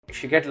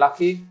if you get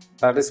lucky,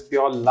 that is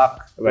pure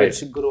luck, Right.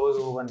 which grows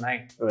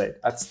overnight. Right.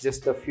 That's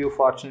just a few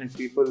fortunate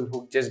people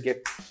who just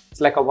get,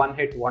 it's like a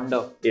one-hit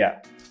wonder. Yeah.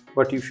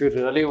 But if you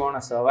really want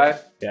to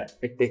survive, Yeah.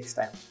 it takes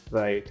time.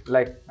 Right.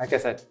 Like I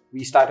said,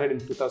 we started in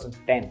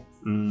 2010.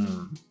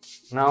 Mm.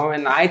 Now,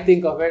 when I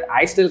think of it,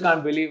 I still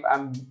can't believe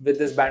I'm with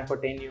this band for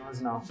 10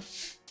 years now.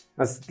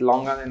 That's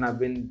longer than I've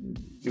been,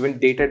 even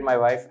dated my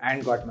wife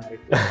and got married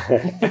to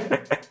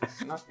her.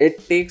 You know,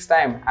 it takes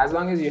time. As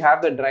long as you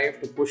have the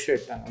drive to push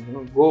it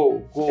and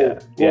go,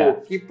 Yeah.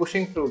 keep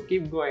pushing through,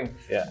 keep going.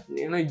 Yeah.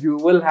 You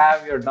will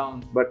have your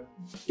downs, but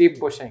keep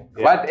pushing.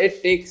 Yeah. But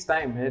it takes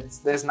time.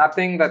 There's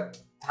nothing that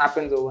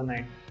happens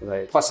overnight.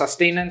 Right. For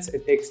sustenance,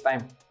 it takes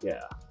time.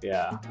 Yeah.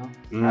 Yeah.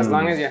 You know? As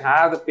long as you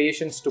have the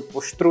patience to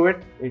push through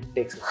it, it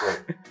takes a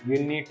toll. You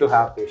need to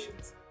have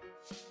patience.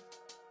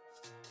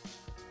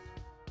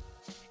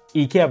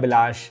 E.K.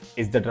 Abhilash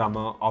is the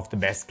drummer of The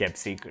Best Kept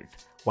Secret,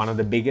 one of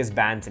the biggest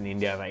bands in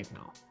India right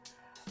now.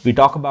 We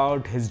talk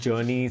about his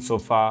journey so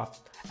far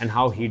and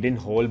how he didn't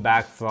hold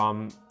back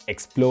from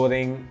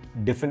exploring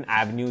different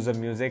avenues of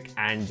music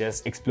and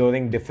just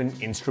exploring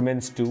different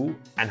instruments too,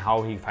 and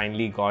how he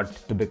finally got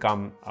to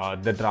become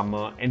the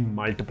drummer in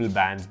multiple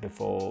bands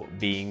before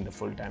being the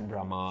full-time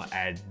drummer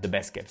at The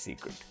Best Kept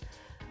Secret.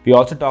 We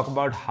also talk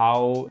about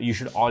how you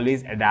should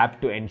always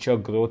adapt to ensure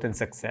growth and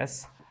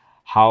success,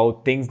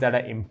 how things that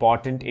are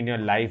important in your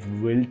life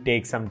will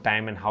take some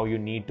time and how you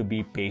need to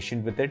be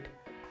patient with it,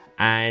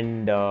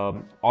 and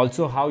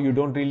also how you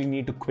don't really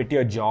need to quit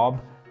your job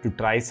to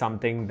try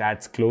something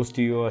that's close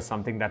to you or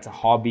something that's a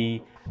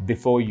hobby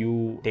before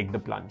you take the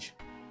plunge.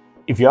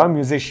 If you're a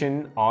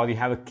musician or you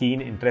have a keen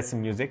interest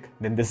in music,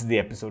 then this is the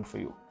episode for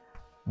you.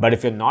 But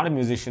if you're not a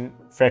musician,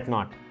 fret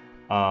not.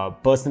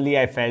 Personally,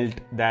 I felt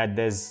that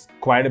there's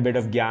quite a bit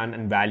of gyan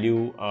and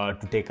value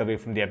to take away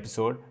from the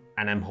episode,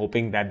 and I'm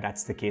hoping that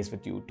that's the case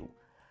with you too.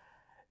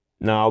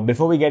 Now,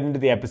 before we get into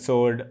the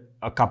episode,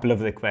 a couple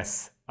of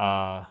requests.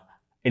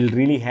 It'll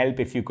really help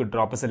if you could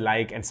drop us a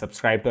like and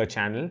subscribe to our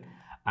channel.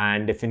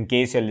 And if in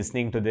case you're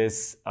listening to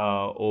this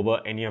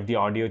over any of the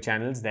audio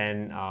channels,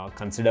 then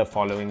consider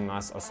following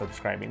us or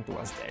subscribing to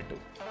us there too.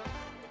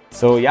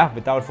 So yeah,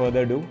 without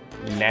further ado,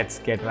 let's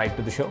get right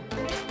to the show.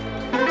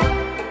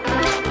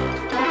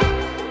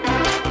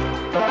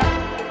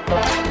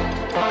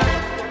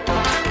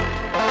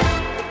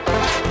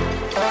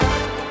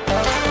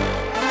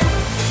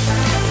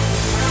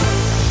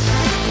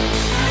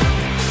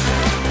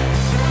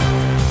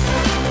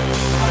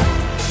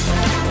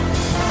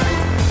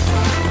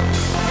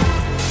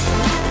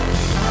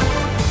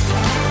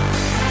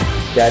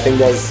 Yeah, I think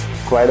there's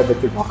quite a bit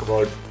to talk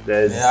about.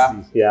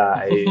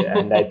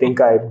 And I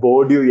think I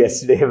bored you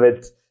yesterday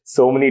with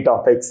so many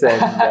topics and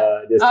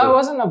It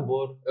wasn't a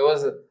bore. It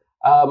was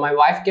my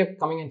wife kept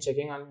coming and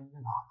checking on me.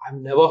 I've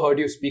never heard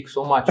you speak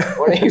so much.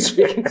 What are you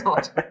speaking so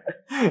much?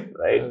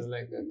 Right. I was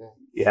like, okay.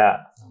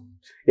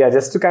 Yeah,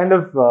 just to kind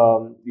of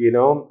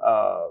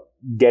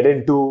get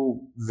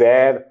into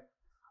where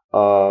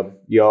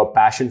your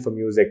passion for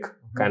music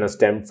kind of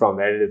stemmed from.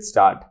 Where did it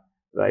start?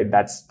 Right,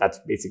 that's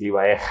basically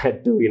why I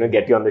had to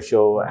get you on the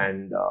show,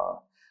 and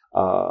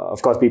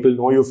of course people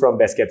know you from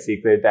Best Kept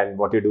Secret and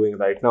what you're doing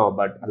right now,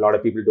 but a lot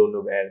of people don't know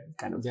where it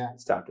kind of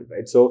started,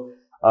 right? So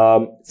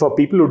for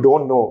people who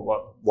don't know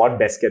what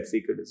Best Kept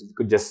Secret is, if you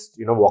could just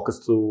walk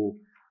us through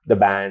the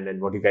band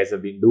and what you guys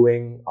have been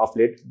doing of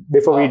late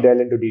before we delve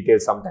into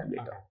details sometime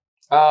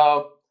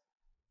later.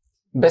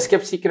 Best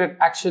Kept Secret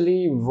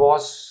actually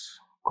was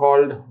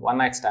called One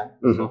Night Stand.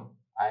 Mm-hmm. So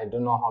I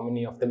don't know how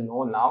many of them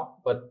know now,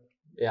 but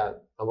yeah,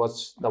 that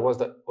was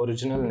the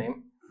original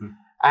name. Mm-hmm.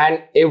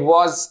 And it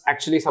was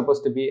actually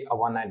supposed to be a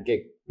one-night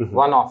gig,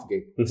 one-off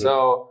gig. Mm-hmm.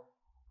 So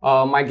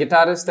my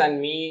guitarist and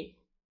me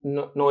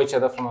know each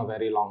other from a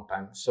very long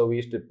time. So we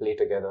used to play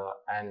together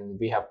and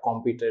we have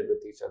competed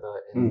with each other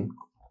in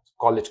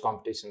college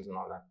competitions and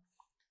all that.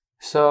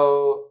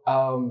 So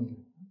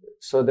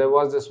so there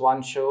was this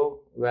one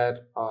show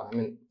where,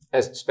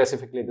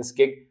 specifically this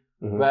gig,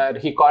 where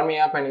he called me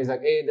up and he's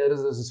like, hey, there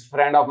is this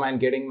friend of mine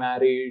getting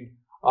married.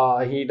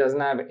 He doesn't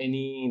have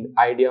any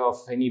idea of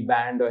any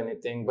band or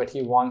anything, but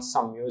he wants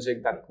some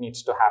music that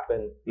needs to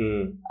happen.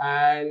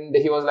 And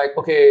he was like,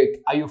 okay,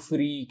 are you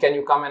free? Can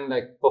you come and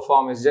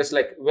perform? It's just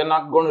like, we're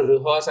not going to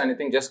rehearse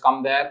anything. Just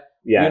come there.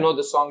 Yeah. You know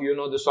the song.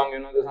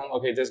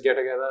 Okay, just get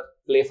together,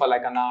 play for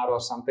like an hour or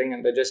something,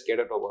 and then just get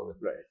it over with.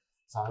 Right.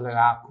 So I was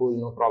like, cool,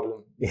 no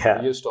problem. Yeah.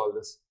 I'm used to all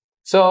this.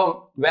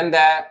 So when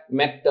they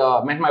met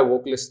my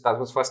vocalist, that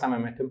was the first time I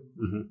met him.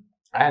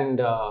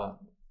 And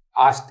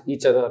asked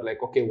each other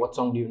okay, what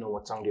song do you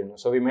know?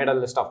 So we made a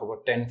list of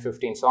about 10,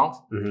 15 songs.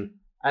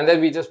 And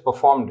then we just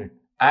performed it.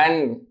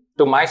 And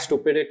to my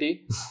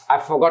stupidity, I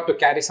forgot to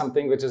carry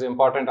something which is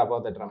important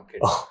about the drum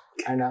kit.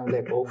 And I'm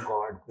like, oh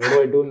God, what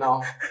do I do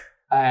now?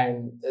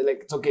 And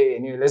it's okay,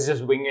 anyway, let's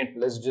just wing it.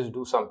 Let's just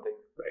do something.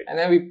 Right. And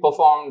then we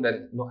performed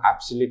and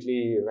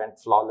absolutely went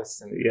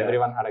flawless and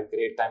everyone had a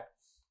great time.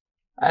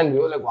 And we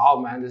were like, wow,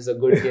 man, this is a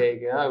good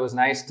gig. It was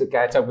nice to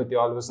catch up with you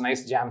all. It was a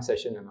nice jam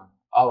session.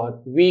 A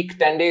week,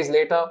 10 days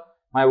later,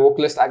 my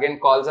vocalist again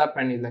calls up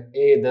and he's like,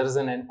 hey, there's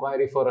an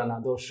inquiry for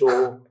another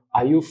show.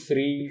 Are you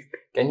free?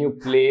 Can you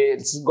play?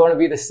 It's going to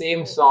be the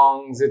same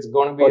songs. It's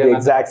going to be the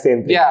exact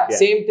same thing. Yeah,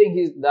 same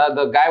thing.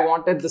 The guy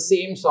wanted the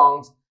same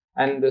songs.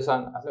 And this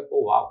one, I was like,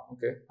 oh, wow.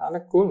 Okay. I'm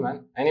like, cool,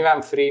 man. Anyway,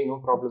 I'm free. No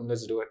problem.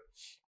 Let's do it.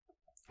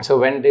 So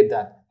when did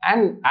that?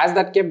 And as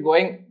that kept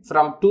going,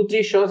 from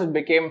 2-3 shows, it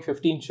became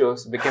 15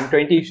 shows, it became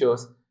 20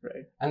 shows.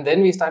 Right. And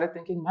then we started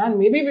thinking, man,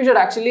 maybe we should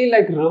actually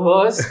like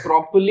rehearse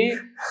properly,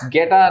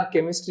 get our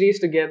chemistries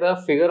together,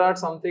 figure out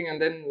something,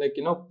 and then like,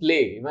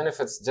 play, even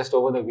if it's just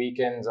over the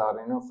weekends or,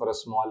 for a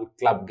small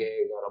club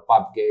gig or a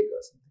pub gig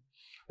or something.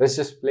 Let's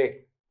just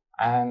play.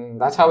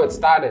 And that's how it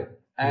started.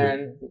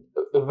 And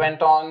it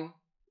went on,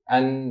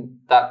 and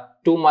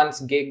that 2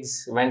 months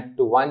gigs went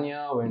to 1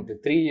 year, went to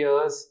 3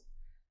 years.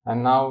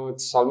 And now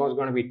it's almost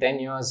going to be 10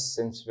 years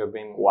since we've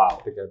been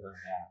together.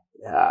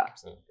 Yeah.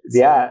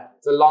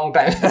 It's a long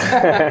time.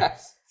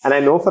 And I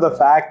know for the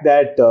fact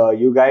that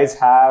you guys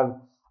have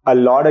a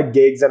lot of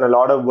gigs and a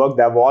lot of work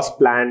that was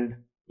planned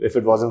if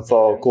it wasn't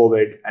for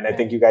COVID. And I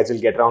think you guys will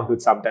get around to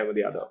it sometime or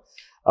the other.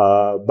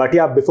 But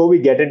yeah, before we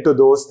get into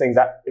those things,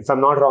 if I'm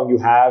not wrong, you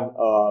have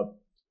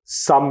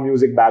some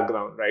music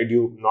background, right?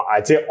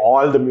 I'd say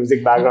all the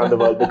music background in the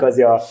world, because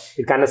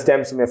it kind of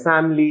stems from your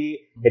family.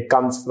 It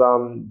comes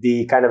from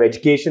the kind of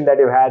education that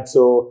you've had.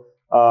 So,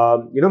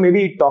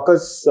 maybe talk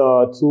us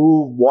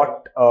through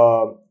what,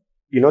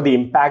 the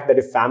impact that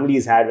your family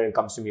has had when it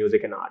comes to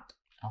music and art.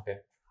 Okay.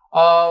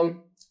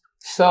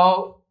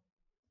 So,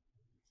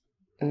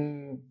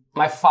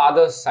 my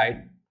father's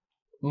side,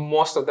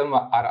 most of them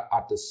are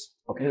artists.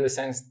 Okay. In the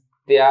sense,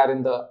 they are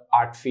in the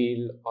art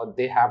field or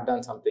they have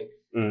done something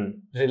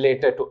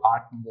related to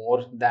art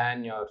more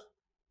than your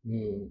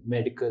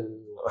medical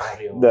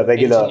or your the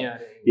regular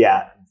engineering.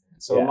 Yeah.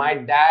 So my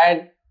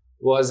dad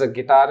was a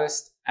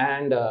guitarist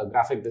and a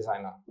graphic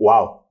designer.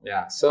 Wow.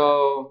 Yeah.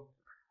 So,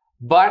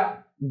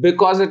 but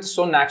because it's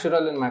so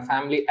natural in my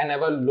family, I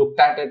never looked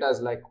at it as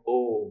like,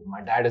 oh,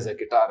 my dad is a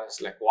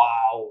guitarist. Like,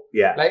 wow.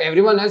 Yeah. Like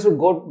everyone else would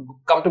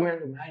come to me and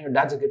go, man, your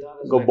dad's a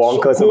guitarist. Go like,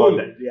 bonkers so cool.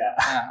 about that.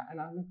 Yeah. And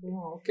I'm like,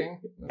 oh, okay.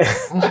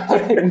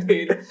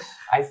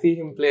 I see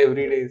him play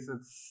every day.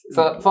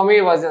 So for me,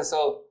 it was just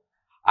so.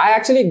 I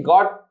actually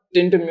got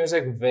into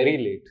music very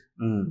late.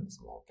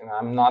 So,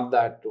 I'm not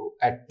that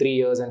at 3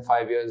 years and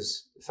 5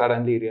 years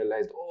suddenly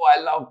realized, oh,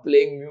 I love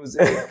playing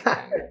music.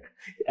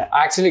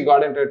 I actually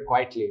got into it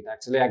quite late.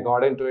 Actually, I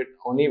got into it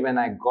only when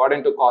I got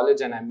into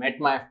college and I met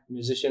my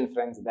musician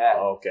friends there.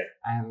 Okay.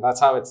 And that's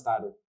how it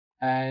started.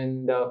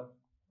 And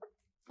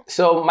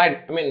so my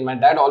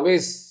dad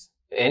always,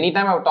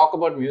 anytime I would talk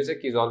about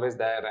music, he's always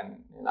there. And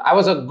I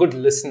was a good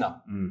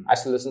listener. I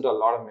used to listen to a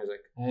lot of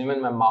music. And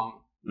even my mom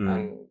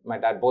and my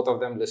dad, both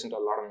of them listened to a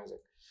lot of music.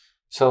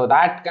 So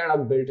that kind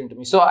of built into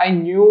me. So I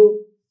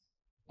knew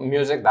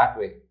music that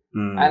way.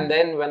 And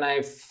then when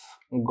I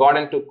got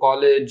into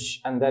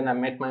college and then I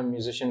met my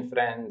musician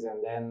friends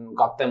and then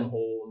got them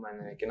home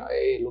and like,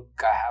 hey, look,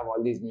 I have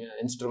all these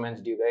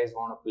instruments. Do you guys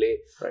want to play?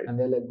 Right. And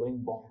they're like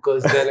going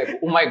bonkers. They're like,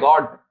 oh my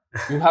God,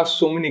 you have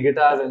so many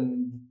guitars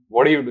and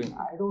what are you doing?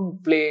 I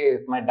don't play.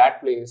 My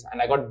dad plays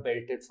and I got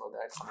belted for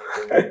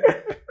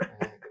that.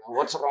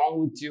 What's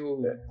wrong with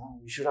you?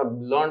 You should have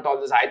learned all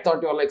this. I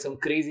thought you're like some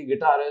crazy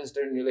guitarist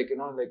and you're like,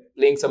 like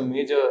playing some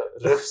major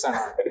riffs and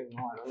I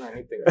don't know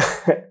anything.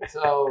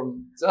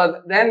 So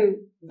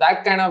then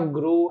that kind of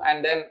grew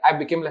and then I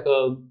became like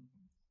a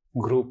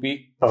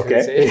groupie.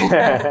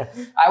 Okay.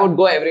 I would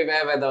go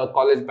everywhere where the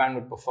college band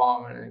would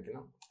perform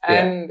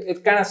and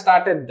it kind of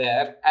started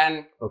there.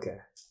 And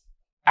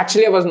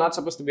actually I was not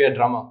supposed to be a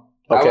drummer.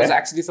 I was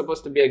actually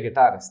supposed to be a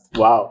guitarist.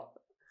 Wow.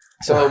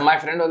 So my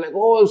friend was like,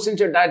 oh,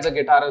 since your dad's a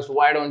guitarist,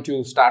 why don't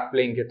you start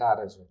playing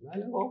guitar as well? I'm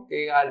like,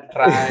 okay, I'll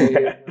try.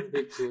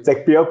 It's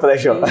like peer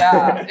pressure.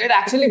 Yeah, it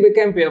actually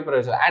became peer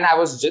pressure. And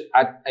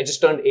I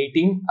just turned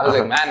 18. I was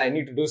like, man, I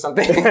need to do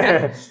something.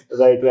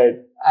 Right.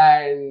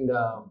 And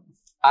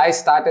I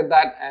started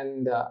that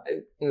and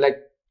in like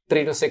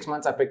 3 to 6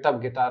 months, I picked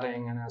up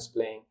guitaring and I was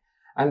playing.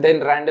 And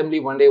then randomly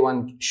one day,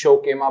 one show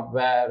came up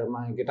where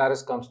my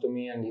guitarist comes to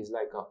me and he's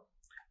like,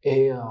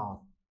 hey,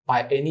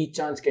 by any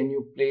chance, can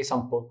you play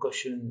some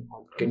percussion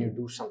or can you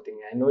do something?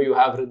 I know you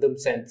have rhythm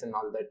sense and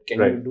all that. Can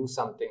you do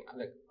something? I'm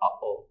like,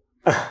 uh-oh.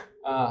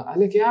 I'm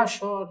like, yeah,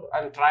 sure.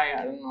 I'll try.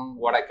 I don't know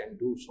what I can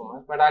do so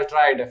much, but I'll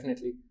try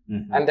definitely.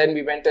 And then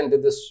we went and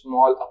did this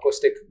small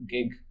acoustic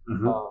gig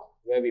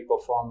where we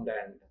performed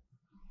and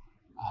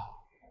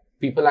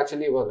people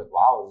actually were like,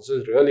 wow, this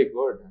is really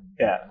good. And,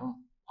 yeah.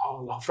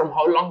 From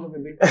how long have we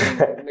been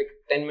playing? Like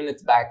 10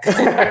 minutes back.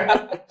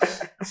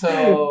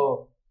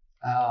 So...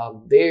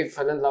 they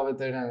fell in love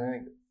with it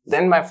and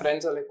then my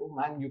friends are like, oh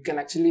man, you can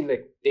actually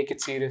like take it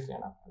seriously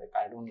enough. Like,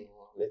 I don't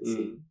know, let's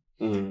see.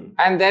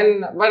 And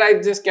then, but I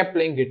just kept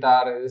playing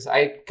guitar.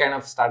 I kind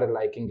of started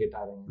liking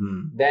guitaring.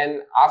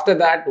 Then after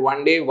that,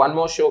 one day, one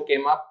more show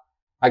came up,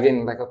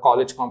 again, like a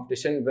college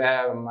competition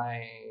where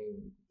my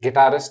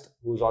guitarist,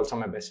 who's also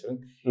my best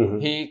friend,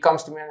 he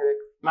comes to me and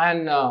like, man,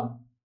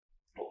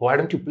 why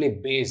don't you play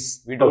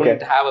bass? We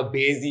don't have a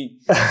bassy.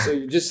 So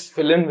you just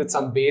fill in with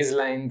some bass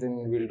lines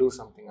and we'll do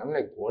something. I'm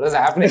like, what is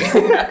happening?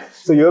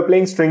 So you're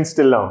playing strings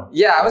still now?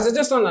 Yeah, I was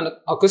just on an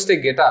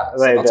acoustic guitar.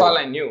 So that's all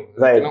I knew.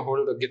 Like,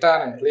 hold the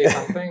guitar and play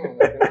something.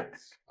 And,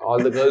 all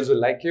the girls will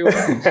like you.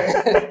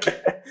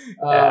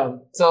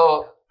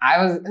 So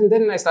I was, and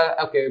then I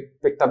started,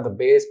 picked up the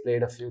bass,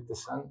 played a few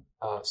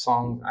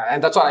songs.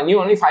 And that's all. I knew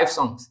only 5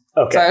 songs.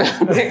 Okay.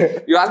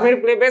 So you asked me to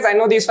play bass, I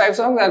know these 5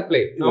 songs, I'll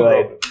play. No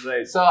problem.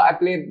 Right. So I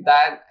played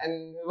that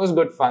and it was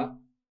good fun.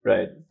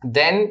 Right.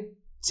 Then,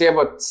 say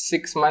about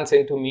 6 months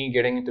into me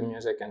getting into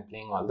music and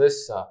playing all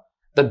this,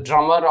 the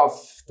drummer of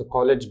the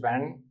college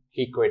band,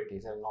 he quit. He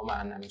said, no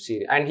man, I'm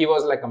serious. And he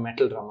was like a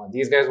metal drummer.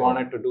 These guys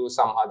wanted to do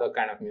some other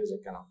kind of music,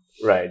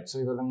 Right. So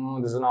he was like, no,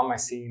 this is not my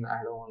scene.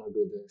 I don't want to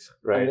do this.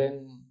 Right. And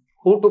then,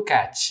 who to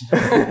catch?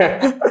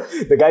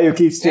 The guy who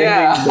keeps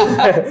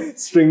changing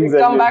strings. He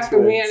come back to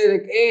me and he's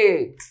like,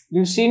 hey,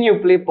 you've seen you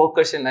play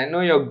percussion. I know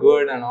you're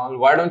good and all.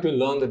 Why don't you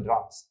learn the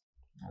drums?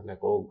 I was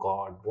like, oh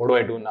God, what do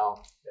I do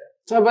now? Yeah.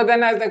 So, but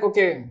then I was like,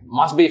 okay,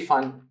 must be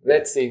fun.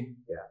 Let's see.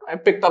 Yeah. I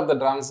picked up the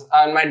drums.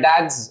 And my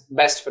dad's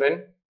best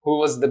friend, who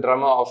was the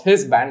drummer of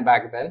his band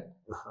back then,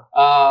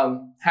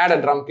 had a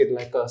drum kit,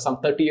 like some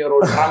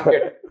 30-year-old drum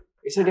kit.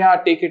 He said, yeah,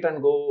 take it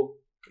and go.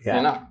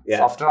 So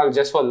after all,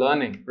 just for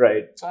learning.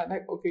 Right. So I was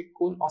like, okay,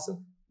 cool,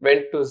 awesome.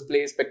 Went to his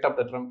place, picked up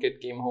the drum kit,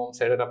 came home,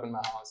 set it up in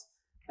my house,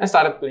 and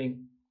started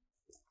playing.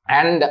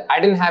 And I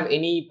didn't have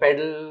any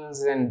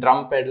pedals and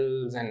drum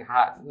pedals and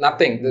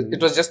nothing.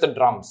 It was just the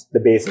drums.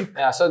 The basic.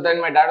 Yeah. So then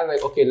my dad was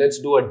like, okay, let's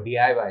do a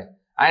DIY.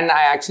 And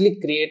I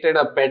actually created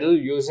a pedal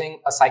using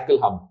a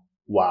cycle hub.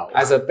 Wow.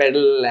 As a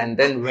pedal, and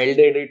then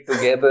welded it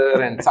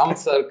together and some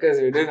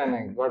circus we did, and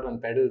I got one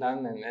pedal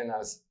done, and then I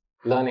was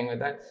learning with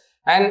that.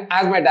 And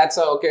as my dad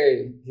saw,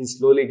 he's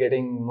slowly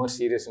getting more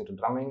serious into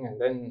drumming, and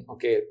then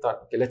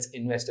thought, let's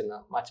invest in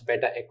a much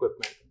better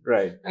equipment.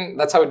 Right. And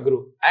that's how it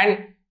grew.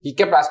 And he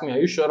kept asking me, are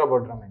you sure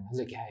about drumming? I was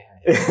like,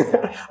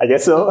 yeah. I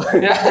guess so.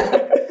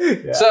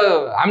 Yeah.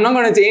 So I'm not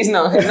going to change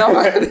now.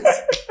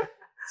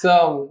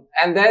 So,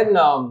 and then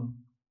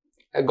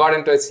I got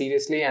into it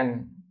seriously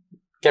and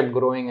kept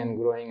growing and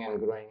growing and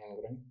growing and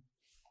growing.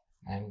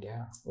 And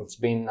yeah, it's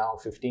been now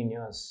 15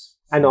 years.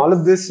 And all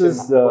of this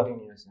is...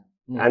 14 years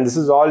now. And this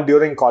is all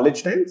during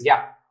college times?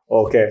 Yeah.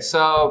 Okay.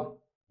 So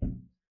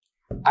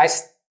I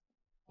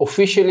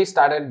officially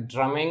started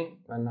drumming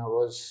when I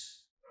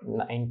was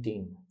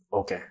 19.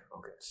 Okay.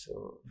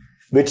 So,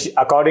 which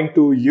according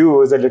to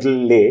you is a little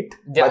late,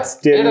 but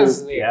still... It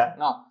is late. Yeah.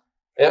 No.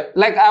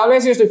 Like I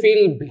always used to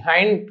feel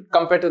behind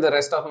compared to the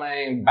rest of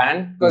my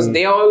band because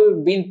they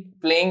all been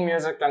playing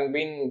music and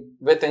been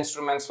with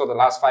instruments for the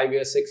last 5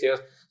 years, 6 years.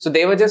 So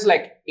they were just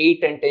like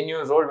 8 and 10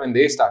 years old when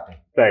they started.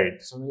 Right.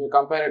 So when you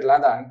compare it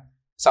like that,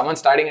 someone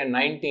starting at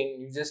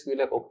 19, you just feel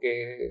like,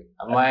 okay,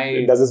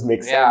 does this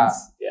make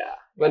sense? Yeah.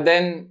 But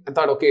then I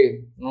thought,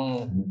 okay,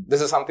 no,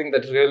 this is something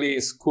that really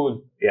is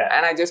cool. Yeah.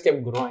 And I just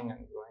kept growing.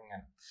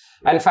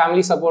 And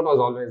family support was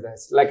always there.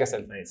 Like I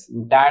said,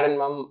 dad and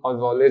mom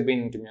have always been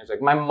into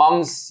music. My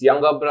mom's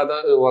younger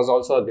brother was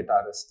also a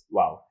guitarist.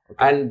 Wow.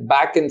 Okay. And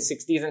back in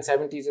 60s and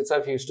 70s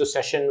itself, he used to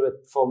session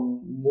for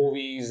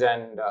movies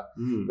and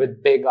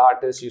with big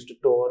artists, used to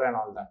tour and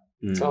all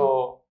that.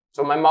 So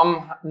my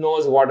mom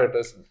knows what it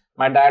is.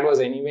 My dad was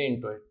anyway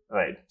into it.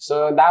 Right.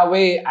 So that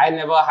way, I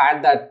never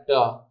had that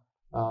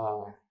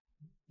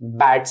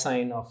bad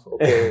sign of,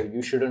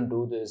 you shouldn't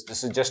do this.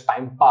 This is just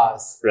time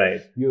pass. Right.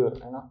 You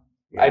know.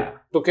 Yeah. I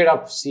took it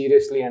up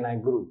seriously and I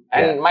grew.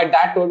 And my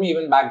dad told me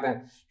even back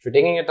then, if you're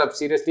taking it up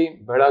seriously,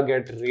 better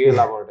get real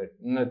about it.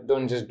 No,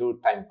 don't just do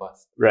time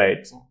pass.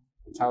 Right. So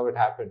that's how it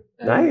happened.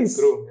 And nice.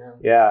 It grew.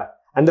 Yeah.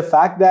 And the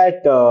fact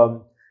that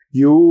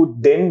you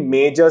didn't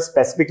major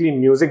specifically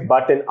in music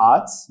but in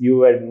arts,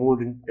 you had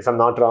moved, if I'm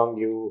not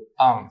wrong,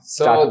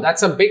 so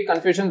that's a big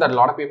confusion that a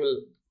lot of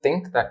people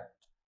think that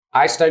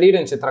I studied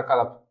in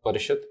Chitrakala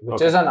Parishad,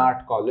 which is an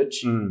art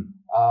college.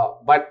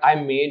 But I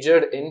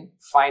majored in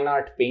fine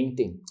art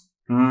painting.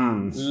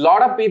 A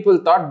lot of people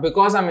thought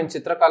because I'm in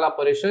Chitrakala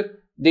Parishad,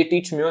 they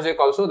teach music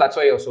also. That's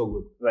why you're so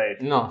good. Right.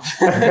 No.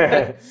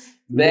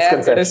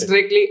 It is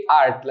strictly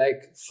art,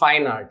 like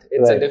fine art.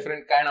 It's a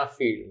different kind of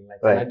field,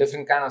 like a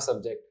different kind of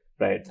subject.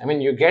 Right. I mean,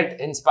 you get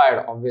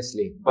inspired,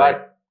 obviously,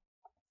 but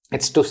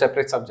it's 2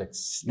 separate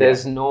subjects.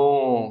 There's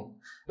no...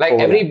 Like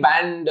every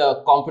band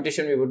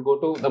competition we would go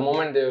to, the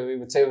moment we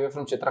would say we're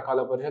from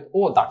Chitrakala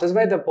Parishad, that is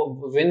why they're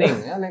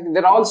winning. Like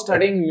they're all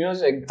studying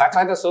music. That's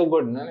why they're so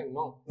good. Like,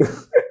 no,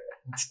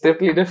 it's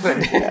totally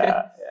different.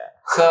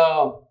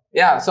 So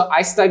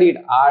I studied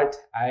art.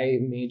 I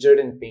majored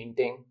in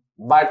painting,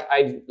 but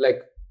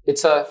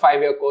it's a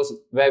 5-year course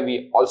where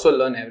we also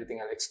learn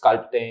everything like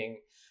sculpting,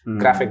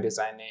 graphic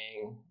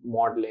designing,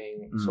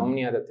 modeling, so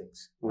many other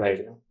things.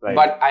 Right.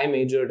 But I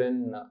majored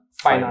in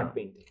fine art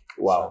painting.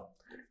 Wow. So,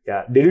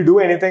 yeah. Did you do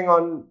anything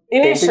on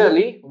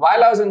initially painting?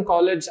 While I was in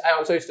college? I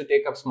also used to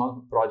take up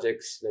small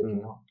projects like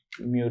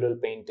mural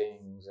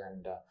paintings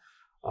and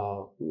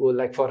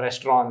like for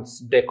restaurants,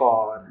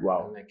 decor.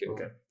 Wow. And,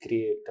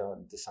 create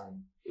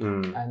design.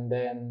 And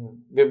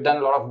then we've done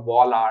a lot of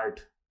wall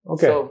art.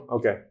 Okay. So,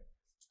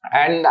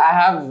 and I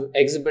have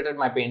exhibited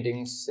my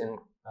paintings in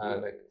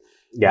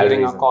Galleries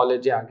during our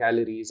college,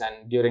 galleries,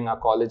 and during our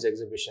college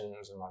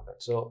exhibitions and all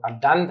that. So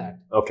I've done that.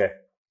 Okay.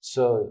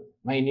 So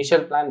my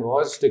initial plan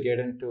was to get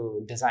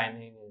into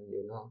designing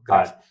and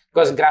Art.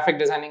 because graphic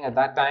designing at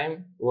that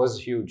time was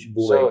huge.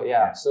 Booming.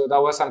 So so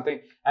that was something,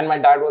 and my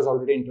dad was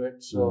already into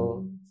it.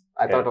 So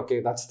I thought,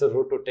 okay, that's the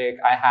route to take.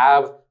 I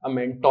have a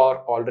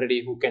mentor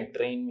already who can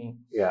train me.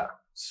 Yeah.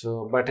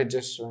 So, but it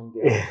just went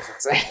the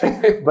opposite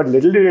side. But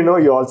little did you know,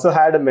 you also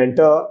had a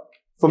mentor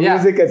for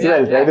music as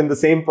well, right? In the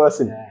same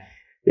person.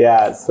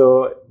 Yeah.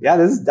 So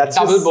that's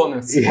double just,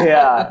 bonus.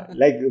 Yeah.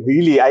 Like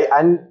really,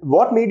 and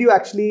what made you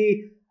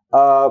actually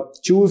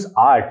choose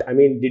art? I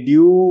mean, did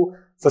you,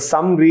 for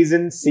some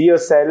reason, see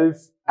yourself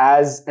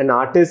as an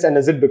artist, and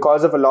is it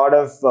because of a lot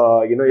of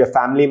your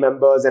family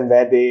members and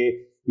where they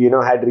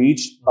had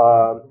reached?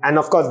 And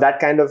of course, that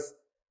kind of,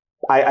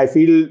 I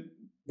feel,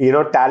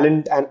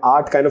 talent and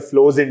art kind of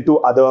flows into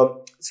other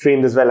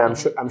streams as well.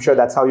 I'm sure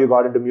that's how you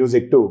got into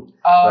music too,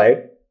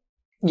 right?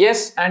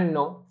 Yes and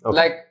no. Okay.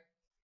 Like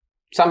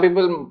some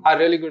people are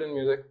really good in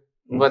music,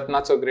 but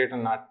not so great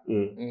in art.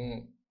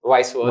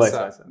 Vice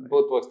versa.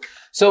 Both works.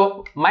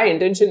 So my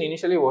intention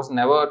initially was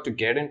never to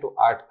get into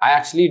art. I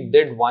actually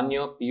did 1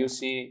 year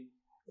PUC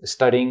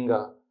studying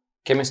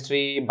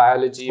chemistry,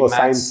 biology, maths,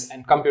 science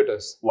and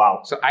computers.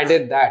 Wow. So I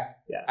did that.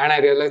 Yeah. And I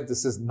realized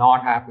this is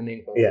not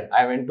happening for me.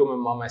 I went to my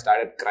mom, I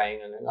started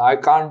crying and I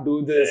can't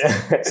do this.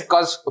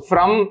 Because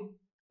from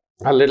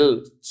a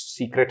little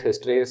secret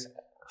history is,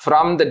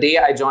 from the day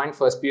I joined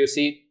first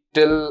PUC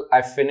till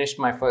I finished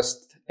my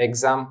first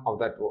exam of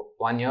that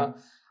 1 year,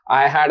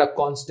 I had a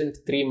constant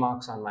 3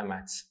 marks on my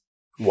maths.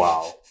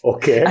 Wow.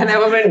 Okay. I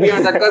never went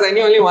beyond that because I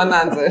knew only one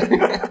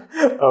answer.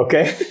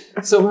 Okay.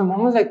 So my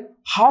mom was like,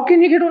 how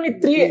can you get only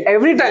 3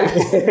 every time?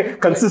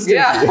 Consistently.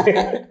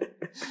 Yeah.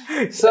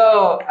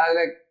 So I was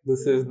like,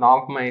 this is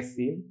not my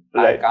scene.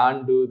 Right. I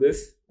can't do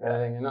this.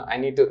 I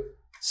need to.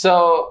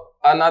 So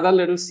another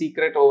little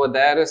secret over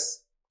there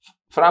is,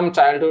 from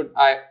childhood,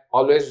 I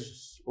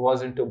always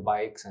was into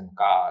bikes and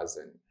cars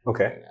and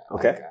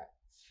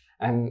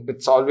and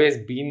it's always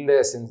been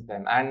there since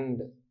then.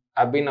 And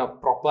I've been a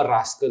proper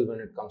rascal when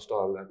it comes to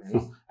all that.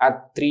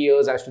 At 3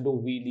 years, I used to do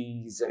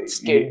wheelies and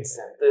skids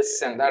and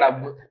this and that.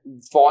 I've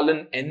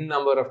fallen n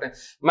number of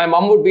times. My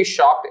mom would be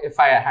shocked if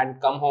I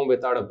had come home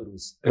without a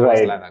bruise.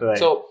 Right.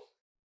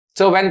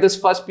 So when this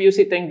first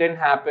PUC thing didn't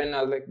happen,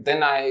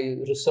 then I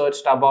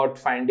researched about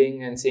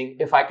finding and seeing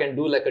if I can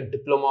do like a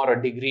diploma or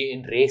a degree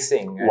in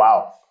racing.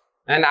 Wow.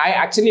 And I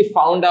actually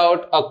found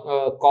out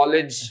a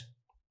college,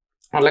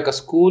 or like a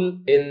school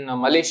in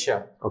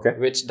Malaysia,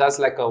 which does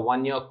like a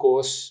 1 year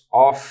course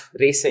of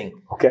racing.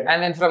 Okay.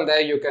 And then from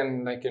there you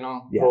can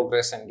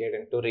progress and get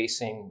into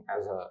racing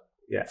as a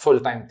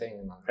full-time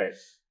thing. Right.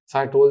 So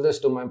I told this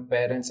to my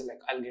parents, like,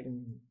 I'll get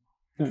in.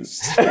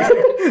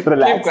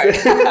 Relax.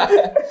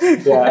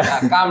 Keep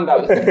quiet. Calm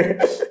down.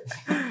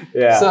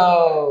 Yeah.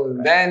 So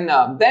then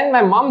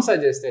my mom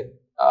suggested,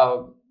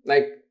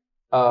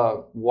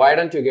 why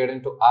don't you get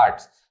into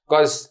art?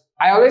 Because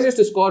I always used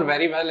to score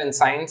very well in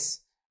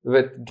science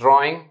with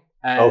drawing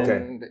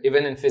and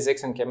even in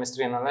physics and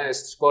chemistry and all that. I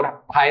used to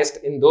score highest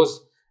in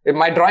those.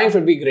 My drawings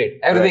would be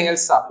great. Everything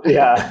else sucked.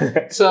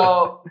 Yeah.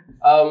 So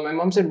my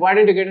mom said, why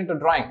don't you get into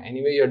drawing?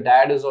 Anyway, your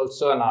dad is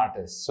also an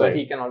artist. So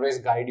he can always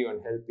guide you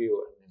and help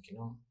you. And,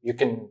 you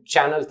can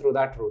channel through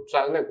that route. So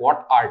I was like,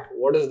 what art?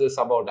 What is this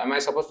about? Am I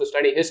supposed to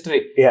study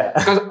history? Yeah.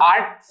 Because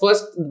art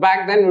first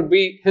back then would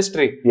be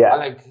history. Yeah. I'm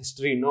like,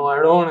 history? No, I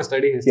don't want to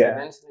study history. Yeah.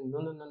 Then she's like,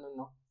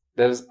 no.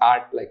 There's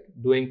art, like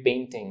doing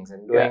paintings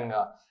and doing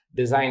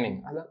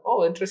designing. I was like,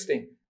 oh,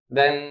 interesting.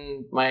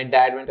 Then my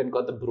dad went and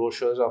got the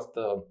brochures of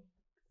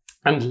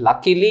and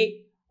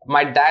luckily,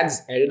 my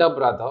dad's elder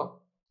brother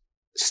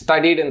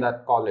studied in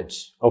that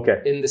college.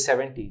 Okay. In the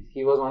 70s.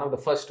 He was one of the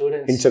first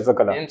students. In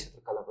Chitrakala.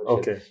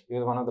 Okay. He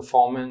was one of the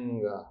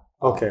forming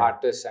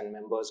artists and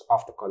members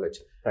of the college.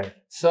 Right.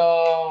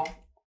 So,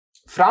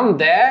 from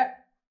there,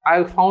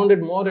 I found it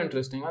more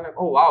interesting. I'm like,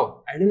 oh,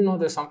 wow, I didn't know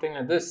there's something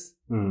like this.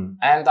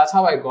 And that's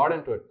how I got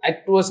into it.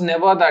 It was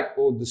never that,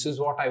 oh, this is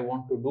what I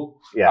want to do.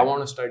 Yeah. I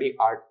want to study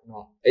art.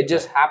 No, it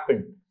just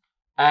happened.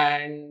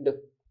 And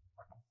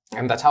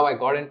that's how I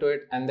got into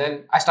it. And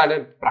then I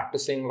started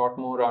practicing a lot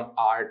more on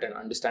art and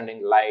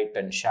understanding light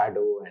and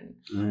shadow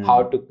and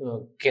how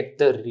to get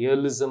the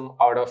realism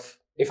out of,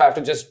 if I have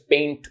to just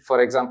paint,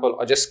 for example,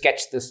 or just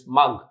sketch this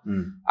mug,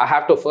 I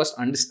have to first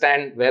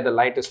understand where the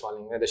light is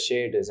falling, where the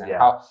shade is, and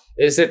how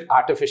is it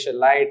artificial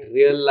light,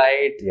 real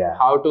light,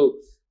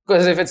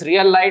 because if it's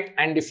real light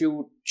and if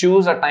you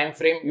choose a time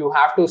frame, you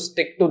have to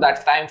stick to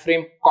that time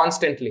frame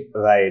constantly.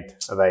 Right.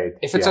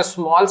 If it's a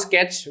small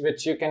sketch,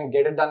 which you can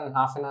get it done in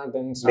half an hour,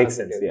 then it's makes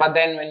sense. But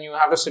then when you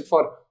have to sit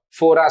for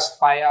 4 hours,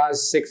 5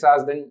 hours, 6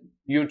 hours, then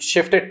you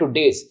shift it to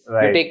days.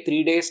 Right. You take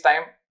 3 days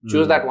time,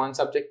 choose that one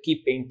subject,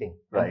 keep painting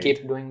and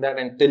keep doing that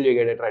until you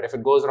get it right. If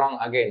it goes wrong,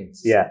 again,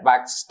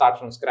 start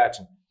from scratch.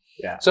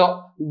 Yeah.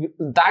 So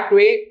that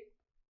way,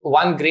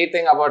 one great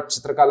thing about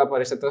Chitrakala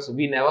Parishad was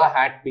we never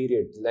had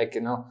periods. Like,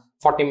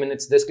 40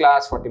 minutes this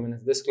class, 40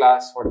 minutes this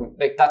class, 40 minutes.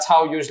 Like, that's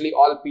how usually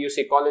all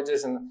PUC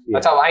colleges, and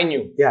that's how I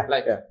knew. Yeah.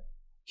 Like,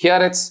 here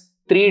it's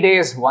 3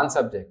 days, one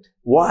subject.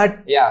 What?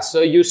 Yeah.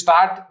 So you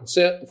start,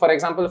 for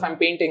example, if I'm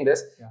painting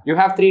this, you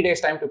have 3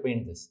 days time to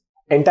paint this.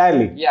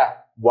 Entirely? Yeah.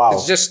 Wow.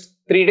 It's just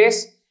 3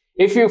 days.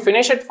 If you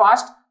finish it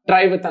fast,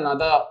 try with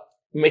another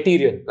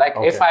material. Like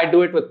if I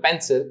do it with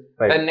pencil,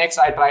 then next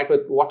I try it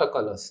with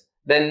watercolors.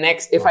 Then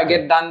next, if I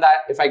get done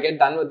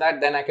with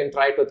that, then I can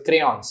try it with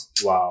crayons.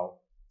 Wow.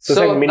 So it's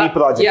like mini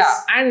projects. Yeah.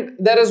 And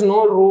there is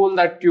no rule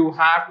that you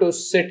have to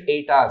sit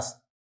 8 hours.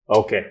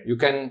 Okay. You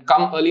can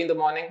come early in the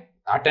morning,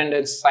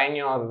 attendance, sign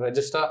your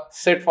register,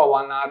 sit for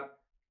 1 hour,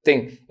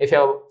 think. If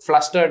you're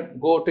flustered,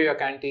 go to your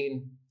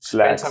canteen,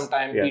 spend some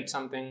time, eat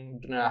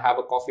something, have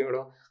a coffee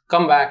or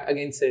come back,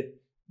 again sit.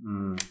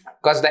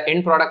 Because the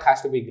end product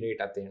has to be great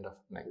at the end of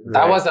it.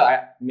 That was the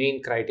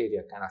main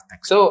criteria kind of thing.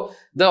 So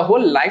the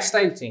whole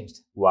lifestyle changed.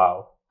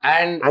 Wow.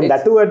 And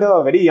that too at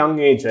a very young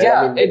age, right?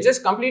 Yeah, it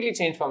just completely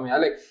changed for me.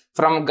 Like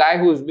from a guy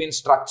who's been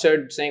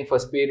structured, saying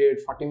first period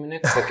 40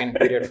 minutes, second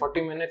period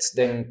 40 minutes,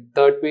 then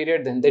third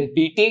period, then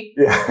PT.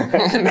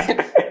 And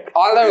then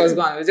all that was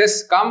gone. We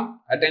just come,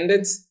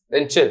 attendance,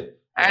 then chill.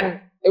 And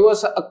it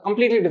was a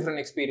completely different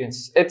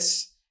experience. It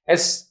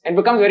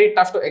becomes very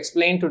tough to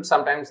explain to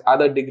sometimes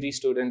other degree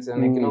students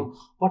and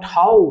but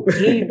how?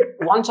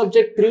 One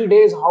subject, 3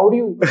 days, how do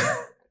you...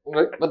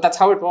 But that's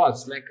how it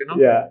was,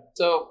 Yeah.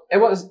 So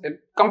it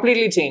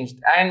completely changed,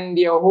 and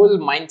your whole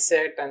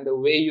mindset and the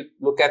way you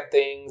look at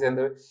things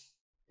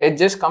it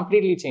just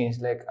completely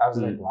changed. Like I was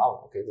like,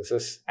 wow, okay, this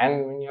is.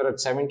 And when you're at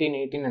 17,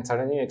 18, and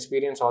suddenly you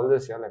experience all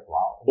this, you're like,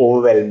 wow,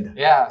 overwhelmed.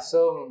 Yeah.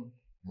 So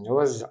it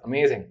was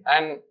amazing,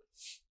 and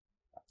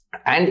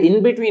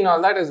in between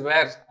all that is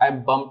where I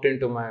bumped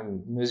into my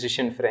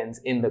musician friends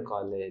in the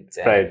college.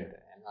 And,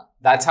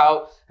 that's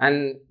how.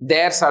 And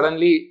there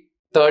suddenly.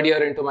 Third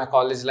year into my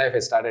college life, I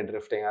started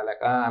drifting. I was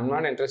like, I'm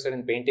not interested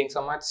in painting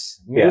so much.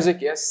 Music,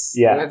 yes.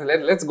 Yeah.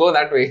 Let's go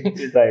that way.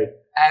 Right.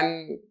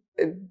 And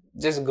it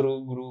just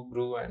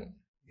grew and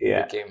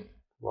became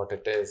what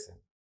it is.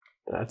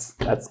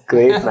 That's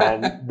great,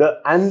 man.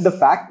 The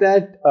fact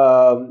that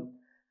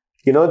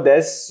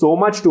there's so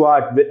much to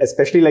art,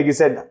 especially like you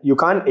said, you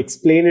can't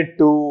explain it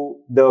to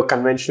the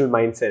conventional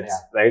mindsets,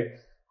 right?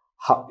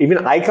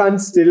 Even I can't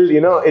still,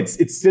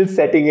 it's still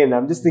setting in.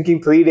 I'm just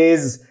thinking 3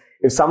 days.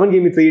 If someone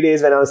gave me 3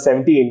 days when I was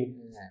 17,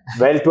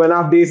 well,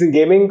 2.5 days in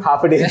gaming,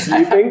 half a day in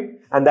sleeping,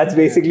 and that's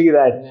basically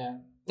that.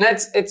 Yeah.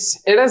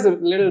 It is a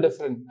little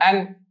different.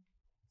 And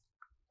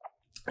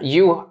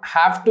you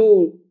have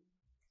to,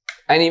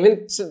 and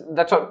even,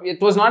 that's what,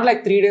 it was not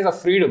like 3 days of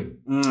freedom.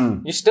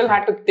 You still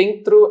had to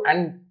think through,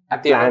 and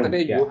at the end of the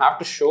day, you have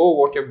to show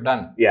what you've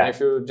done. Yeah. If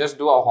you just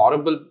do a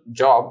horrible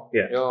job,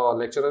 your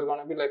lecturer is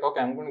going to be like, okay,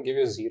 I'm going to give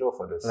you 0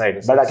 for this.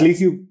 Right. But at least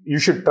you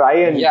should try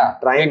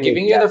and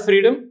giving you the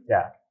freedom.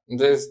 Yeah.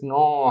 There's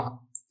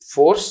no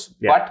force,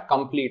 but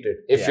complete it.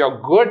 If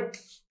you're good,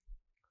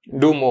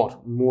 do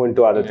more. Move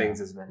into other things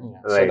as well.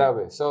 Yeah. Right. So that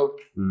way. So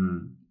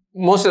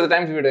most of the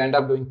times we would end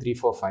up doing 3,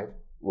 4, 5.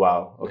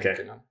 Wow. Okay.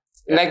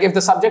 Like if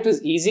the subject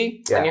is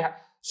easy, and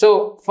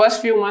so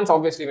first few months,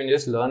 obviously, when you're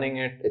just learning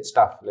it, it's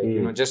tough.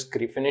 Like, just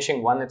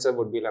finishing one itself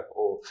would be like,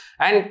 oh.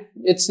 And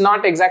it's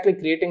not exactly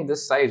creating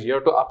this size. You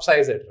have to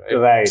upsize it, right?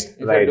 Right. If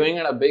you're doing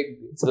it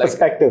it's like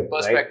perspective.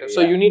 Right?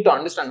 So you need to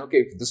understand, okay,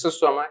 if this is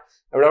so much,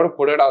 I would have to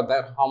put it out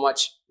there, how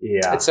much.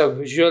 Yeah. It's a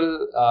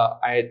visual,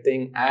 I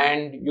think,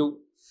 and you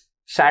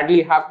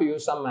sadly have to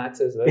use some maths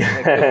as well.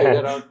 Like to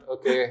figure out,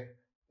 okay.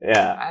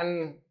 Yeah.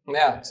 And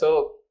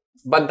so,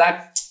 but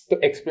that to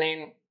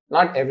explain,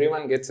 not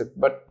everyone gets it,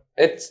 but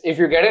if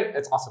you get it,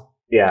 it's awesome.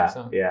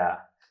 Yeah.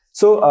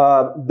 So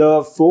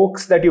the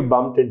folks that you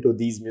bumped into,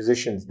 these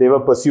musicians, they were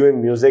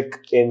pursuing music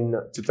in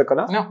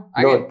Chitrakala? No,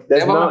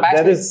 they were my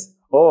batchmates.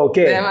 Oh,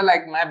 okay. They were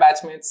like my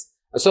batchmates.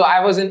 So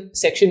I was in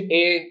section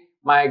A,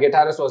 my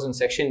guitarist was in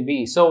section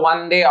B. So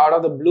one day out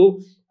of the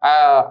blue,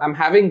 I'm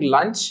having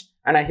lunch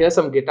and I hear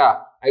some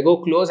guitar. I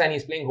go close and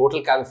he's playing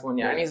Hotel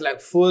California and he's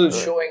like full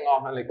showing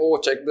off. I'm like, oh,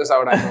 check this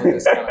out. I know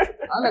this kind of thing.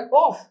 I'm like,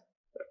 oh.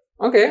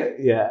 Okay.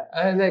 Yeah.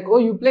 I'm like, oh,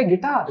 you play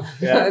guitar?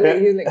 Yeah.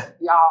 He's like,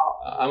 yeah.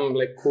 I'm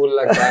like, cool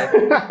like that.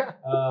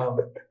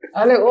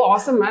 I'm like, oh,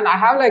 awesome, man. I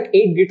have like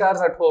 8 guitars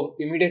at home.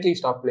 Immediately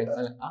stop playing.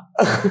 I'm like,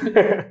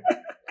 huh?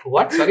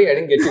 What? Sorry, I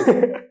didn't get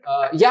you.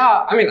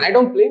 Yeah, I mean, I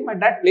don't play. My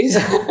dad plays.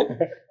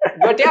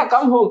 But yeah,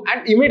 come home.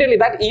 And immediately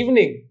that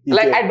evening,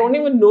 like, I don't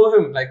even know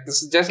him. Like,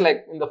 this is just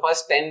like in the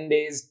first 10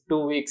 days,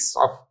 2 weeks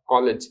of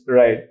college.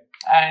 Right.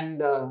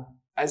 And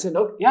I said,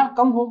 okay, yeah,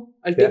 come home.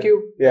 I'll take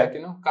you. Yeah. Like,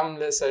 come,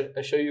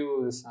 I'll show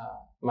you this,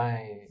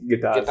 my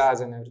guitars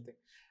and everything.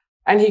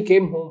 And he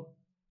came home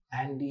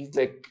and he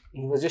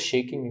was just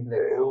shaking. He's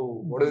like,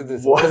 oh, what is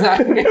this? What is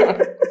happening?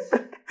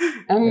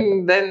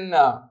 And then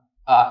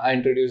I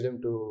introduced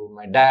him to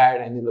my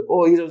dad and he's like,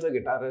 oh, he's also a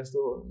guitarist.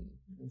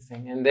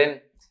 And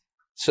then,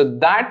 so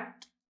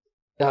that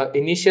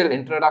initial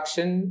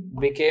introduction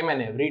became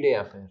an everyday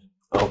affair.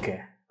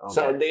 Okay.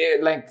 So they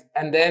like,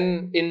 and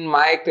then in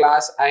my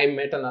class, I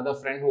met another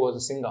friend who was a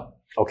singer.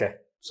 Okay.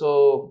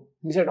 So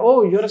he said,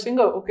 "Oh, you're a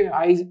singer? Okay."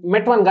 I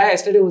met one guy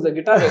yesterday who's a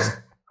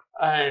guitarist,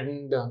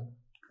 and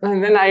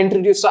then I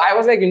introduced. So I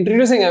was like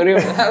introducing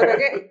everyone. I was like,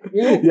 "Hey,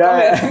 you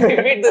come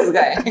here, meet this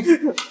guy."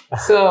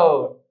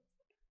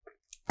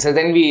 So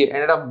then we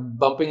ended up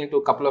bumping into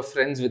a couple of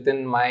friends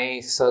within my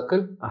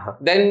circle.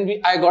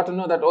 Then I got to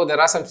know that, there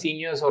are some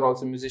seniors who are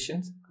also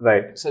musicians.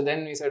 Right. So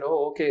then we said,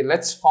 okay,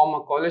 let's form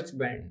a college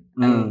band.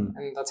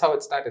 And that's how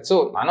it started.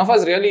 So none of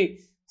us really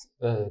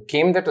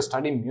came there to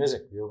study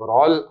music. We were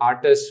all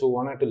artists who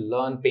wanted to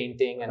learn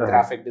painting and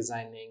graphic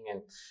designing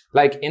and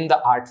like in the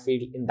art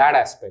field, in that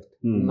aspect,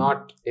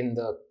 not in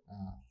the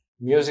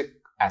music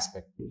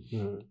aspect.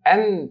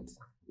 And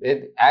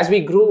as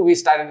we grew, we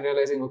started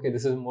realizing, okay,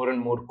 this is more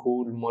and more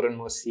cool, more and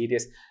more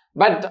serious.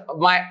 But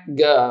my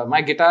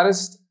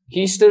guitarist,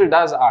 he still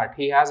does art.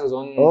 He has his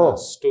own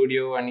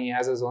studio and he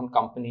has his own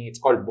company. It's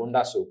called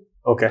Bonda Soup.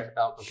 Okay.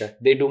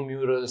 They do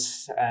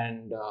murals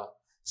and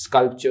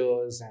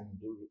sculptures, and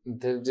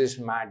they're just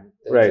mad.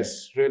 They're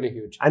just really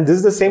huge. And this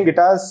is the same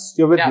guitars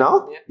you're with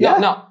now?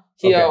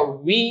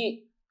 No.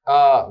 We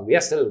are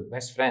still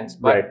best friends,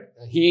 but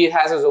he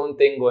has his own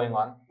thing going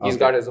on. He's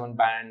got his own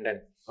band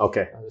and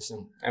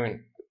I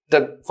mean,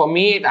 for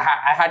me,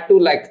 I had to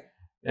like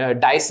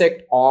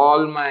dissect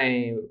all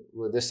my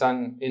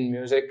son in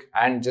music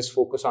and just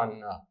focus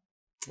on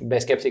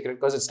Best Kept Secret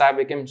because it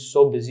became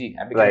so busy.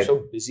 I became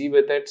so busy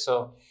with it.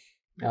 So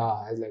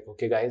I was like,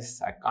 okay,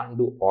 guys, I can't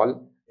do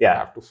all. I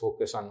have to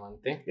focus on one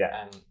thing.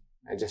 And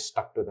I just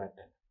stuck to that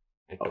and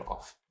it took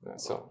off.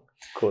 So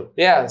cool.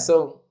 Yeah.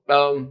 So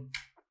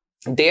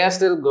they are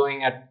still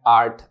going at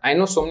art. I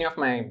know so many of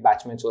my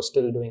batchmates were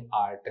still doing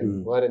art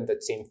and were in the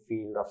same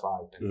field of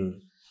art.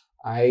 And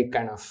I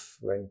kind of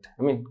went.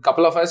 I mean, a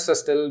couple of us are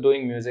still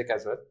doing music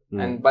as well.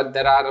 But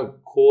there are a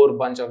core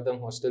bunch of them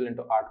who are still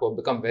into art, who have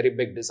become very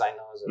big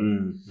designers.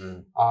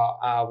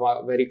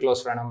 A very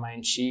close friend of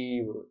mine,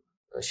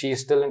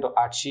 she's still into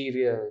art.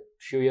 She, a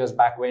few years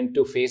back, went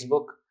to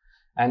Facebook.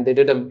 And they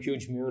did a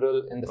huge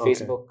mural in the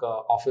Facebook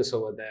office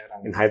over there.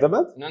 In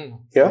Hyderabad?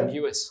 No. Here? In the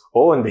US.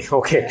 Oh,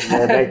 okay.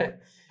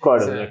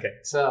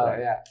 So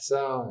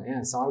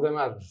some of them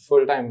are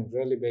full-time,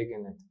 really big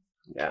in it.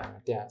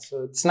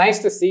 So it's nice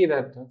to see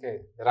that,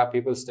 there are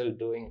people still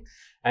doing,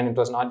 and it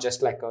was not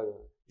just like a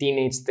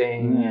teenage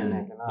thing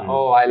and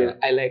like,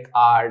 I like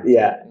art.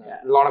 A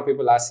lot of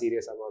people are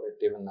serious about it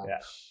even now.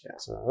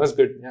 So it was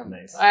good.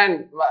 Nice.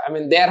 And I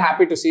mean, they're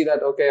happy to see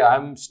that,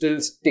 I'm still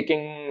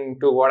sticking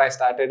to what I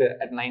started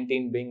at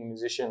 19 being a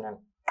musician and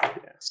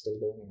still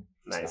doing it.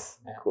 Nice.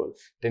 So, cool.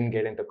 Didn't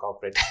get into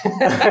corporate.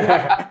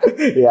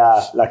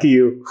 Lucky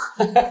you.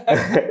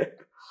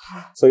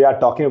 So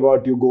talking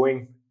about you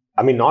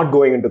not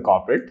going into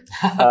corporate.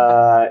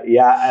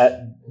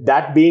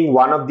 That being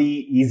one of the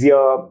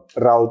easier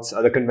routes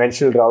or the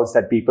conventional routes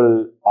that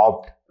people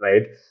opt,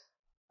 right?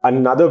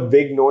 Another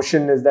big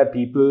notion is that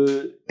people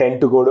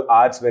tend to go to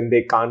arts when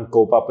they can't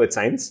cope up with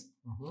science,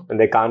 when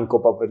they can't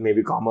cope up with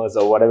maybe commerce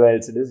or whatever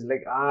else it is.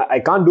 Like,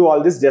 I can't do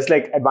all this. Just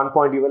like at one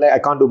point you were like, I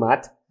can't do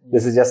math.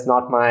 This is just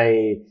not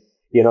my,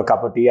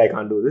 cup of tea. I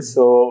can't do this.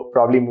 So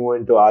probably move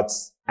into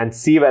arts and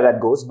see where that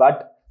goes.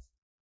 But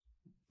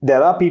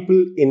there are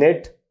people in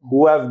it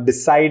who have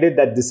decided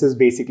that this is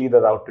basically the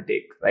route to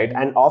take, right?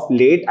 And of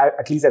late,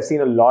 at least I've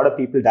seen a lot of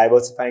people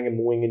diversifying and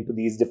moving into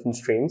these different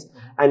streams.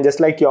 And just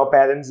like your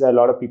parents, a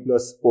lot of people are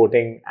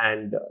supporting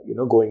and,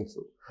 going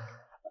through.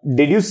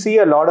 Did you see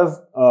a lot of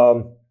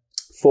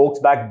folks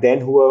back then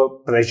who were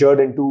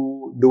pressured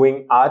into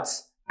doing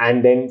arts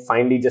and then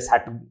finally just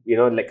had to,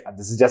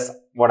 this is just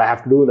what I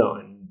have to do now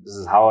and this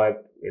is how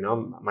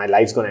my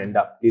life's going to end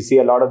up. Do you see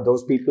a lot of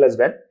those people as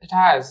well? It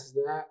has.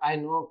 I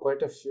know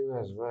quite a few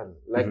as well.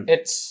 Like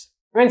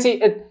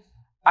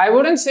I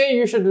wouldn't say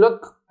you should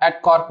look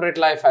at corporate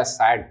life as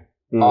sad.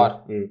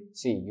 Or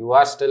you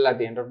are still at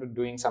the end of it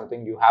doing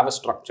something. You have a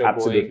structure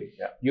going.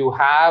 You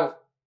have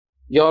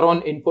your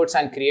own inputs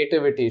and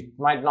creativity. It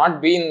might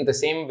not be in the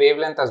same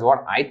wavelength as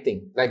what I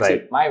think. Like,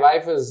 see, my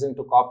wife is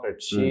into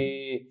corporate.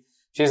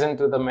 She's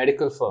into the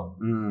medical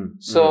firm.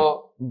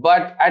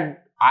 But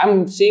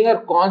I'm seeing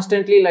her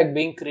constantly like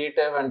being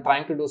creative and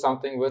trying to do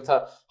something with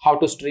her, how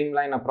to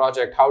streamline a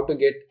project, how to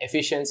get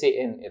efficiency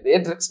in.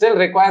 It still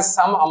requires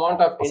some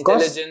amount of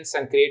intelligence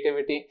and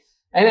creativity.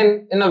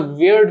 And in a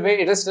weird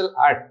way, it is still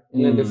art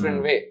in a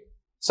different way.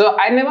 So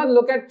I never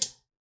look at,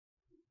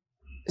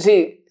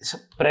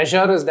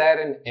 pressure is there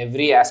in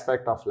every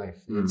aspect of life.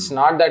 It's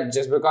not that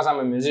just because I'm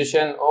a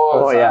musician,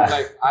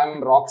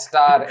 I'm rock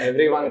star,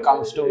 everyone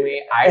comes to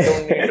me, I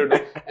don't need to do.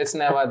 It's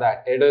never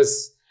that. It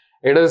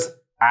is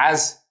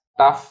as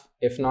tough,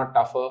 if not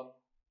tougher,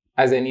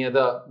 as any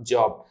other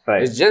job.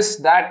 It's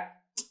just that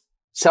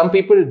some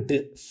people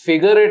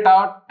figure it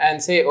out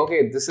and say,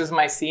 okay, this is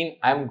my scene,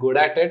 I'm good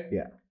at it.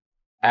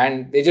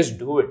 And they just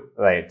do it.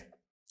 Like,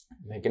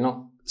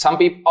 some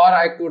people, or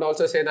I could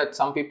also say that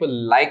some people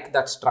like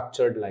that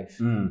structured life.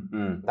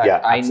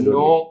 I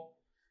know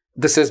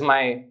this is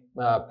my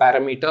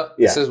parameter.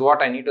 This is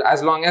what I need to.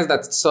 As long as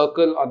that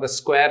circle or the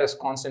square is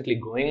constantly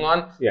going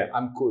on,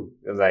 I'm cool.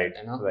 Right.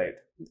 Right.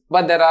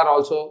 But there are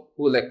also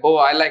who like, oh,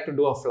 I like to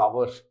do a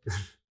flower.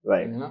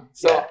 Right.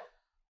 So,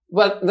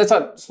 but that's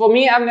all. For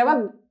me, I've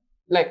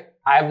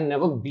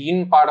never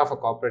been part of a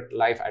corporate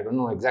life. I don't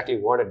know exactly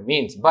what it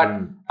means, but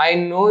I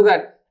know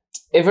that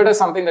if it is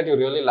something that you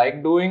really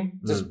like doing,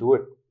 just do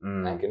it.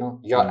 Like,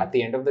 you're at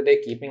the end of the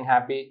day keeping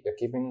happy, you're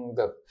keeping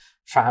the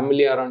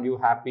family around you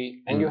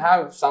happy, and you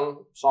have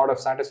some sort of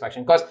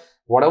satisfaction because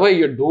whatever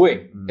you're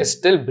doing is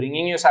still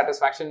bringing you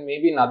satisfaction,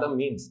 maybe in other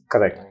means.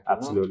 Correct. Like,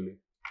 absolutely.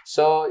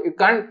 So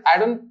I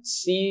don't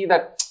see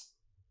that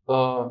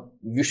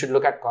you should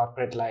look at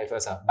corporate life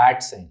as a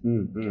bad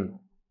thing.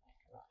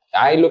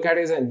 I look at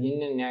it as a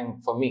yin and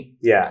yang for me.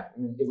 Yeah.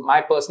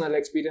 My personal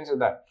experience is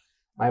that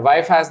my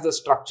wife has the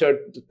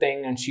structured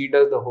thing and she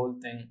does the whole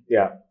thing.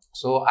 Yeah.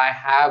 So I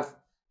have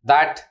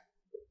that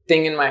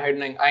thing in my head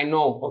and I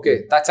know,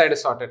 okay, that side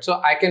is sorted.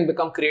 So I can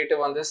become creative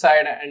on this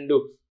side and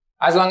do.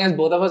 As long as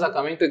both of us are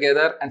coming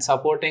together and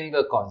supporting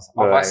the cause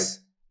of us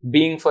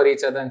being for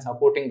each other and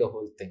supporting the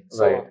whole thing.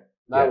 So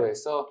that way.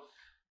 So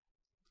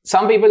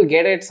some people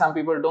get it, some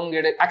people don't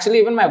get it. Actually,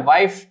 even my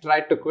wife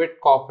tried to quit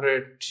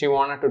corporate. She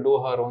wanted to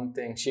do her own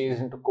thing. She's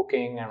into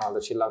cooking and all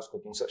that. She loves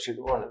cooking. So she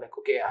wanted like,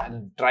 okay,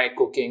 I'll try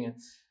cooking. And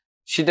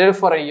she did it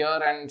for a year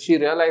and she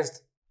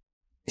realized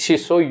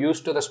she's so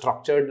used to the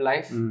structured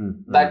life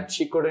that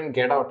she couldn't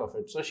get out of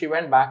it. So she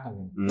went back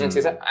again. And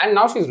she said, and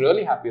now she's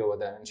really happy over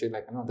there. And she's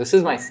like, no, this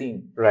is my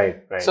scene.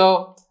 Right.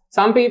 So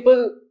some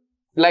people,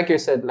 like you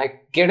said,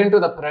 like get into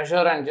the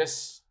pressure and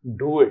just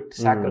do it,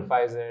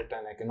 sacrifice it,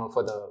 and like,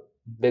 for the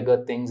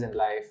bigger things in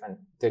life, and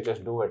they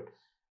just do it.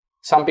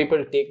 Some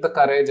people take the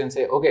courage and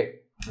say, okay,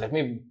 let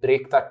me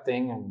break that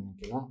thing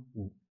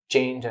and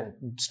change and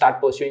start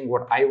pursuing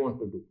what I want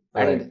to do.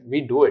 And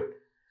we do it.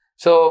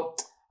 So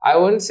I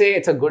wouldn't say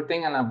it's a good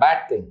thing and a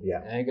bad thing.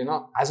 Yeah. Like,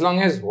 as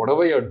long as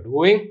whatever you're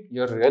doing,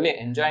 you're really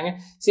enjoying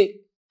it.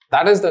 See,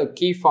 that is the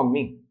key for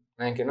me.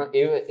 Like,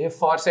 if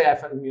for say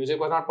if music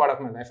was not part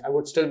of my life, I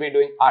would still be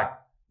doing art.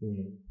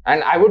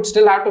 And I would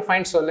still have to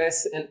find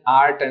solace in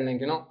art, and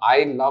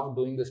I love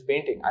doing this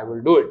painting. I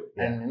will do it,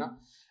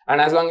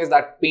 and as long as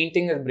that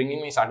painting is bringing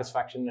me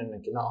satisfaction, and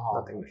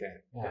nothing.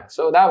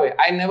 So that way,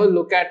 I never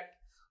look at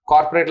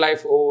corporate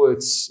life. Oh,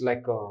 it's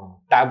like a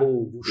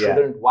taboo. You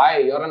shouldn't. Why?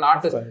 You're an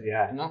artist.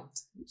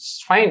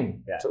 It's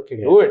fine. It's okay.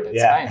 Do it.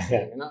 It's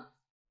fine.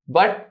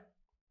 But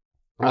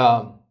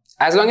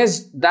as long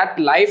as that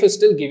life is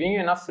still giving you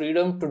enough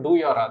freedom to do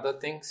your other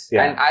things,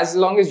 and as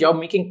long as you're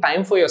making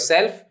time for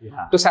yourself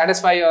to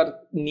satisfy your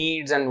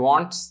needs and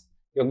wants,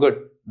 you're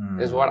good.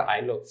 Is what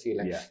I feel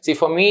like. See,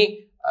 for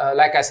me,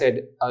 like I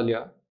said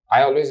earlier,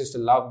 I always used to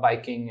love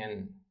biking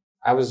and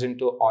I was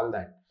into all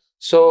that.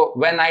 So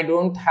when I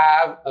don't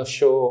have a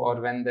show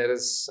or when there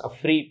is a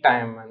free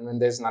time and when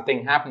there's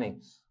nothing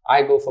happening,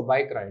 I go for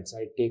bike rides.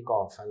 I take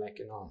off and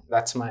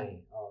that's my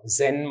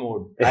Zen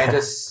mode. I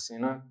just,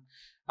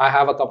 I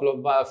have a couple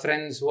of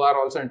friends who are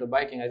also into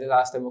biking. I just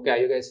ask them, okay, are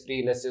you guys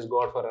free? Let's just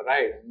go out for a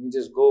ride. And we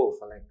just go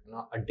for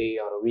a day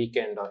or a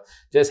weekend, or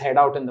just head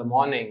out in the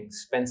morning,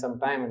 spend some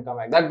time and come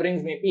back. That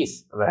brings me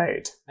peace.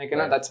 Right.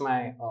 That's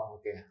my,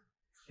 okay.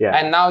 Yeah.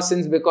 And now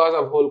because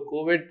of whole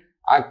COVID,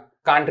 I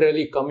can't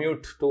really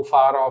commute too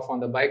far off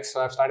on the bike.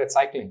 So I've started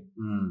cycling.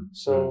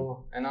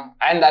 So, and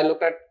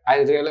I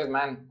realized,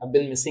 man, I've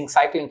been missing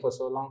cycling for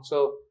so long.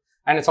 So,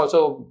 and it's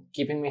also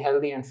keeping me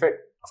healthy and fit.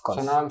 Of course.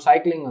 So now I'm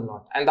cycling a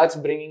lot, and that's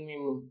bringing me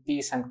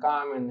peace and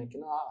calm, and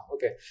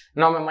okay,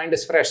 now my mind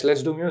is fresh.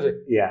 Let's do music.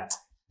 Yeah.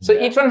 So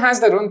each one has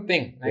their own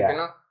thing.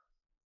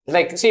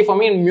 See, for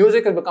me,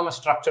 music has become a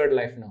structured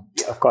life now.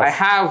 Of course. I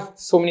have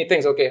so many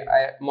things. Okay,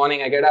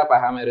 morning I get up, I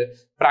have my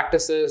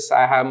practices,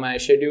 I have my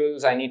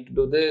schedules. I need to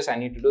do this. I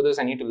need to do this.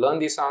 I need to learn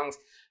these songs,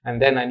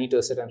 and then I need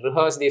to sit and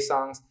rehearse these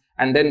songs,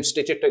 and then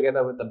stitch it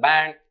together with the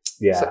band.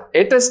 Yeah. So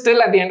it is still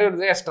at the end of the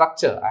day a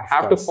structure. I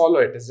have to follow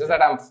it. It's just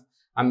that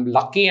I'm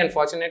lucky and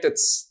fortunate.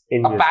 It's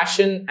a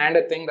passion and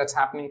a thing that's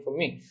happening for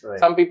me. Right.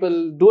 Some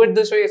people do it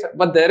this way,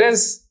 but there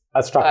is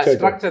a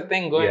structured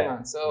thing going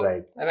on. So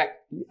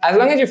as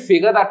long as you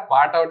figure that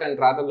part out, and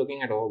rather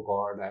looking at, oh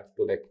God, I have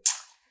to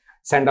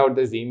send out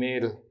this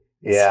email.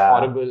 It's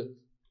horrible.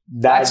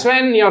 That's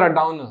when you're a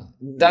downer.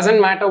 Doesn't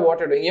matter what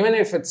you're doing. Even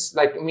if it's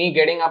like me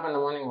getting up in the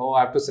morning, oh,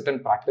 I have to sit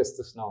and practice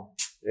this now.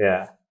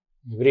 Yeah.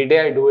 Every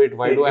day I do it.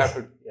 Why do I have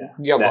to?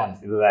 You're gone.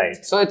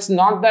 Right. So it's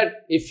not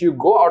that if you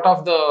go out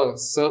of the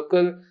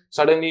circle,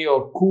 suddenly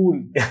you're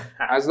cool.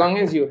 As long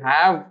as you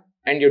have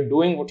and you're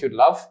doing what you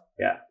love,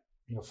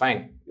 you're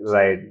fine.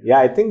 Right. Yeah,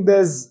 I think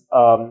there's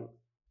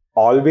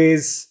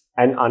always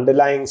an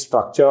underlying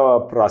structure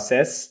or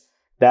process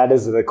that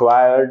is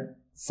required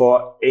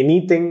for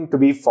anything to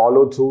be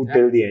followed through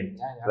till the end.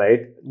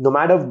 Right. No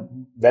matter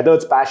whether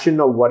it's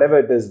passion or whatever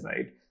it is,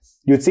 right?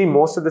 You'd see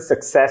most of the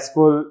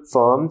successful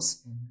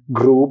firms,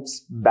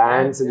 groups,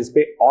 bands in this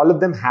space, all of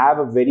them have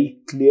a very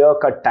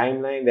clear-cut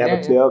timeline. They have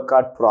a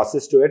clear-cut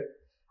process to it.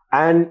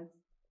 And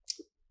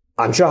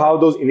unsure how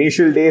those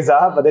initial days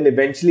are, but then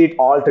eventually it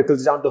all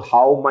trickles down to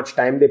how much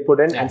time they put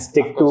in and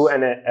stick to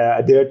and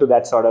adhere to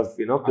that sort of,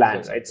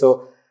 plan, right?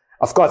 So,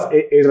 of course,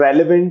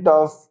 irrelevant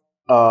of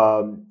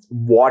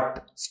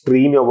what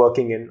stream you're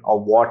working in or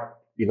what,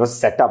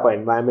 setup or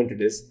environment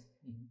it is,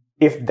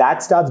 if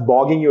that starts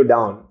bogging you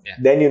down,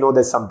 then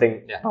there's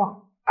something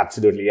wrong.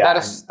 Absolutely, yeah.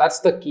 That's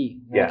the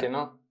key.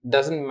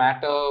 Doesn't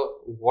matter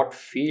what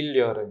field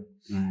you're in.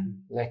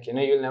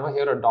 You'll never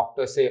hear a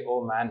doctor say,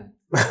 "Oh man,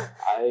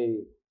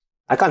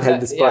 I can't help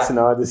this person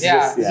or this is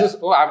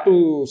I have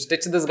to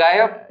stitch this guy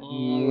up.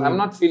 I'm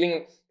not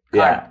feeling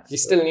He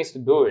still needs to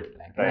do it.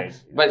 Right.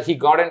 But he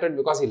got into it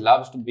because he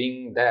loves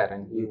being there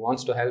and he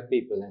wants to help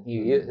people and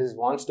he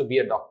wants to be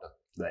a doctor.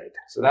 Right.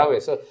 So that way.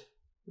 So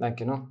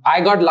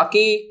I got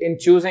lucky in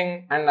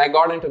choosing and I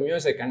got into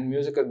music and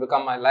music has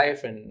become my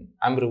life and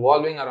I'm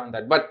revolving around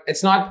that. But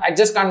it's not, I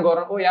just can't go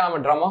around, I'm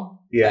a drummer.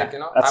 Yeah.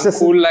 I'm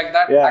cool like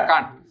that. Yeah. I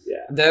can't. Yeah.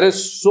 There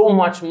is so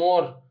much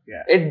more.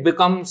 Yeah. It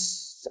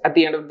becomes, at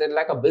the end of the day,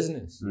 like a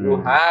business. You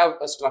have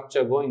a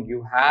structure going.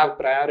 You have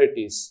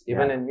priorities,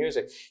 even in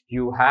music.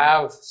 You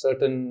have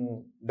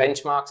certain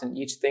benchmarks and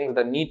each thing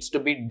that needs to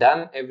be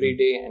done every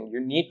day and you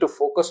need to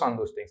focus on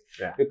those things.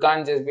 Yeah. You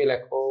can't just be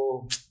like,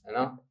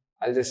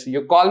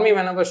 you call me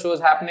whenever show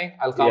is happening,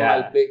 I'll come,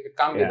 I'll play. It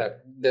can't be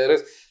that. There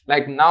is,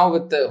 now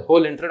with the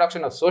whole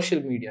introduction of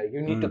social media,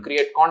 you need to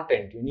create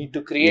content. You need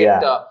to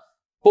create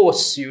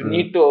posts. You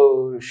need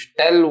to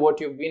tell what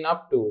you've been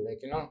up to.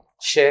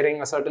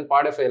 Sharing a certain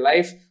part of your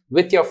life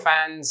with your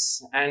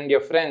fans and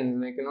your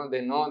friends. They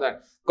know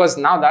that. Because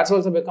now that's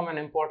also become an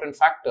important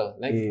factor.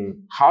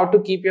 How to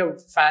keep your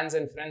fans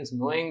and friends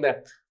knowing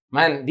that,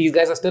 man, these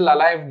guys are still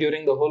alive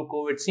during the whole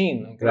COVID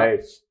scene.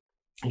 Right.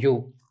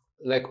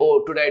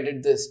 Today I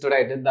did this,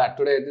 today I did that,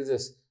 today I did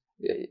this.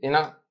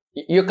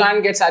 You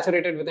can't get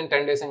saturated within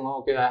 10 days saying,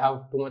 I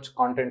have too much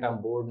content,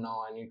 I'm bored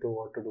now, I need to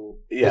what to do.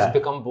 Yeah. It's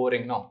become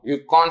boring. No,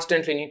 you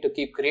constantly need to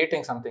keep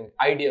creating something,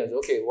 ideas.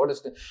 What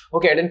is this? I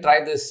didn't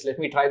try this, let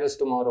me try this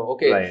tomorrow.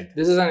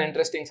 This is an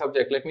interesting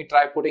subject, let me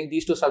try putting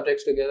these two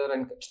subjects together.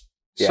 And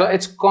so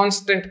it's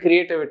constant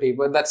creativity,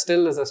 but that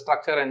still is a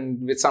structure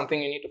and it's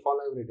something you need to follow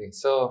every day.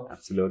 So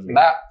absolutely,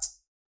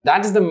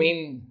 that is the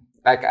main,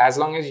 as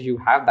long as you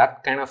have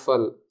that kind of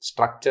a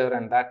structure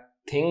and that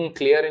thing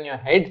clear in your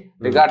head,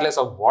 regardless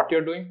of what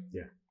you're doing,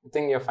 I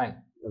think you're fine.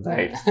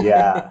 Right.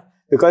 Yeah.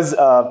 Because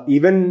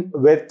even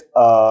with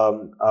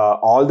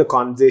all the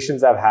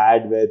conversations I've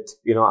had with,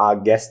 our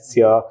guests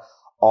here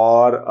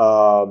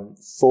or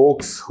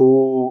folks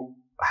who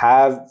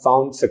have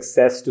found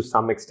success to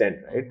some extent,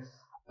 right?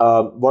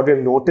 What we've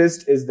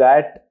noticed is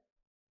that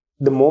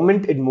the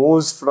moment it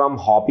moves from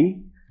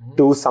hobby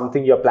to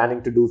something you're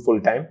planning to do full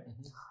time,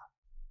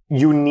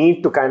 you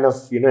need to kind of,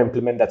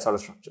 implement that sort of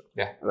structure.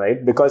 Yeah.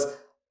 Right? Because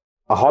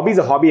a hobby is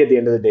a hobby at the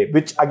end of the day,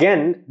 which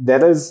again,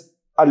 there is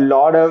a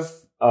lot of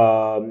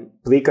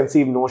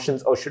preconceived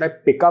notions. Oh, should I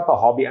pick up a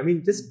hobby? I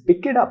mean, just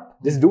pick it up.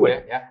 Just do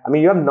it. Yeah. I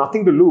mean, you have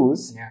nothing to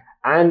lose. Yeah.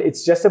 And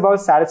it's just about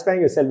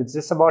satisfying yourself. It's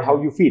just about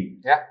how you feel.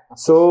 Yeah.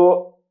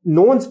 So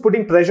no one's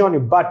putting pressure on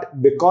you,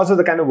 but because of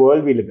the kind of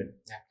world we live in,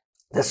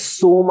 there's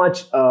so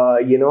much,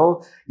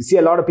 you see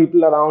a lot of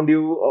people around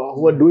you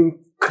who are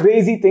doing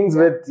crazy things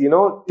with,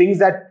 things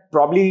that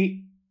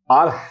probably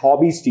are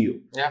hobbies to you.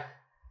 Yeah.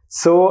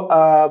 So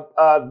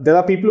there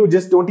are people who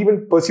just don't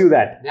even pursue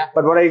that. Yeah.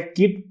 But what I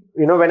keep,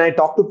 when I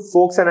talk to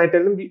folks and I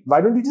tell them,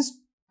 why don't you just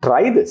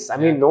try this? I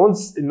mean,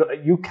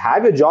 you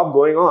have a job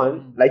going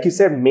on. Like you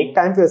said, make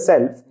time for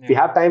yourself. If you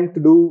have time to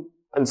do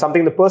and something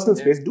in the personal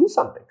space, do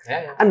something.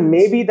 And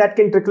maybe that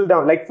can trickle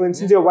down. Like for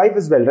instance, your wife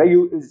as well, right?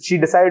 She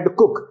decided to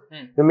cook.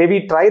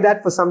 Maybe try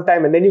that for some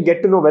time and then you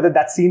get to know whether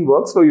that scene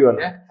works for you or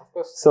not. Yeah, of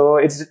course. So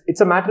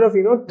it's a matter of,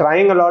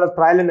 trying a lot of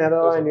trial and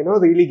error and,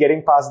 really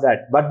getting past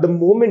that. But the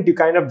moment you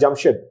kind of jump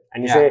ship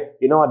and you say,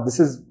 what,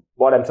 this is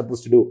what I'm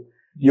supposed to do.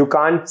 You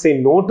can't say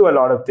no to a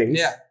lot of things.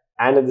 Yeah.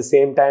 And at the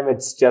same time,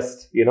 it's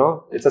just,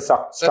 it's a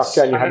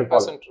structure and you have to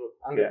follow. 100% true.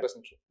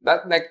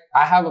 That,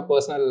 I have a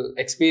personal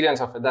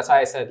experience of it. That's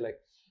why I said,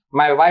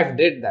 my wife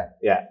did that.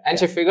 Yeah. And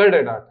she figured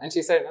it out. And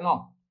she said,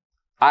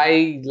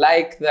 I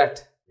like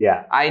that.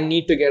 Yeah. I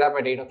need to get up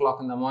at 8 o'clock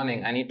in the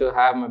morning. I need to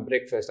have my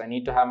breakfast. I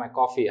need to have my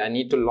coffee. I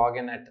need to log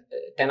in at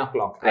 10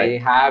 o'clock.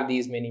 Right. I have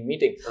these many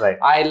meetings. Right.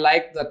 I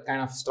like that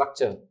kind of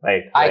structure.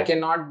 Right. I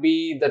cannot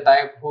be the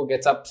type who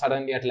gets up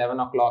suddenly at 11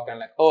 o'clock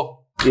and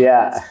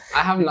yeah, I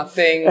have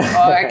nothing.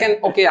 I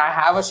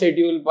have a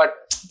schedule, but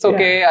it's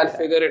okay. I'll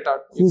figure it out.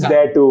 Who's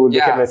there to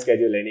look at my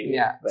schedule anyway?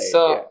 Yeah. Right.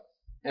 So,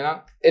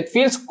 it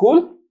feels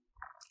cool.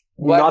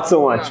 But not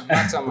so much. No,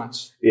 not so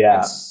much.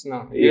 Yeah.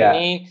 You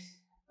need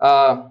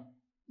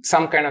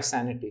some kind of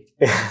sanity.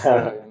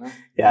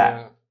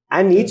 Yeah.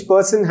 And each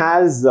person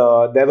has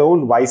their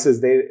own vices.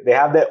 They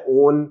have their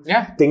own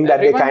thing that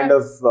they kind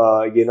of,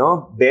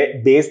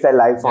 base their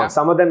life on.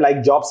 Some of them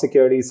like job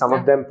security. Some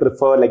of them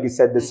prefer, like you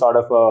said, this sort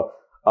of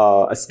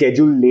a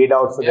schedule laid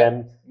out for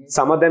them.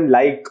 Some of them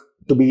like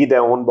to be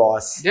their own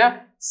boss. Yeah.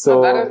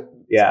 So,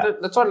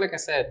 that's what, like I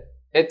said,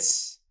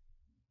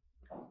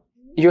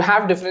 you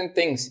have different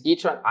things.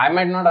 Each one, I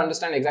might not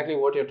understand exactly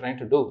what you're trying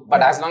to do,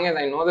 but as long as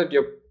I know that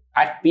you're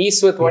at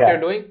peace with what you're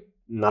doing,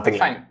 nothing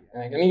fine.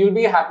 Like, and you'll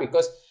be happy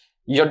because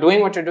you're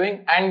doing what you're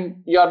doing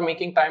and you're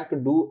making time to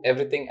do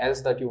everything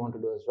else that you want to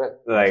do as well.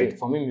 Right. See,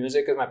 for me,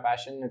 music is my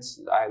passion.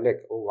 I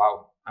like, oh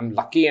wow, I'm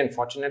lucky and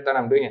fortunate that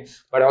I'm doing it.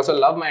 But I also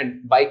love my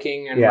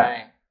biking and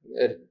my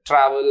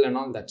travel and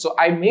all that. So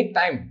I make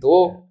time,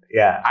 though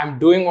I'm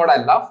doing what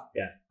I love.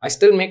 I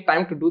still make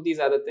time to do these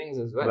other things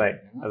as well. Right.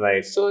 You know?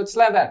 Right. So it's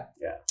like that.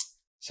 Yeah.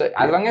 So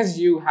as long as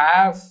you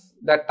have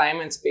that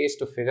time and space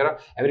to figure out,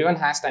 everyone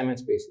has time and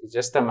space. It's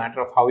just a matter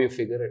of how you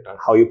figure it out.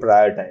 How you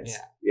prioritize.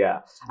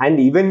 Yeah. And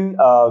even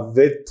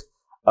with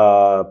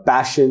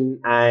passion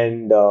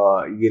and,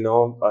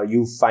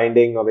 you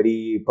finding a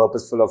very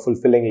purposeful or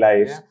fulfilling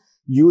life,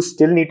 you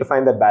still need to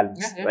find that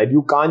balance, right?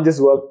 You can't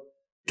just work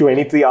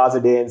 23 hours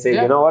a day and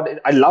say, you know what,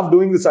 I love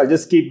doing this, I'll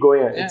just keep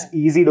going. It's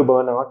easy to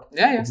burn out.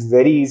 It's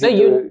very easy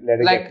to let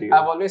it get to you.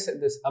 I've always said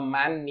this, a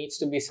man needs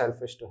to be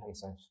selfish to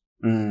himself.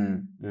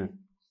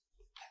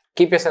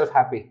 Keep yourself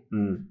happy.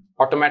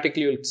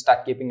 Automatically, you'll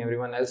start keeping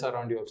everyone else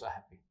around you also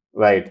happy.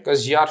 Right.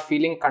 Because you're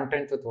feeling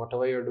content with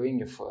whatever you're doing.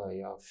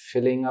 You're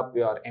filling up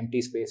your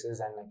empty spaces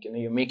and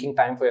you're making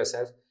time for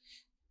yourself.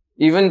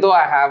 Even though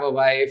I have a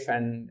wife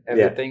and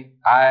everything,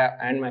 I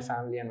and my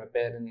family and my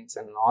parents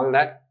and all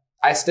that,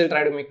 I still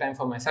try to make time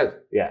for myself.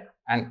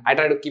 And I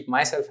try to keep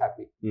myself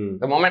happy.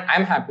 The moment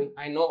I'm happy,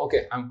 I know,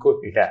 okay, I'm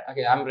cool.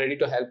 Okay, I'm ready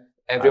to help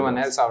everyone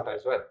else out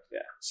as well.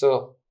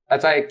 So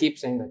that's why I keep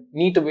saying that.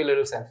 Need to be a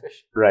little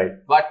selfish. Right.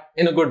 But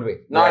in a good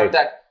way. Not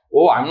that,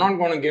 oh, I'm not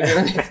going to give you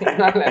anything.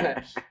 Not like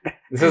that.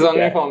 This is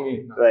only for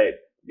me. No. Right.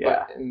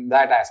 But in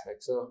that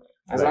aspect. So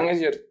as long as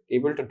you're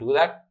able to do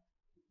that,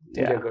 I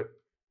think you're good.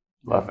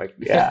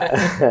 Perfect.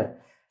 Yeah.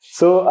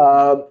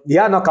 So,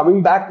 now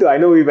coming back to, I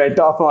know we went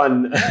off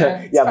on,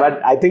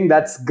 but I think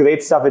that's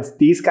great stuff. It's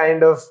these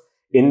kind of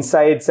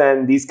insights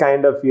and these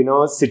kind of,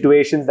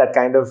 situations that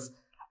kind of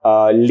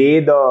lay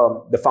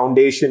the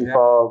foundation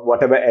for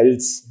whatever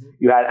else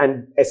you had.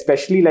 And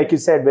especially, like you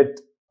said, with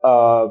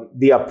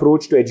the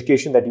approach to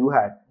education that you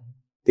had,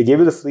 they gave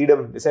you the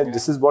freedom. They said,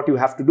 this is what you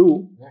have to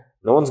do.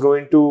 No one's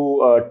going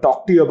to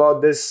talk to you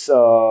about this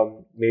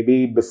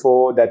maybe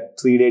before that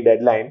 3-day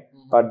deadline.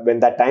 But when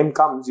that time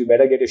comes, you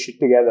better get your shit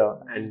together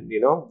and,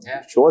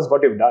 show us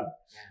what you've done.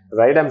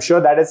 Right? I'm sure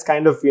that is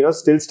kind of,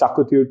 still stuck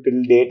with you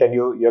till date and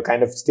you're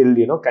kind of still,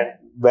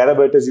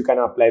 wherever it is, you kind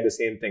of apply the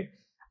same thing.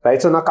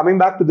 Right? So now coming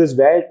back to this,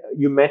 where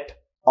you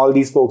met all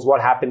these folks, what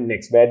happened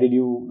next? Where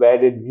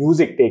did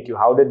music take you?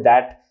 How did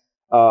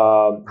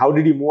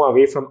you move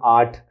away from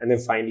art and then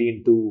finally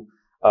into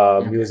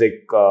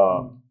music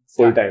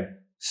full time?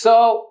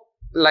 So,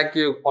 like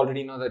you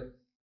already know that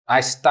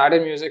I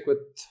started music with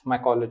my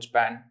college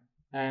band.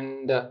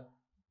 And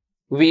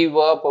we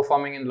were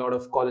performing in a lot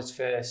of college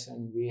fairs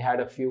and we had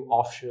a few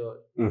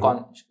offshore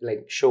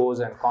shows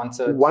and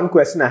concerts. One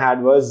question I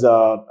had was,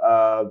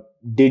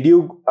 did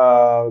you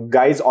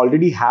guys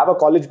already have a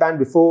college band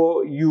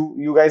before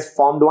you guys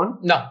formed one?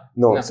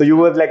 No. So you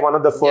were like one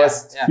of the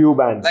first few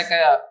bands. Like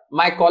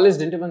my college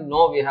didn't even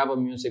know we have a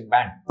music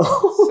band.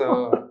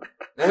 So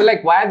they were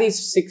like, why are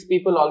these 6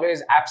 people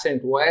always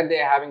absent? Why are they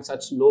having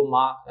such low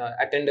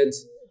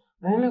attendance?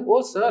 And I'm like,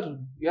 oh, sir,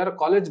 we are a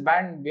college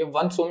band. We have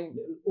won so many.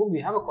 Oh,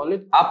 we have a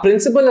college. Our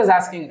principal is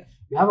asking,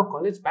 you have a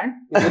college band?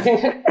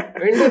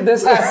 When did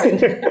this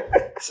happen?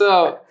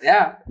 So,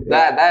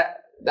 that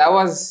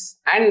was,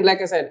 and like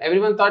I said,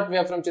 everyone thought we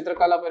are from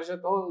Chitrakala Parishad.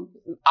 Oh,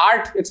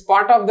 art, it's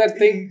part of that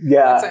thing.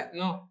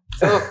 No.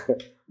 So,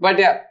 but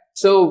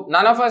so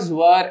none of us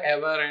were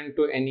ever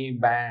into any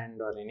band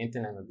or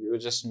anything like that. We were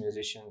just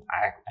musicians.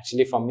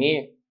 Actually, for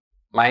me,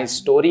 my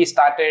story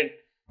started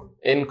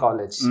in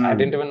college. I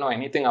didn't even know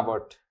anything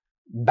about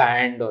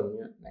band or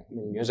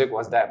music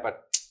was there,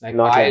 but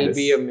I'll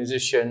be a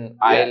musician,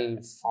 I'll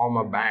form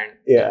a band.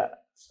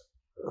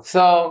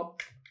 So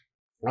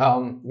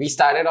we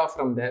started off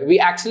from there. We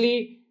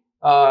actually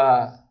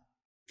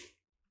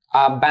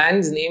our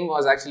band's name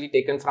was actually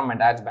taken from my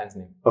dad's band's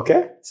name.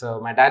 Okay. So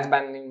my dad's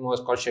band name was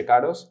called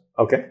Shikados.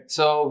 Okay.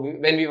 So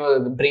when we were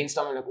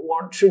brainstorming, like,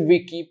 what should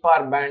we keep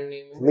our band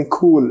name?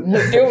 Cool.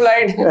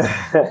 Tubelight.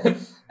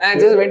 And I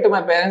just went to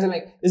my parents and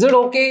like, is it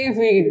okay if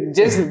we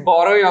just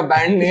borrow your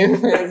band name?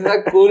 Is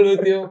that cool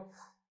with you?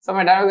 So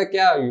my dad was like,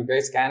 yeah, you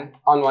guys can,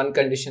 on one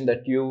condition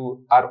that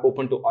you are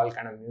open to all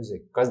kind of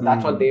music. Because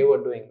that's what they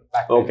were doing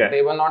back then. Okay.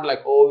 They were not like,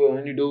 oh, we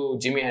only do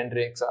Jimi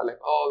Hendrix, or like,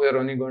 oh, we're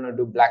only going to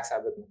do Black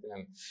Sabbath.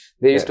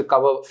 They used to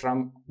cover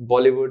from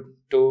Bollywood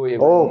to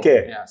even,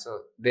 yeah, so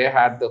they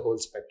had the whole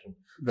spectrum.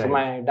 Right. So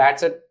my dad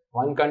said,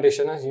 one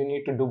condition is you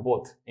need to do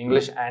both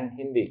English and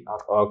Hindi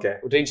or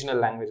regional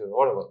languages or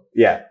whatever.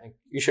 Yeah. Like,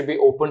 you should be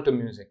open to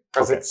music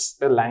because it's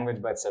the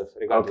language by itself,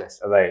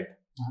 regardless. Okay. Right.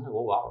 I'm like,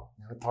 oh wow,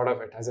 never thought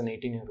of it as an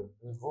 18-year-old.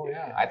 Like, oh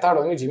yeah, I thought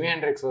only Jimi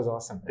Hendrix was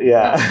awesome.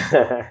 Yeah.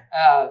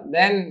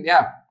 Then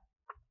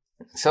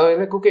so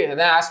like, okay, and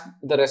then I asked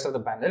the rest of the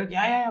band. They're like,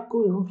 yeah,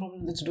 cool, no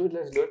problem, let's do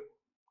it.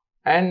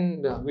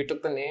 And we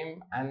took the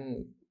name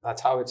and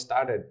that's how it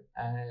started.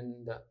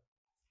 And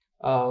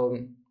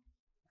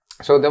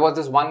So there was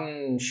this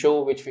one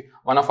show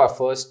one of our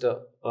first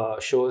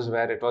shows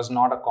where it was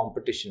not a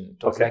competition.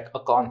 It was Okay. like a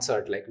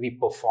concert. Like we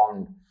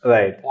performed.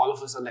 Right. All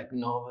of us are like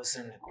nervous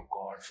and like, oh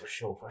God, for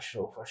sure,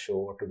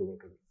 what to do.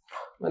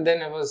 But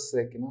then it was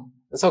like,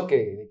 it's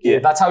okay. Like, Yeah.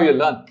 that's how you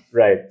learn.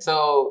 Right.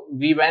 So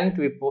we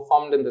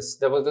performed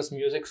there was this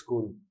music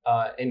school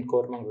in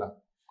Koramangala.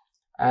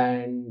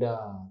 And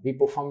we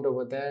performed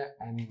over there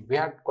and we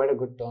had quite a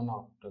good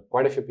turnout.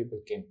 Quite a few people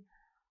came.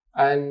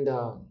 And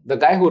the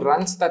guy who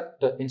runs that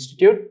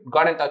institute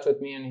got in touch with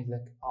me and he's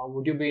like,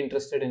 would you be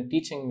interested in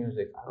teaching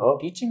music? Oh.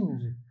 Teaching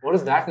music? What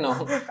is that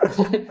now?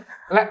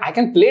 Like, I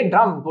can play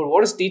drum, but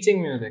what is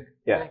teaching music?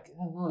 Yeah. Like,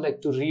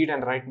 like to read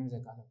and write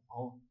music. I was like,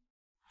 oh.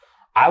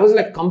 I was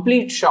like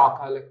complete shock.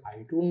 I was like,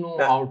 I don't know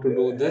how to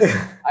do this.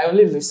 I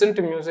only listen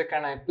to music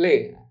and I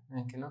play.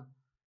 Like,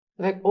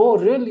 like, oh,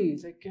 really?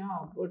 Like, yeah,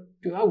 but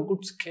you have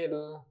good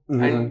skill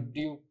and do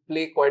you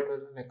play quite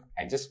well? Like,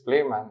 I just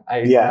play, man.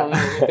 I don't know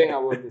anything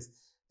about this.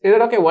 He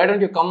said, okay, why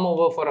don't you come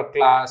over for a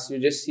class? You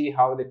just see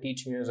how they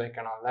teach music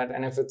and all that.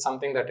 And if it's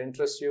something that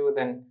interests you,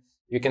 then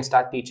you can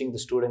start teaching the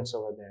students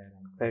over there.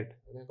 Right.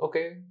 Like,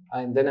 okay.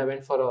 And then I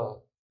went for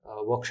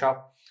a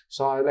workshop.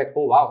 So I was like,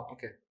 oh, wow,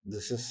 okay,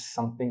 this is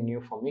something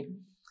new for me.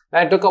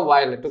 And it took a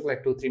while. It took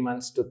like 2-3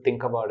 months to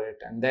think about it.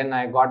 And then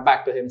I got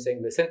back to him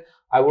saying, listen,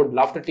 I would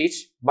love to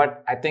teach,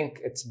 but I think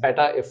it's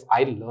better if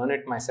I learn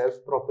it myself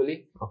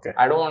properly. Okay.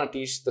 I don't want to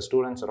teach the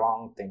students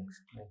wrong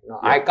things.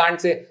 I can't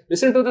say,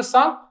 listen to this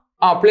song,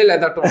 play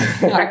like that one.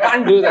 I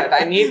can't do that.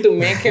 I need to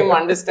make him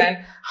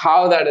understand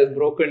how that is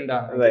broken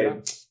down.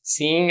 Right.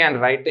 Seeing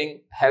and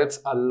writing helps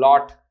a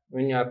lot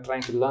when you're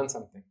trying to learn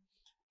something.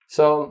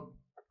 So,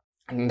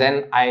 and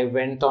then I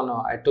went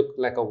I took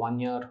like a 1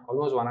 year,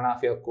 almost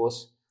 1.5 year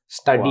course,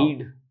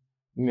 studied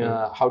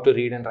how to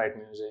read and write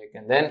music.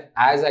 And then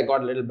as I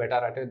got a little better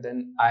at it,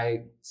 then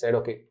I said,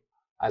 okay,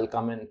 I'll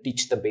come and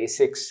teach the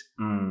basics.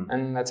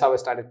 And that's how I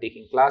started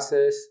taking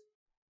classes.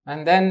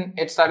 And then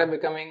it started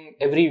becoming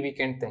every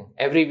weekend thing.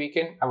 Every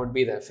weekend I would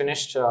be there.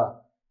 Finished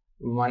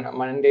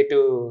Monday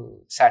to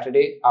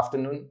Saturday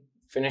afternoon,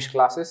 finish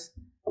classes,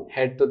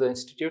 head to the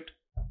institute,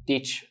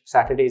 teach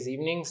Saturdays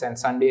evenings and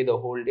Sunday the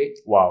whole day.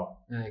 Wow.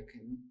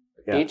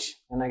 Teach.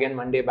 And again,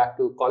 Monday back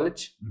to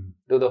college,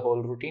 do the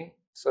whole routine.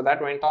 So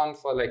that went on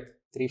for like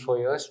 3-4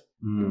 years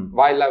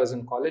while I was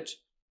in college.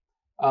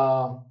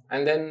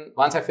 And then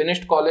once I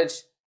finished college,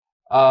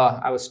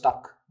 I was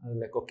stuck. I was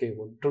like, okay,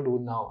 what to do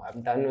now?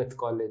 I'm done with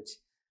college.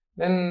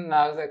 Then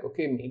I was like,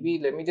 okay, maybe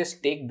let me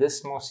just take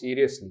this more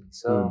seriously.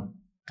 So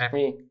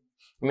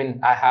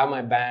I have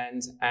my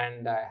bands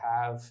and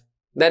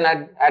then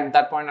at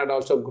that point, I'd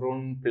also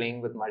grown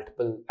playing with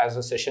multiple, as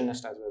a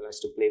sessionist as well, as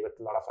to play with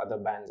a lot of other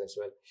bands as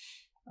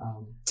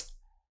well.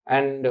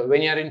 And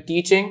when you're in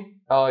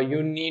teaching,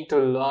 you need to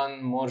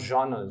learn more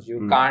genres.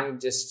 You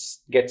can't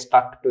just get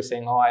stuck to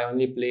saying, I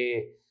only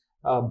play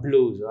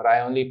blues or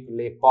I only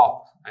play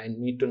pop. I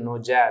need to know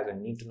jazz. I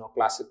need to know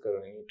classical.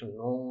 I need to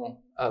know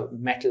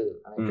metal.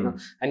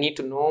 I need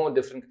to know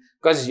different,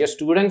 because your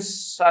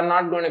students are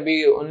not going to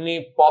be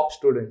only pop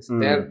students.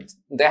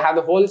 They have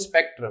the whole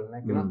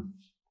spectrum,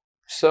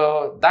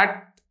 So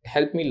that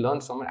helped me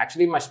learn so much.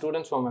 Actually, my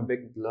students were a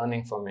big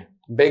learning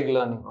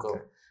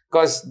curve,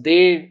 because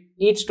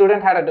each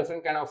student had a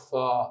different kind of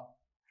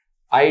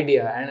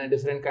idea and a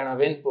different kind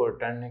of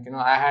input. And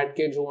I had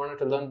kids who wanted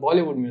to learn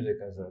Bollywood music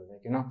as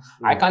well.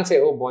 I can't say,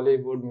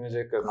 Bollywood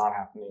music is not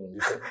happening.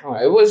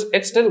 No,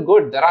 it's still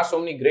good. There are so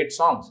many great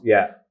songs.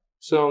 Yeah.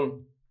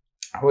 So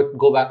I would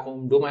go back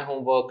home, do my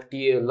homework,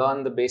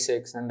 learn the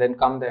basics, and then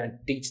come there and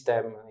teach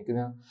them.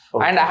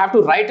 And I have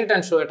to write it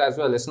and show it as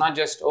well. It's not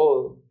just,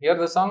 hear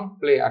the song,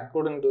 play. I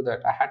couldn't do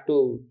that. I had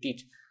to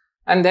teach.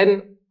 And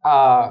then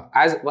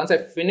once I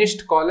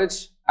finished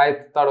college, I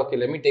thought, okay,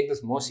 let me take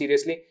this more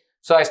seriously.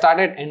 So I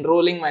started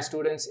enrolling my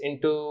students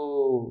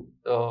into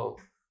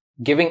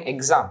giving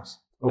exams.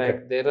 Okay.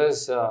 Like there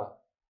is,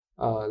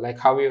 like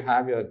how you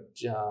have your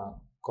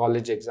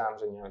college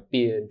exams and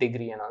your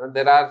degree and all that.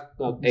 There are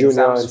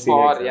exams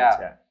for,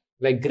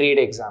 like grade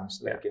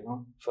exams, like,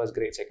 first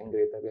grade, second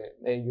grade, third grade.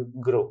 Then you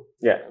grow.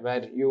 Yeah.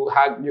 Where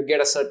you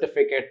get a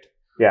certificate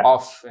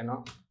of,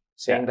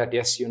 saying that,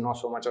 yes, you know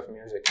so much of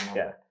music and all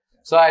that.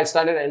 So I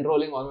started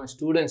enrolling all my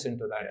students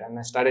into that, and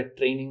I started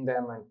training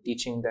them and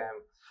teaching them.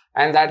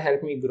 And that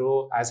helped me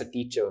grow as a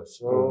teacher.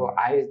 So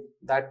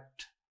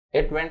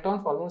it went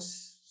on for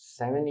almost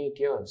 7-8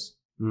 years.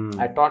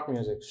 I taught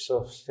music.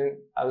 So since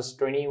I was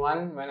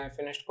 21 when I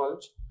finished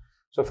college.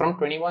 So from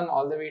 21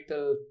 all the way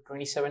till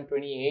 27,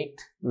 28,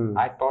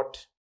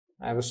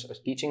 I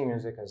was teaching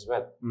music as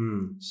well.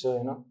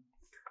 So,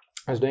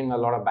 I was doing a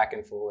lot of back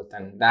and forth,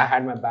 and I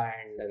had my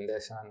band and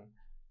this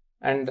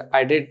and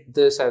I did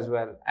this as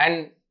well.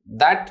 And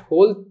that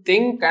whole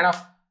thing kind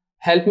of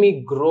helped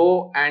me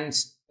grow and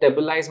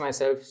stabilize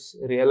myself,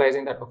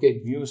 realizing that, okay,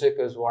 music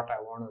is what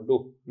I want to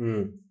do.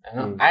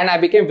 And I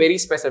became very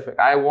specific.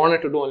 I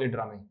wanted to do only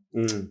drumming.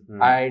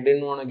 I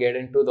didn't want to get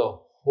into the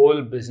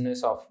whole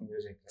business of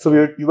music. So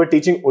you were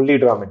teaching only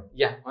drumming?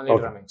 Yeah, only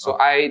drumming. So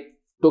I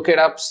took it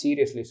up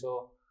seriously.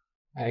 So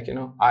Like,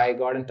 I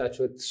got in touch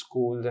with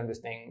schools and these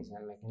things,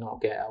 and like,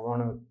 okay, I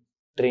want to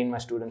train my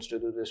students to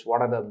do this.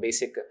 What are the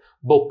basic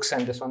books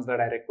and this ones that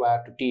I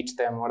require to teach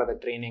them? What are the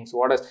trainings?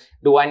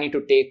 Do I need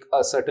to take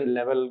a certain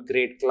level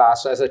grade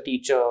class as a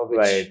teacher?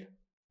 Which,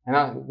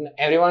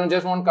 everyone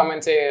just won't come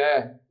and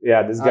say,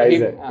 this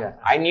guy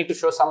I need to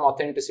show some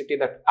authenticity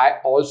that I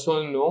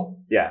also know.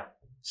 Yeah.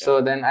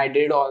 So then I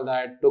did all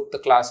that, took the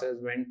classes,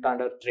 went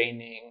under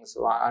training.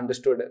 So I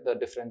understood the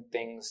different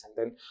things. And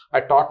then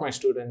I taught my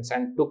students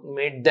and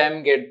made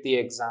them get the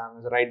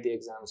exams, write the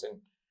exams.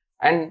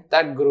 And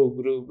that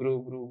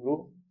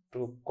grew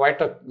to quite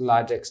a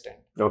large extent.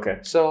 Okay.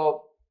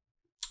 So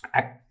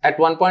at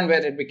one point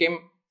where it became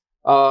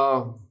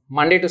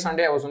Monday to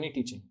Sunday, I was only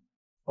teaching.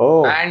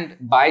 Oh. And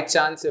by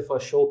chance, if a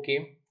show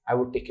came, I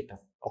would take it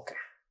up. Okay.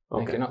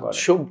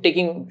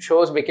 Taking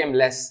shows became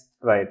less.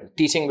 Right.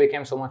 Teaching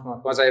became so much more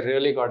because I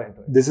really got into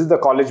it. This is the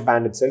college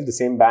band itself, the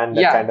same band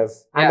that kind of,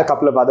 and a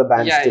couple of other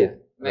bands too.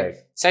 Yeah.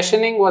 Like,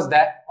 sessioning was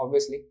there,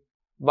 obviously,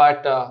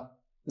 but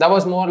that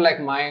was more like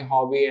my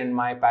hobby and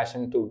my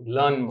passion to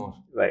learn more.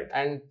 Right.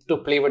 And to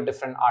play with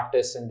different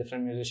artists and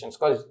different musicians,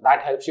 because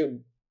that helps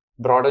you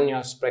broaden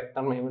your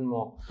spectrum even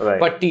more. Right.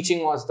 But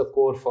teaching was the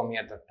core for me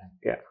at that time.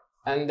 Yeah.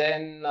 And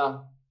then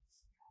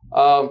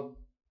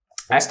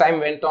as time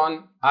went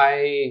on,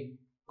 I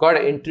got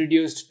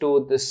introduced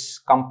to this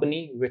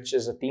company, which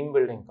is a team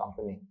building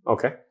company.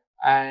 Okay.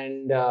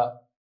 And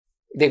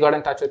they got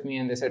in touch with me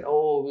and they said,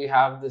 oh, we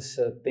have this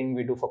thing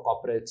we do for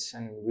corporates,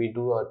 and we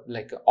do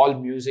all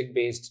music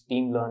based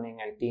team learning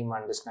and team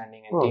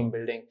understanding and team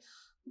building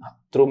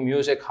through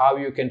music, how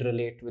you can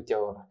relate with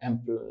your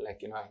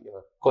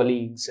your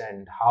colleagues,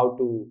 and how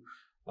to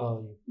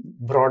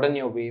broaden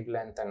your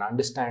wavelength and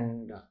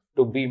understand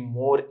to be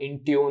more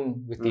in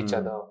tune with each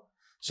other.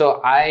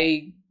 So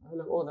I was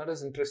like, oh, that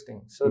is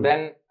interesting. So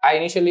then I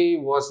initially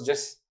was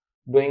just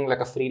doing like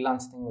a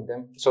freelance thing with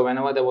them. So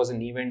whenever there was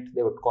an event,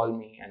 they would call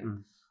me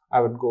and I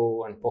would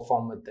go and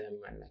perform with them.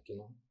 And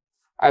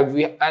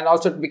and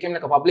also it became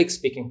like a public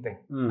speaking thing.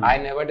 I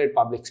never did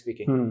public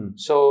speaking.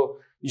 So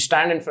you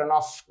stand in front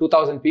of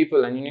 2,000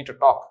 people and you need to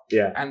talk.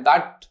 Yeah. And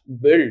that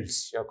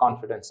builds your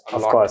confidence a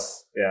lot. Of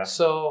course. Yeah.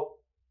 So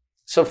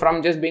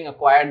from just being a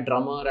quiet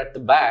drummer at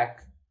the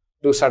back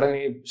to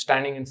suddenly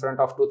standing in front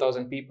of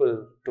 2,000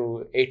 people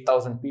to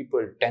 8,000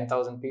 people,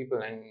 10,000 people,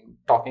 and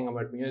talking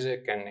about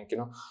music and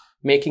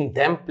making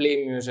them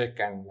play music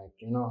and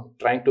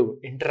trying to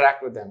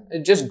interact with them.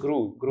 It just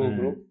grew.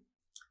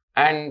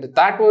 And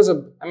that was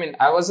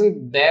I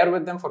wasn't there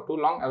with them for too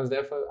long.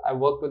 I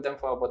worked with them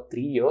for about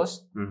 3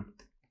 years.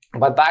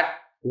 But that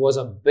was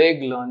a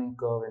big learning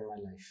curve in my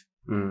life.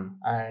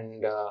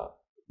 And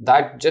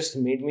that just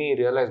made me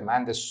realize,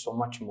 man, there's so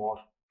much more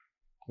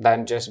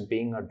than just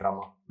being a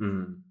drummer.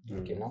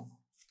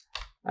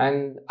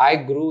 And I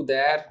grew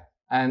there.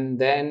 And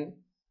then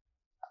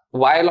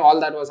while all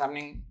that was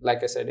happening,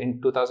 like I said,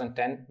 in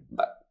 2010,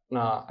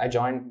 I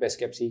joined Best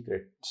Kept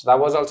Secret. So that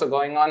was also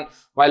going on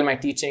while my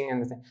teaching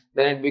and the thing.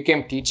 Then it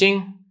became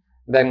teaching,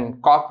 then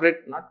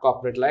not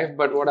corporate life,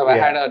 but whatever. I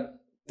had a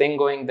thing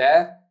going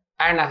there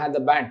and I had the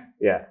band.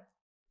 Yeah.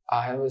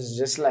 I was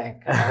just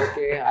like,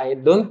 okay, I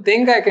don't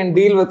think I can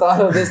deal with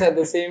all of this at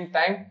the same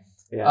time.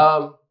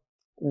 Yeah.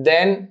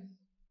 Then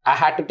I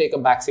had to take a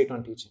backseat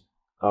on teaching.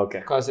 Okay.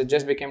 Because it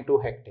just became too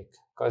hectic.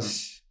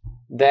 Because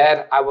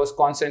there I was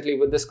constantly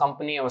with this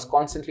company. I was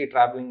constantly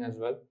traveling as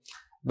well.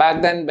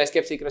 Back then, Best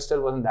Kept Secret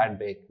still wasn't that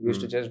big. We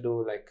used to just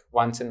do like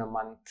once in a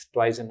month,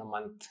 twice in a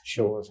month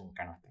shows and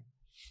kind of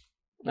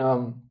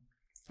thing.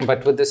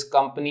 But with this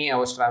company, I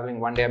was traveling.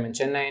 One day I'm in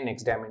Chennai,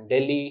 next day I'm in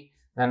Delhi.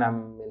 Then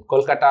I'm in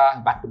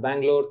Kolkata, back to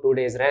Bangalore, 2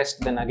 days rest.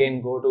 Then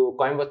again go to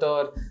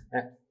Coimbatore.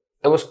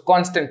 It was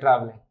constant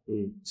traveling.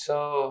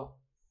 So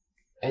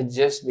it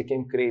just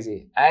became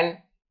crazy.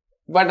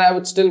 But I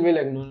would still be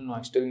like, no,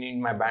 I still need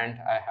my band.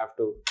 I have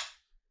to.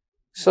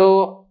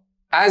 So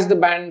as the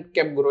band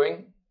kept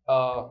growing,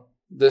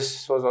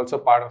 this was also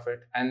part of it.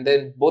 And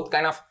then both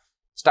kind of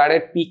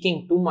started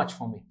peaking too much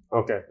for me.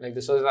 Okay. Like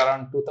this was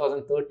around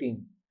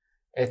 2013.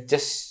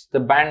 The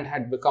band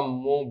had become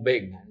more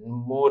big and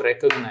more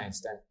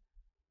recognized. And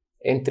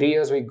in 3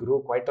 years, we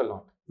grew quite a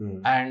lot.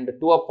 And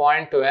to a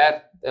point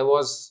where there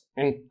was,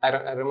 I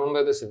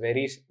remember this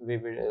very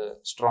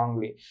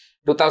strongly,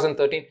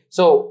 2013.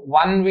 So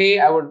one way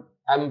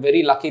I'm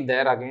very lucky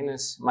there again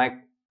is my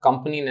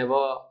company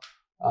never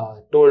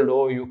told,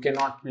 oh, you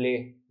cannot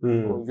play.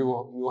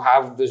 You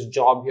have this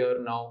job here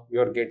now.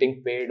 You're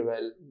getting paid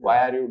well.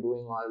 Why are you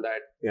doing all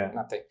that? Yeah.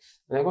 Nothing.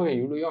 Like, okay,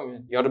 you do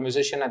you're a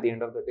musician at the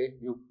end of the day.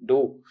 You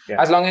do. Yeah.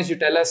 As long as you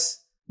tell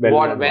us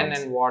when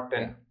and what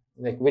and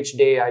like which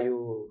day are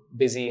you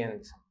busy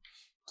and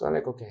so I'm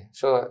like, okay.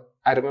 So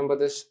I remember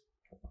this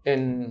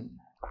in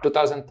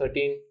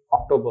 2013,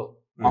 October,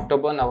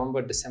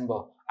 November,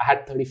 December. I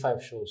had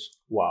 35 shows.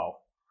 Wow.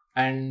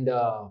 And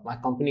my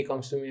company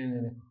comes to me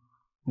and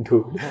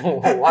dude,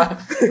 what?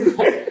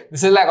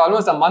 This is like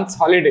almost a month's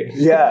holiday.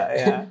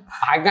 Yeah.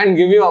 I can't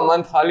give you a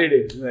month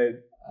holiday. Right.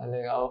 I'm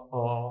like,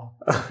 oh,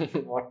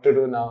 what to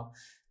do now?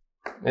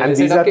 Then And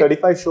they these said, are okay.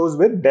 35 shows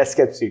with Best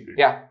Kept Secret.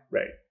 Yeah.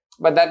 Right.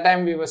 But that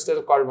time we were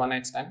still called One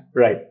Night Stand.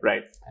 Right.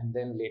 And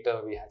then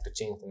later we had to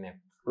change the name.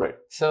 Right.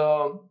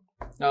 So,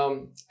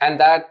 and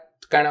that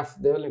kind of,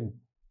 they were like,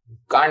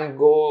 can't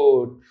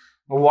go.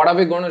 What are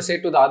we going to say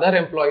to the other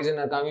employees in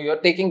our company?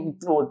 You're taking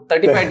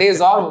 35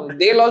 days off.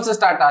 They'll also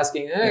start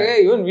asking,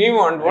 hey, even we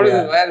want. What is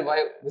this?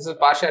 Why? This is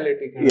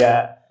partiality.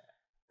 Yeah.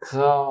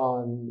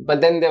 So, but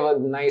then they were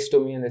nice to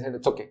me and they said,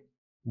 it's okay.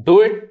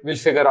 Do it. We'll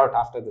figure out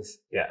after this.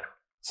 Yeah.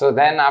 So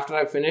then after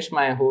I finished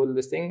my whole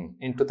this thing,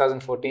 in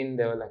 2014,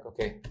 they were like,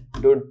 okay,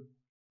 dude,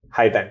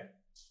 High time.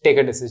 take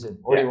a decision.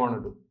 What do you want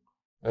to do?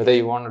 Whether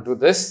you want to do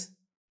this,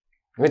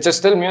 which is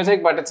still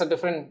music, but it's a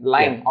different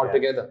line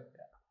altogether.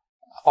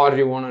 Or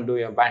you want to do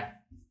your band.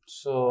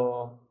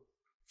 So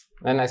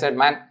then I said,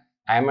 man,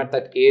 I'm at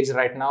that age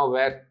right now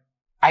where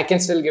I can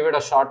still give it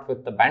a shot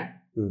with the band.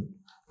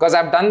 Because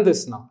I've done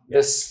this now,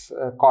 this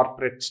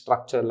corporate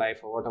structure life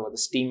or whatever,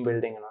 this team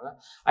building and all that.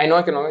 I know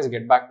I can always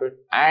get back to it.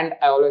 And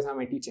I always have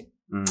my teaching.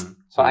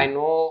 So I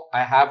know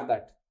I have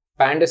that.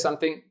 Band is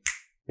something,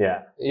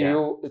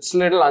 it's a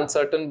little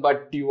uncertain,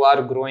 but you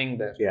are growing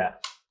there.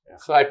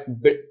 So I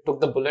took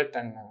the bullet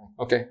and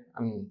okay,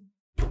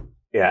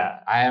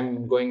 I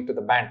am going to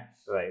the band.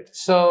 Right.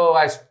 So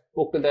I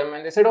spoke to them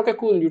and they said, okay,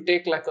 cool. You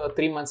take like a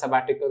 3-month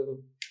sabbatical.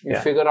 You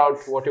figure out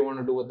what you want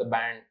to do with the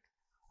band.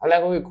 I'm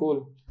like, okay,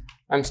 cool.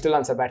 I'm still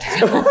on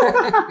sabbatical.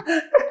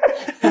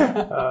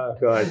 Oh,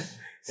 God.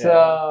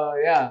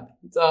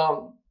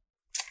 So,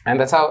 and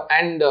that's how,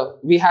 and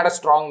we had a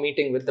strong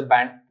meeting with the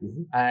band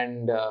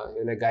and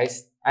we're like,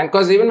 guys, and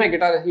because even my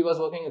guitarist, he was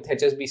working with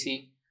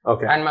HSBC.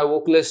 Okay. And my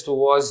vocalist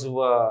was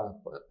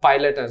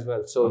pilot as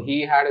well. So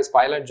he had his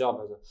pilot job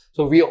as well.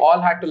 So we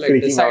all had to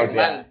decide,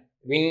 man,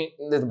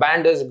 the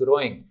band is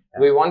growing.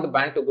 Do we want the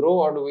band to grow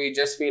or do we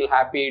just feel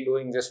happy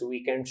doing just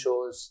weekend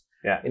shows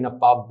in a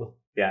pub?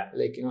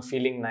 Like,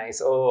 feeling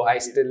nice. Oh, I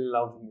still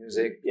love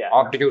music.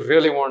 Or do you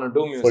really want to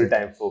do music?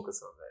 Full-time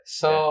focus on that.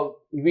 So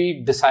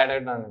we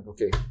decided on,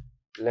 okay,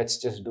 let's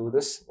just do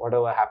this.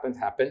 Whatever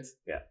happens.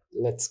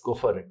 Let's go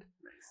for it.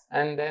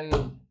 And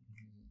then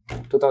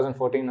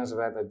 2014 is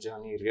where the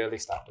journey really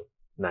started.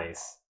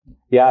 Nice.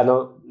 Yeah,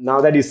 now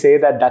that you say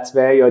that, that's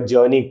where your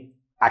journey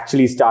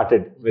actually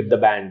started with the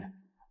band.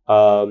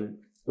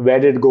 Where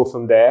did it go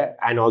from there?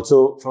 And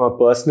also from a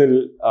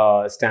personal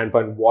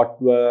standpoint,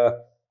 what were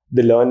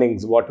the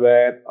learnings? What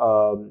were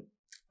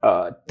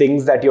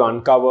things that you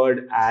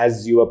uncovered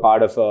as you were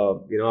part of a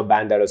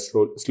band that was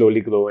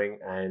slowly growing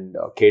and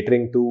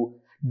catering to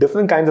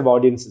different kinds of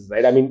audiences,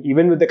 right? I mean,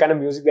 even with the kind of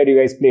music that you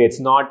guys play, it's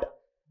not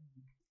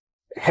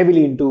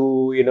heavily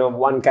into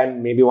one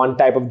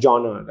type of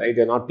genre, right?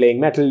 You're not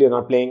playing metal, you're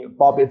not playing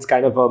pop. It's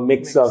kind of a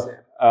mix of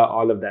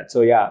all of that.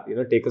 So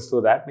take us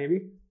through that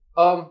maybe.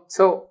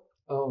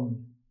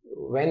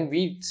 When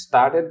we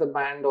started the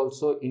band,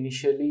 also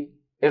initially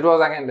it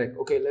was again like,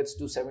 okay, let's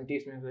do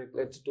 70s music,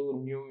 let's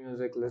do new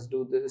music, let's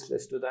do this,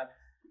 let's do that.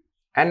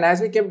 And as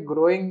we kept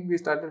growing, we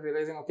started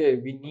realizing, okay,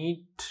 we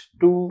need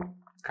to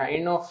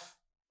kind of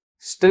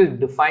still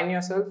define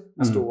yourself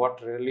as to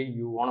what really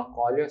you want to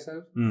call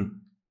yourself.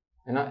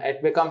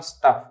 It becomes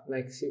tough.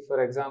 Like, see,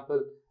 for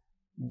example,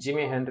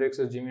 Jimi Hendrix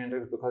is Jimi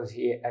Hendrix because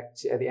he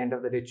actually, at the end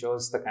of the day,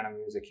 chose the kind of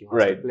music he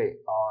wants to play.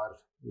 Or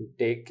you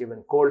take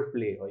even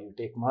Coldplay or you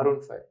take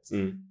Maroon 5.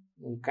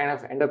 You kind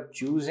of end up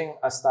choosing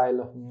a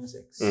style of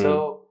music.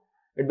 So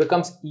it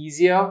becomes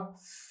easier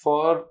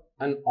for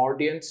an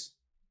audience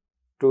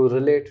to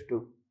relate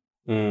to.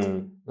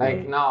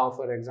 Now,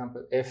 for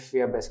example, if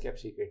we are Best Kept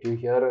Secret, you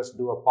hear us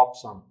do a pop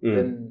song,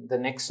 then the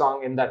next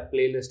song in that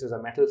playlist is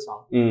a metal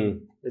song.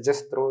 It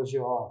just throws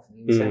you off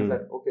in the sense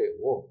that, okay.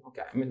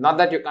 I mean, not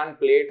that you can't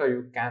play it or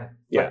you can,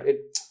 but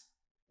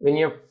when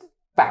you're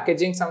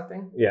packaging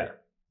something,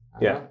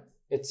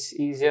 it's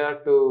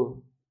easier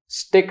to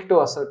stick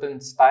to a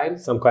certain style.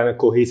 Some kind of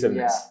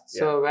cohesiveness.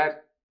 So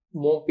where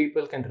more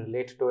people can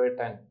relate to it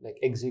and like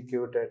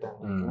execute it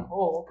and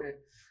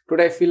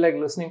today I feel like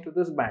listening to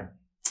this band.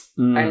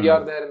 And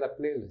you're there in the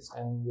playlist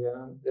and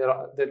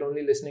they're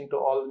only listening to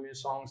all the new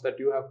songs that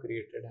you have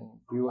created and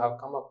you have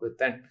come up with.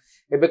 Then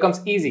it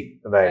becomes easy.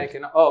 Right.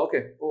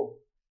 Like,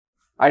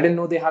 I didn't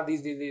know they have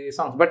these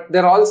songs, but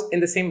they're all in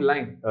the same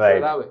line. Right.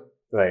 So that way.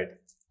 Right.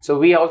 So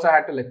we also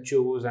had to like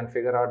choose and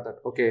figure out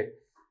that, okay,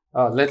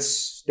 let's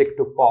stick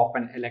to pop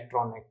and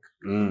electronic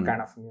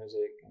kind of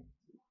music.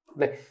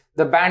 Like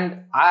the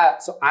band,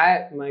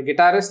 my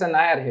guitarist and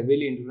I are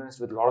heavily influenced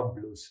with a lot of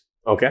blues.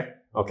 Okay.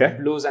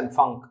 Blues and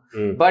funk.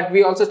 But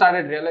we also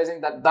started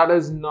realizing that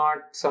is not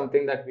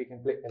something that we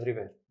can play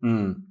everywhere.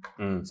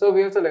 So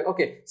we also like,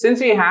 okay, since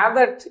we have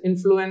that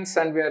influence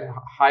and we are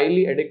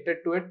highly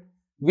addicted to it,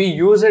 we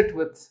use it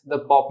with the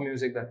pop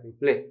music that we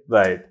play.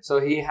 Right. So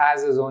he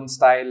has his own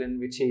style in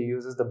which he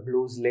uses the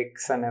blues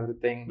licks and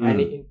everything, and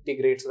he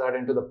integrates that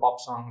into the pop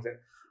songs. And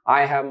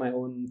I have my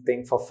own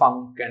thing for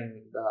funk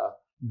and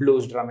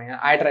blues drumming, and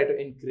I try to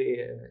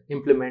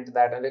implement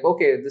that. And like,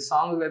 okay, this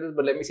song is like this,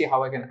 but let me see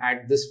how I can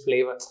add this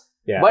flavor.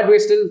 But we're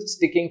still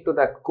sticking to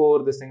that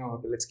core, this thing of,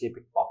 okay, let's keep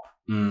it pop.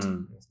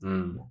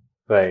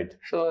 Right.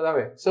 So that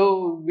way. So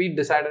we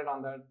decided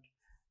on that,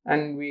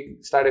 and we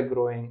started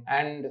growing,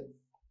 and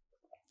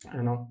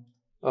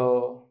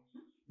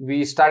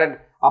we started,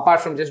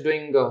 apart from just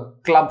doing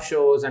club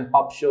shows and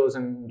pub shows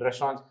and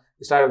restaurants,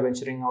 we started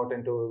venturing out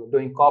into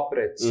doing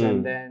corporates,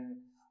 and then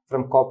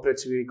from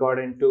corporates we got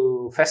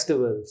into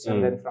festivals,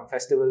 and then from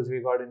festivals we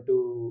got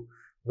into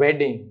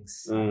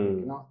weddings.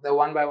 The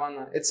one by one,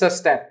 it's a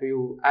step.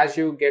 As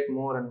you get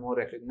more and more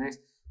recognized,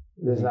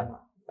 there's that.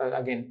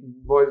 Again,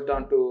 boils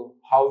down to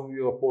how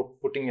you are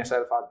putting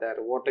yourself out there.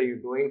 What are you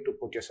doing to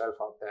put yourself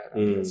out there?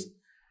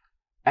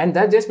 And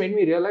that just made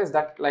me realize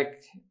that, like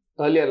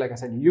earlier, like I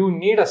said, you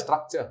need a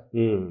structure.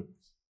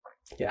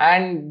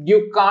 And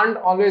you can't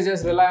always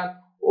just rely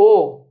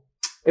on,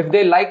 if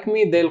they like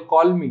me, they'll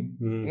call me.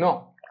 No,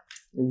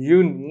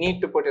 you need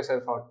to put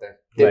yourself out there.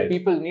 Right.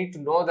 People need to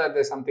know that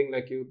there's something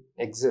like you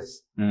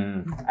exists.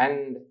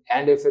 And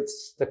if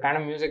it's the kind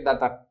of music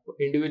that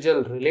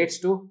individual relates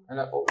to, and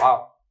like, oh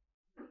wow.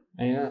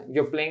 And,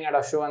 you're playing at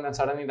a show, and then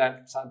suddenly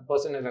that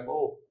person is like,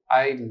 oh,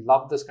 I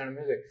love this kind of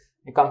music.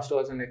 He comes to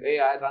us and like, hey,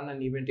 I run an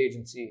event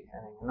agency,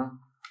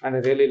 and I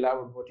really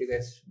love what you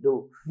guys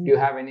do. Do you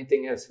have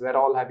anything else? Where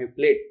all have you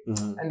played?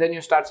 And then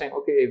you start saying,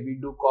 okay, we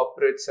do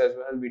corporates as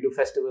well, we do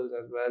festivals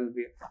as well.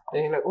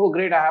 And you're like, oh,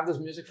 great, I have this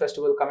music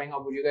festival coming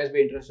up. Would you guys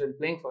be interested in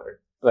playing for it?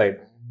 Right.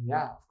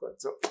 Yeah, of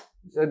course.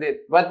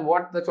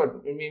 That's what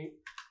I mean.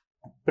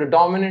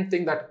 Predominant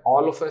thing that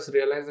all of us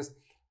realize is,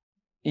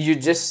 you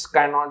just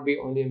cannot be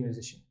only a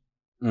musician.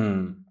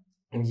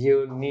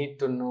 You need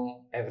to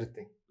know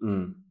everything.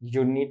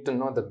 You need to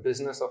know the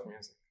business of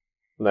music.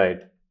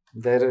 Right.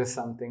 There is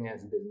something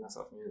as business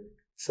of music.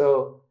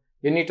 So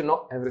you need to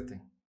know everything.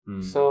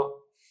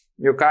 So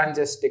you can't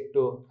just stick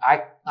to,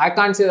 I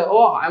can't say that,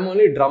 oh, I'm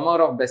only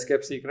drummer of Best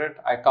Kept Secret.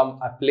 I come,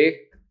 I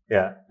play.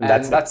 Yeah.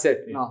 And that's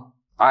it. No,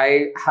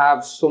 I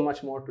have so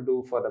much more to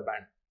do for the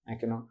band.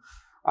 Like,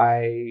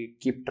 I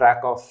keep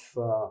track of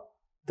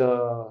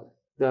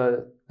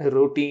the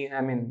routine. I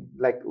mean,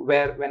 like,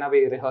 when are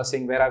we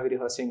rehearsing? Where are we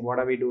rehearsing? What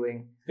are we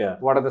doing? Yeah.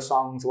 What are the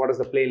songs? What is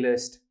the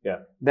playlist? Yeah.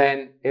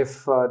 Then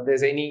if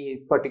there's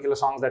any particular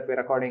songs that we're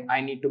recording,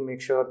 I need to make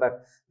sure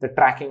that the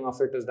tracking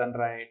of it is done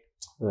right.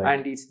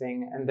 And each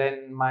thing. And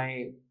then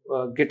my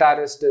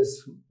guitarist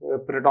is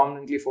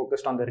predominantly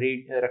focused on the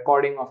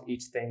recording of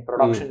each thing,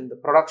 the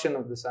production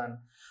of the song.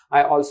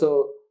 I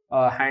also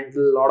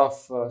handle a lot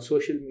of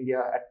social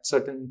media at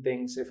certain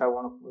things. If I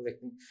want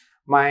to,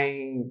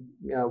 my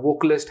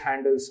vocalist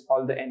handles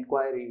all the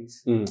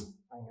enquiries.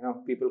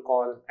 People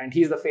call, and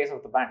he's the face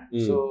of the band,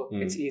 so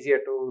it's easier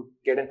to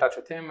get in touch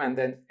with him. And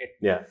then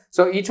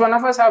so each one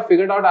of us have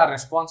figured out our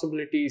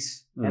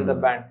responsibilities in the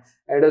band.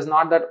 It is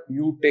not that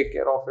you take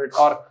care of it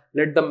or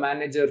let the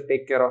manager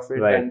take care of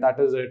it, and that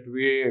is it.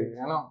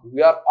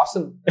 We are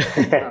awesome.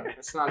 No,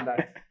 it's not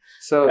that.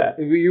 So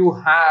you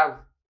have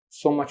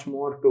so much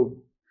more to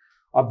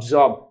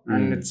absorb,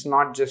 and it's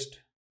not just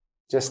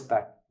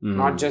that.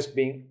 Not just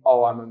being,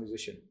 oh, I'm a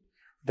musician.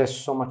 There's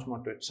so much more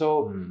to it.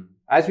 So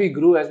as we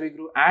grew,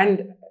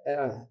 and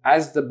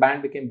as the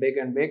band became big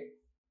and big,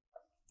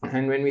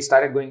 and when we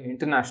started going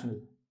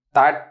international,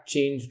 that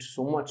changed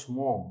so much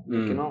more.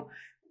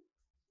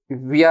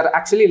 We are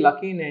actually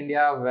lucky in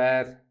India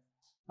where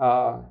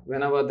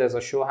whenever there's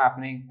a show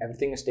happening,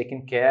 everything is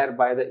taken care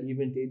by the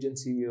event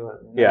agency.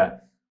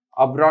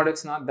 Abroad,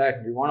 it's not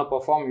that. You want to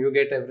perform, you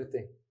get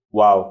everything.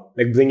 Wow.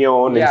 Like bring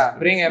your own. Yeah,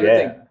 bring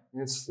everything.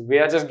 We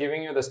are just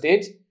giving you the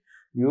stage.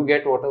 You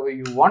get whatever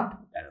you want,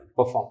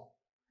 perform.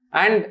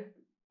 And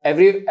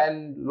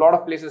a lot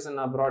of places in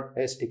abroad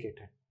is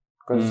ticketed,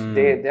 because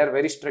they are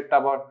very strict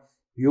about,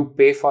 you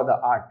pay for the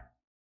art.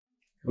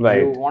 Right.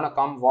 You want to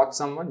come watch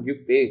someone, you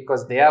pay,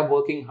 because they are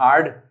working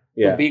hard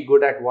to be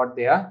good at what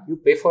they are. You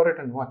pay for it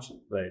and watch.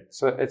 Right.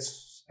 So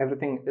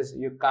everything is,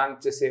 you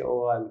can't just say,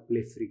 oh, I'll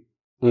play free.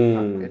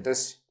 It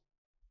is,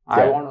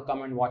 I want to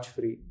come and watch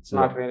free. It's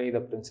not really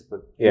the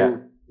principle.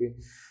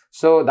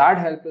 So that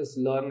helped us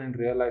learn and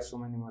realize so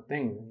many more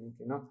things,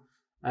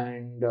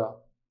 and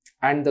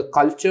the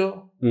culture.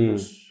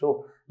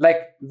 So,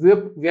 like,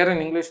 we are an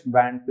English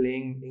band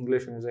playing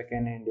English music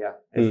in India.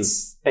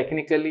 It's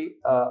technically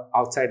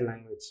outside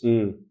language,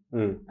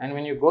 and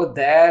when you go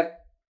there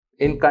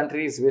in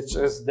countries which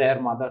is their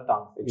mother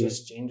tongue, it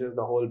just changes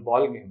the whole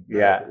ball game.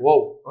 Yeah.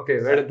 Whoa.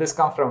 Okay, where did this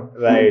come from?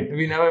 Right.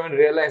 We never even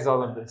realized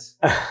all of this,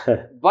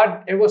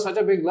 but it was such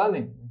a big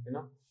learning.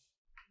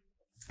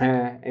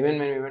 Even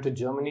when we went to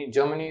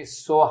Germany is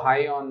so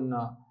high on,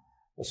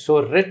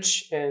 so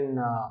rich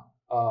in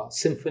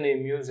symphony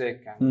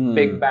music and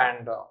big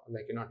band,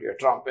 your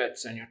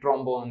trumpets and your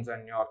trombones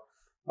and your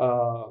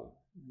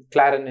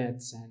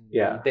clarinets,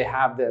 and they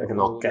have their like an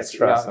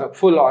orchestra, the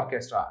full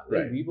orchestra.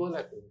 Right. We were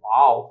like,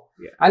 wow.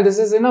 And this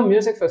is in a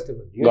music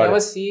festival. You never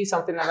see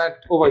something like that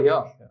over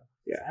here.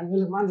 And we're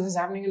like, man, this is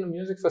happening in a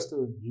music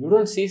festival. You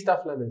don't see stuff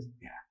like this.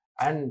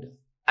 And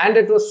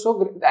it was so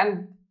great.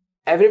 And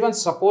everyone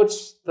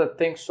supports the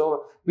thing.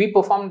 So we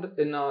performed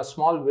in a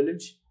small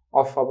village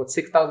of about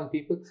 6,000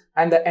 people,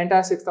 and the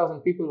entire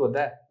 6,000 people were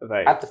there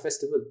Right. at the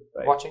festival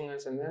Right. watching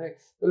us, and they're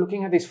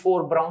looking at these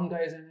 4 brown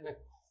guys, and they're like,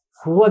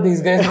 who are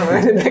these guys?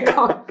 Where did they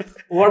come?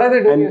 What are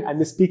they doing? And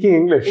they're speaking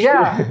English.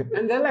 Yeah,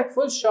 and they're like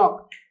full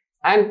shock.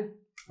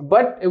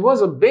 But it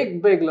was a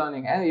big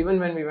learning. And even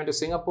when we went to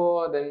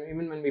Singapore, then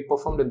even when we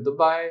performed in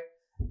Dubai,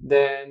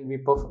 then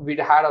we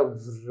had a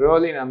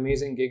really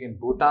amazing gig in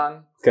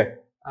Bhutan. Okay.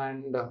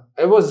 And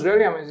it was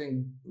really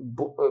amazing.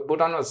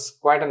 Bhutan was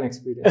quite an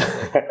experience.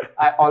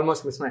 I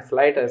almost missed my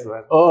flight as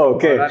well. Oh,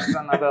 okay. So that's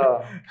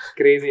another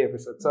crazy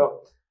episode.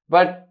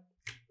 But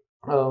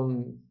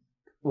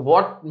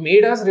what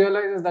made us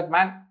realize is that,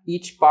 man,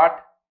 each part,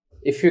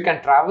 if you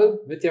can travel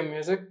with your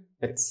music,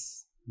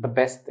 it's the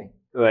best thing.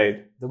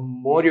 Right. The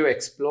more you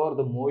explore,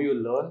 the more you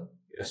learn.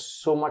 There's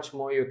so much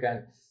more you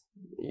can.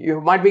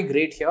 You might be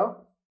great here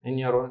in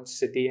your own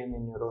city and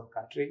in your own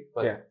country,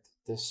 but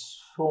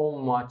there's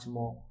so much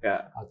more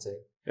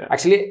outside. Yeah.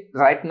 Actually,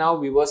 right now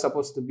we were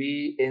supposed to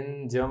be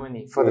in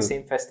Germany for the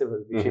same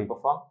festival which we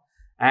performed,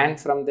 and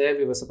from there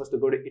we were supposed to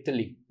go to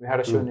Italy. We had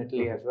a show in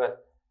Italy as well,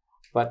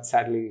 but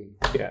sadly,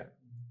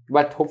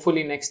 But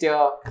hopefully next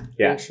year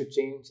things should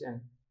change,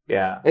 and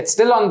it's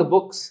still on the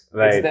books.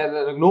 Right. It's there.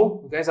 They're like,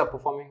 no, you guys are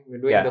performing.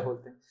 We're doing the whole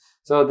thing.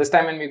 So this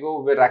time when we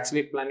go, we're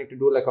actually planning to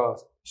do like a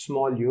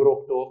small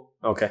Europe tour.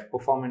 Okay.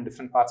 Perform in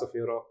different parts of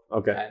Europe.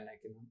 Okay. And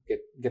like,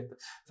 get.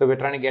 So we're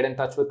trying to get in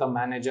touch with a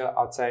manager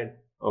outside.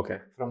 Okay.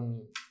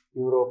 From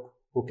Europe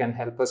who can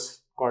help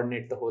us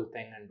coordinate the whole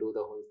thing and do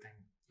the whole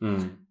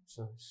thing.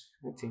 So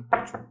it's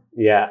interesting.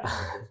 Yeah.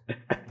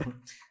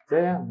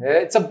 So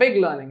it's a big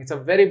learning. It's a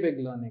very big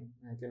learning.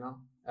 Like,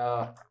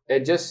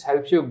 it just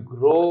helps you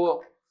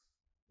grow,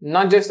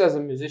 not just as a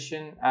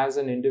musician, as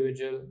an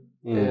individual,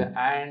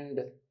 and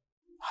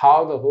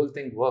how the whole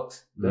thing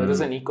works. There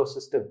is an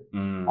ecosystem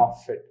of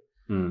it,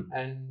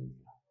 and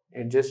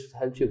it just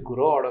helps you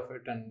grow out of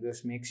it, and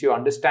this makes you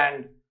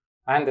understand.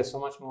 And there's so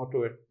much more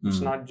to it.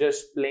 It's not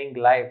just playing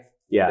live.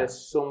 Yeah. There's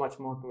so much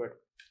more to it.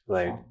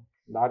 Right. So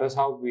that is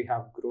how we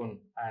have grown,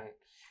 and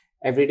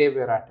every day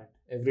we're at it.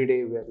 Every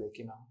day we're like,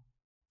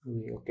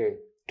 okay,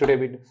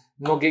 today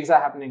no gigs are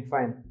happening,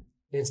 fine.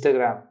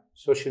 Instagram,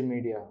 social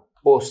media,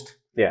 post.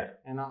 Yeah.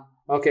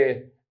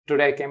 Okay,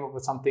 today I came up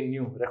with something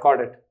new, record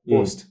it,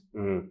 post.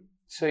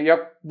 So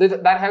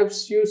that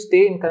helps you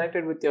stay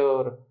connected with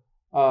your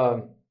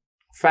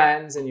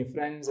fans and your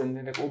friends, and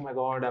they're like, oh my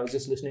God, I was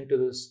just listening to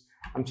this.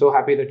 I'm so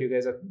happy that you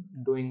guys are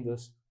doing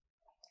this.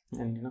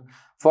 And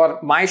for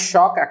my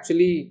shock,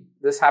 actually,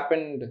 this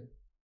happened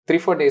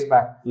 3-4 days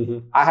back.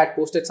 I had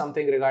posted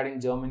something regarding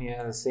Germany.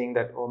 I was saying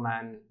that, oh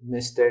man,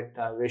 missed it.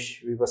 I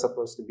wish we were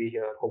supposed to be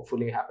here.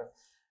 Hopefully it happened.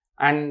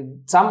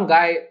 And some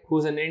guy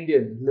who's an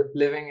Indian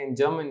living in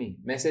Germany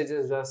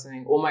messages us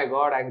saying, oh my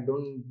God, I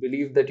don't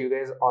believe that you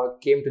guys all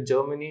came to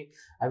Germany.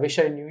 I wish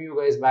I knew you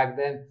guys back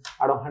then.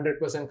 I'd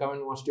 100% come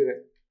and watch you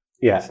guys.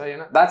 Yeah.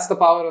 So, that's the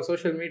power of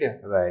social media.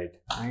 Right.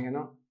 And,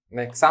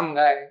 like some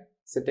guy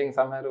sitting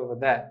somewhere over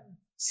there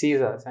sees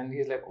us and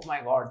he's like, oh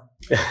my God.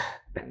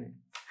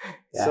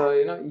 So,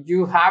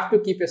 you have to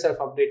keep yourself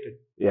updated.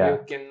 Yeah. You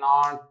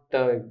cannot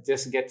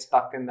just get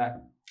stuck in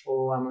that,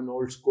 oh, I'm an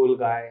old school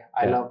guy.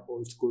 I love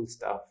old school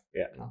stuff.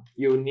 Yeah.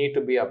 You need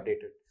to be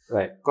updated.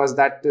 Right. Because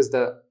that is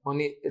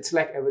it's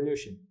like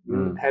evolution.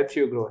 It helps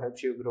you grow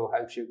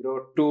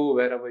to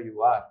wherever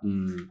you are.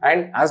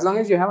 And as long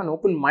as you have an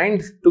open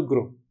mind to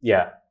grow.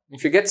 Yeah.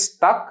 If you get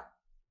stuck,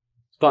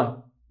 it's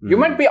gone. You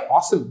might be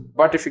awesome,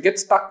 but if you get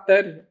stuck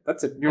there,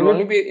 that's it. You'll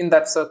only be in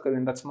that circle,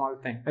 in that small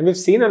thing. And we've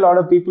seen a lot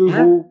of people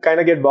who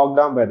kind of get bogged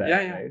down by that.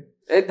 Yeah. Right?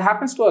 It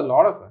happens to a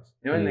lot of us.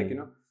 Even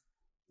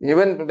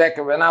like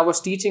when I was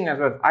teaching as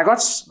well, I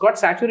got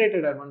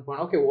saturated at one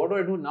point. Okay, what do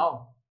I do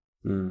now?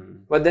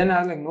 But then I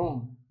was like,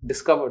 no,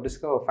 discover,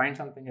 find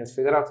something else,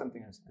 figure out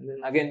something else. And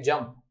then again,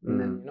 jump.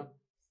 And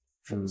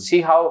then,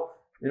 see how,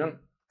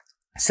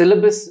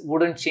 syllabus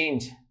wouldn't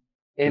change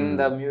in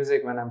the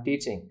music when I'm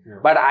teaching. Yeah.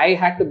 But I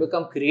had to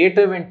become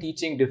creative in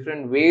teaching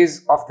different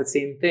ways of the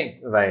same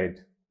thing. Right.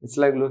 It's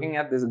like looking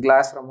at this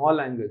glass from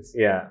all angles.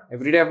 Yeah.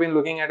 Every day I've been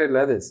looking at it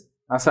like this.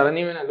 Now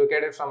suddenly when I look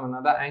at it from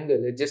another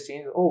angle, it just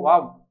changes. Oh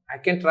wow, I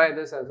can try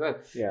this as well.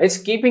 Yeah. It's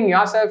keeping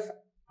yourself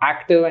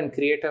active and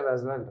creative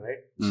as well,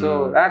 right?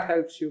 So that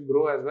helps you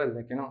grow as well.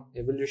 Like,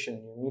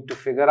 evolution. You need to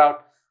figure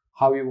out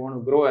how you want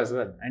to grow as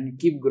well. And you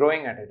keep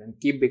growing at it and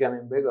keep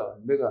becoming bigger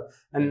and bigger.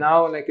 And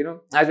now, like,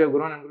 as we've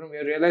grown and grown, we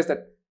realize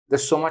that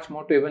there's so much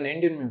more to even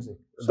Indian music.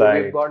 So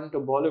we've gotten to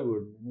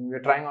Bollywood.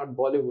 We're trying out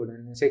Bollywood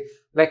and we say,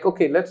 like,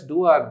 okay, let's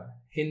do our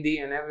Hindi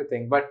and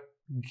everything, but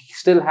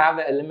still have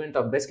the element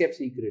of Best Kept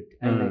Secret.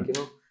 And like,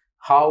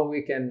 how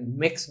we can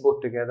mix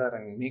both together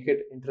and make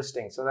it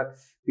interesting so that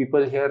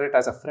people hear it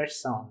as a fresh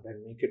sound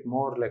and make it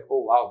more like,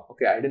 oh, wow,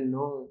 okay, I didn't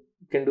know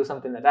you can do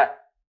something like that.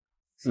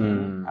 So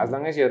as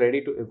long as you're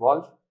ready to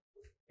evolve,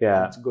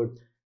 it's good.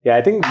 Yeah,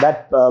 I think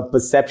that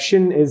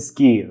perception is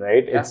key,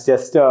 right? Yeah. It's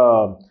just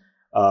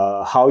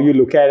how you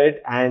look at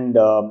it, and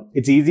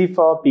it's easy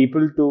for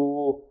people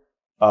to,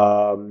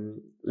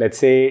 let's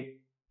say,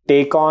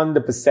 take on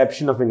the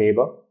perception of a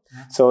neighbor.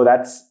 So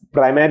that's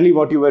primarily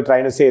what you were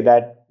trying to say,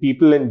 that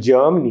people in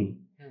Germany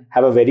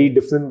have a very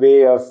different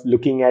way of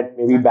looking at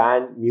maybe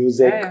band,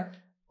 music,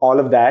 all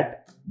of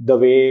that, the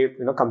way,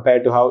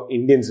 compared to how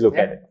Indians look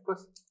at it. Of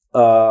course.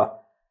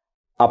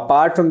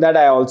 Apart from that,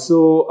 I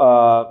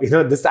also,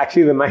 this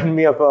actually reminded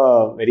me of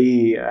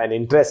an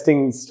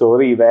interesting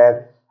story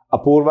where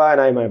Apurva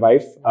and I, my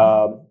wife,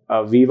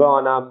 we were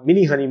on a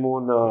mini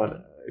honeymoon,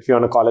 if you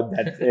want to call it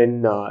that,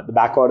 in the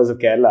backwaters of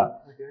Kerala.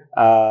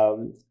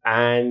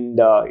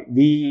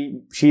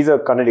 She's a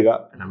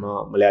Kannadiga and I'm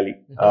a Malayali,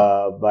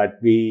 but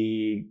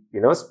we,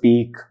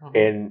 speak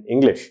in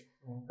English,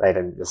 right?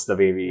 And just the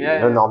way we,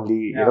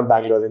 normally,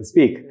 Bangaloreans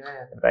speak,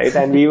 right?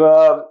 And we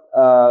were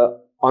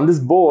on this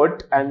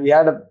boat and we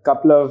had a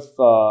couple of,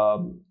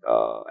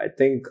 I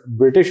think,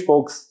 British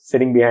folks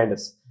sitting behind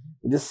us.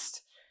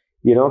 Just,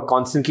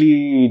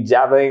 constantly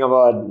jabbering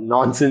about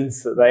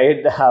nonsense,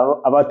 right?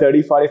 About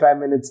 30-45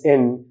 minutes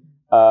in,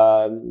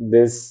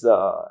 this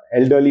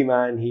elderly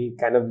man, he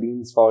kind of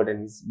leans forward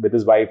and he's with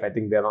his wife. I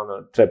think they're on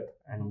a trip,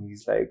 and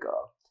he's like,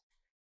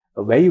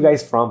 "Where are you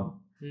guys from?"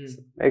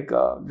 Like,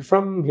 we're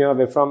from here.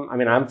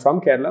 I'm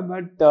from Kerala,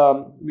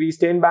 but we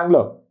stay in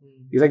Bangalore.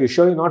 He's like, "You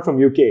sure you're not from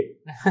UK?"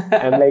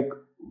 I'm like,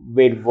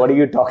 "Wait, what are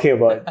you talking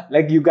about?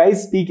 Like, you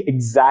guys speak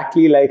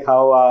exactly like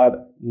how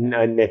our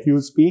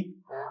nephews speak,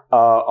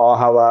 or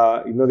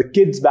how the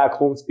kids back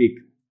home speak."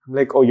 I'm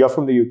like, "Oh, you're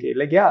from the UK?"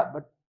 Like, yeah,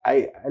 but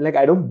I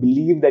don't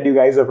believe that you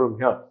guys are from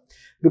here,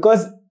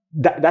 because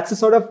that's the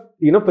sort of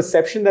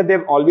perception that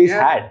they've always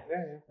had,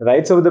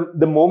 right? So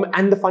the moment,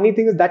 and the funny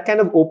thing is that kind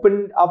of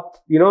opened up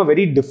a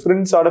very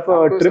different sort of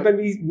a trip, and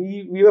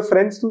we were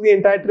friends through the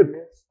entire trip.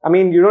 I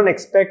mean, you don't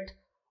expect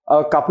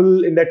a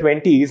couple in their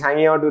 20s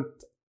hanging out with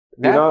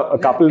a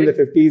couple in the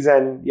 50s,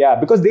 and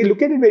because they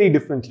look at it very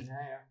differently,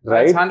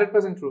 right? It's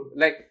 100% true.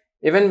 Like,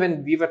 even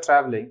when we were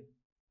traveling,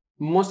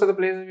 most of the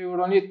places we would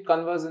only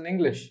converse in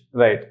English,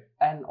 right?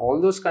 And all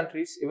those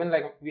countries, even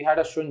like we had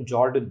a show in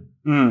Jordan,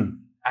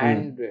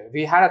 and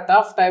we had a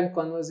tough time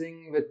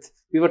conversing with.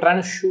 We were trying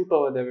to shoot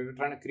over there. We were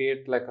trying to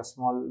create like a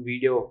small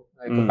video,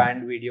 like a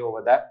band video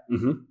over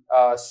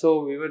there.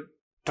 So we were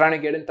trying to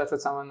get in touch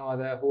with someone over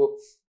there who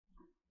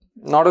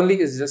not only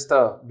is just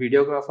a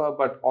videographer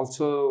but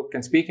also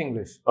can speak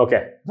English.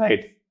 Okay,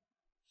 right.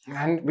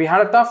 And we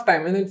had a tough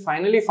time, and then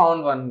finally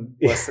found one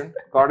person,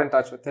 got in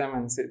touch with him,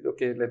 and said,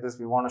 "Okay, like this,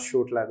 we want to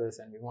shoot like this,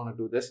 and we want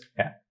to do this."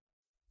 Yeah.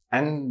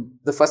 And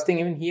the first thing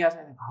even he asked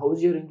me, like,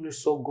 "How's your English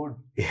so good?"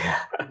 Yeah.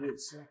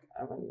 It's like,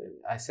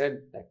 I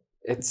said,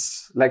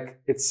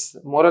 like, it's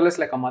more or less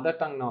like a mother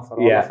tongue now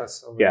for all of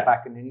us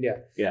back in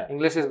India. Yeah.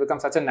 English has become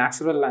such a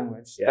natural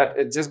language that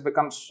it just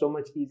becomes so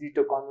much easy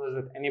to converse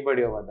with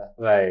anybody over there.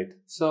 Right.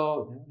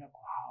 So they were like,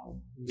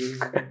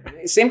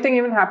 wow. Same thing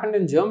even happened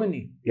in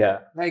Germany. Yeah.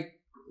 Like,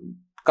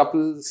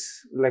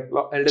 couples, like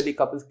elderly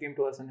couples came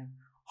to us and like,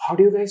 "How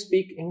do you guys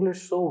speak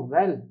English so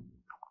well?"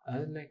 I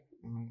was like,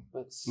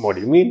 what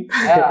do you mean?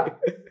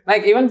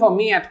 Like, even for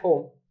me at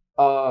home,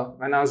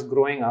 when I was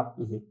growing up,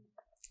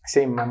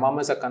 same, my mom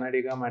is a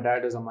Kannadiga, my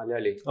dad is a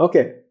Malayali.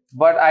 Okay.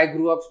 But I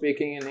grew up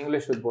speaking in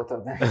English with both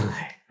of them.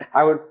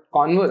 I would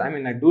converse. I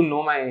mean, I do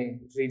know my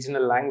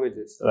regional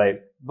languages.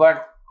 Right.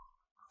 But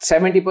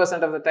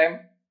 70% of the time,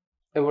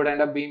 it would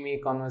end up being me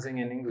conversing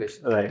in English.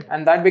 Right.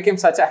 And that became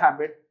such a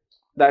habit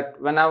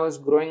that when I was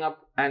growing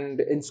up and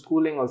in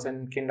schooling, also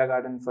in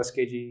kindergarten, first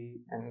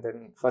KG, and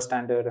then first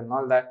standard and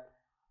all that,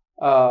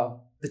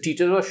 the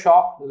teachers were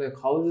shocked. Like,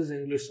 "How is his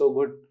English so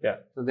good?" Yeah.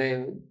 So they,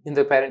 in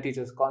the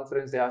parent-teachers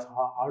conference, they asked,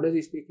 how does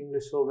he speak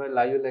English so well?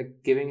 Are you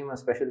like giving him a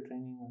special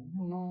training?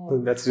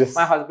 No, that's just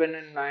my husband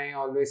and I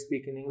always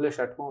speak in English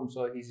at home,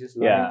 so he's just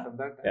learning from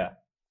that. Yeah.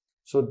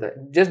 So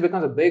that just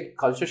becomes a big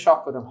culture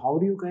shock for them. How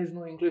do you guys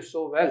know English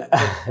so well?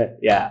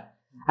 Yeah.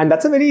 And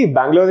that's a very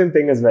Bangalorean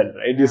thing as well,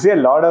 right? You see a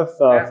lot of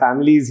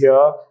families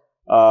here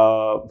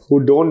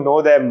who don't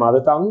know their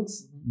mother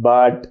tongues,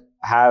 but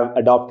have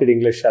adopted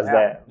English as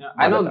their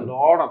I know tongue. a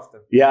lot of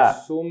them. Yeah.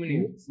 So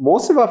many.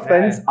 Most of our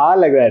friends are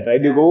like that,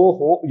 right? You go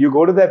home, you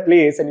go to their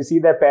place and you see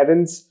their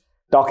parents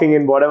talking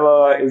in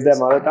whatever is their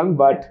mother tongue,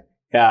 but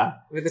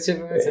with the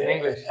children, it's in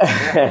English.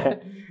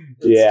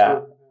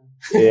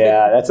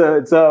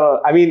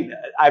 I mean,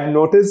 I've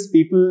noticed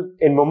people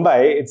in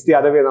Mumbai, it's the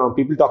other way around.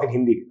 People talk in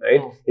Hindi,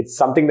 right? It's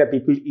something that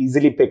people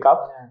easily pick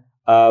up.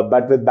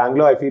 But with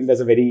Bangalore, I feel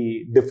there's a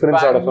very different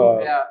sort of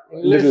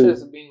English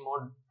has been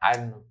more, I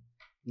don't know.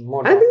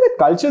 I think the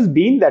culture's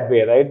been that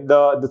way, right?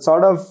 The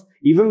sort of,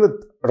 even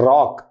with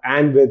rock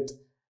and with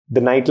the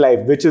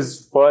nightlife, which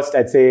is first,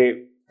 I'd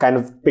say, kind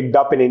of picked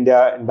up in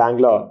India and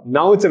Bangalore.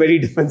 Now it's a very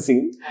different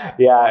scene.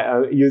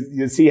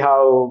 You see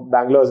how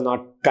Bangalore is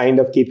not kind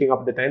of keeping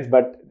up with the times,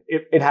 but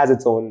it has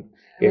its own,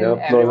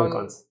 pros and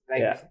cons.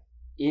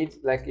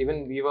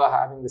 Even we were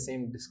having the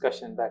same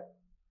discussion that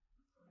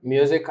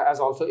music has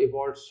also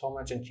evolved so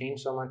much and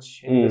changed so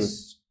much in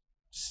this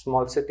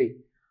small city.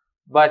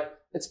 But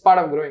it's part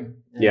of growing.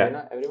 And,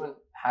 everyone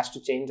has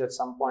to change at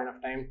some point of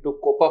time to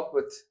cope up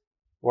with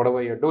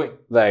whatever you're doing.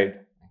 Right.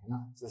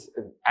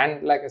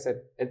 And like I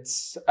said,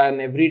 it's an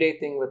everyday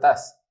thing with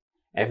us.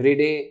 Every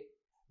day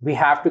we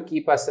have to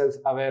keep ourselves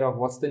aware of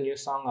what's the new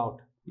song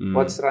out,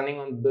 what's running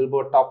on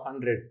Billboard Top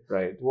 100,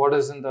 Right. what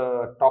is in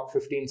the top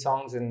 15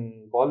 songs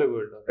in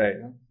Bollywood. Right.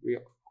 We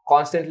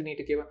constantly need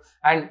to keep,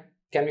 and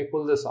can we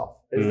pull this off?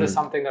 Is this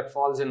something that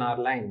falls in our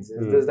lines?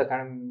 Is this the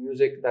kind of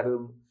music that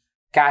will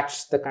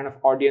catch the kind of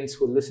audience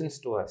who listens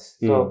to us?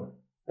 So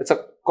it's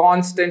a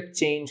constant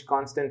change,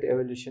 constant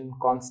evolution,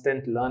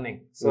 constant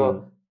learning.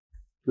 So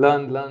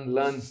learn,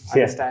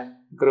 understand,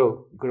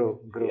 grow.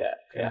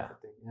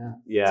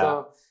 Yeah.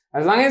 So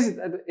as long as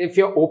if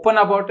you're open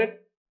about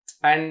it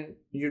and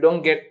you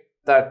don't get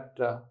that,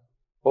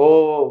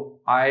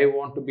 I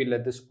want to be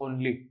like this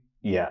only.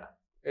 Yeah.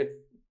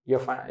 You're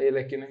fine.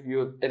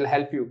 It'll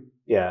help you.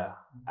 Yeah.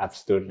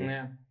 Absolutely.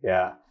 Yeah.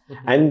 Yeah.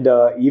 And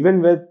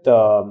even with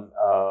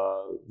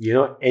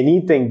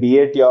anything, be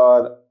it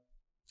your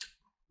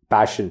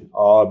passion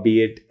or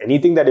be it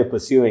anything that you're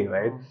pursuing,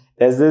 right?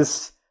 There's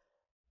this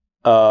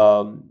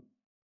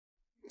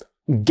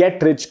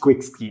get rich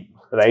quick scheme,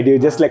 right? You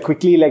just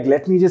quickly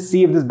let me just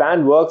see if this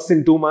band works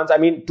in 2 months. I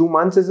mean, 2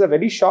 months is a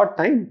very short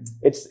time.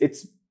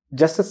 It's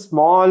just a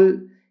small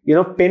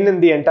pin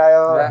in the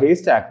entire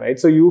haystack, right?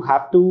 So you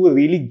have to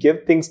really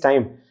give things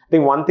time. I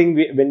think one thing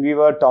when we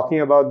were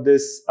talking about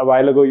this a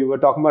while ago, you were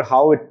talking about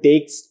how it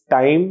takes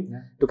time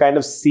to kind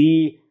of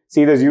see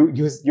this.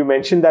 You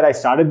mentioned that I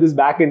started this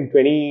back in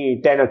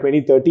 2010 or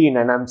 2013,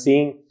 and I'm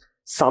seeing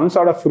some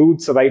sort of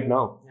fruits right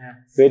now.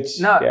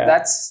 Yeah.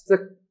 That's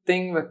the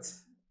thing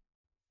with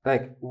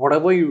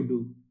whatever you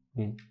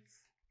do.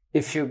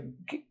 If you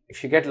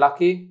get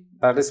lucky,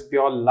 that is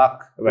pure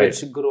luck,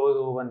 which grows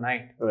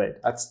overnight. Right.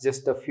 That's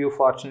just a few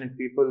fortunate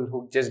people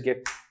who just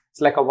get.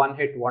 It's like a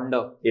one-hit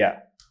wonder. Yeah.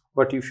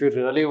 But if you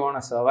really want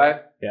to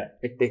survive,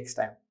 it takes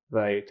time.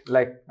 Right.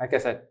 Like I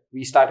said,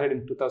 we started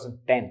in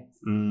 2010.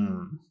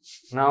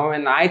 Now,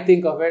 when I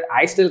think of it,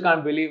 I still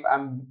can't believe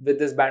I'm with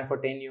this band for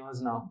 10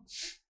 years now.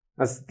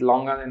 That's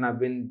longer than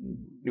I've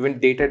even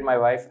dated my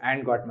wife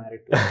and got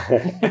married to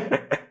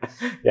her.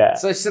 Yeah.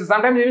 So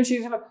sometimes even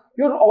she's like,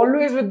 "You're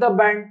always with the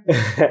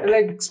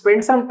band.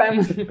 Spend some time."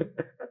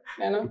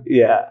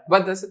 Yeah.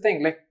 But that's the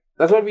thing.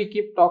 That's what we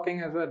keep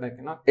talking as well.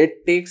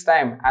 It takes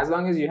time. As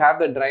long as you have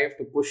the drive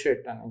to push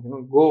it and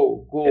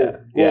go,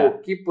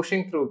 keep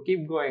pushing through,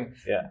 keep going.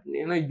 Yeah.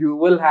 You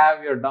will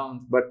have your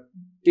downs, but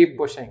keep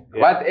pushing.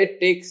 Yeah. But it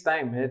takes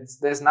time.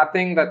 There's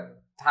nothing that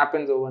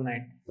happens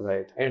overnight.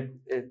 Right.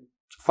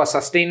 For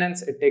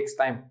sustenance, it takes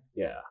time.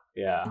 Yeah.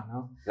 Yeah.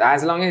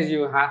 As long as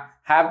you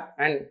have,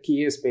 and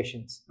key is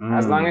patience.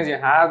 As long as you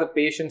have the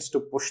patience to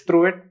push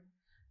through it,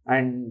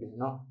 and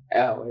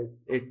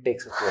it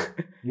takes a toll.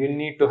 You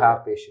need to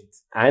have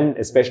patience, and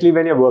especially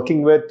when you're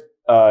working with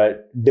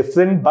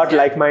different but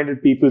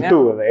like-minded people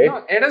too, right?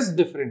 No, it is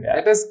different.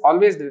 It is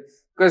always different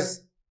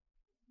because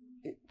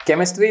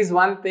chemistry is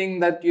one thing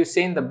that you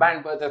say in the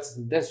band, but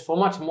there's so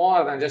much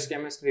more than just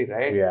chemistry,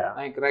 right? Yeah.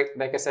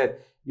 Like I said,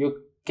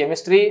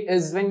 chemistry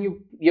is when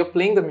you're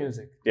playing the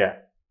music. Yeah.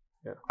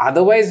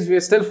 Otherwise, we're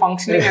still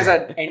functioning as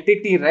an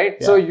entity, right?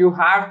 Yeah. So you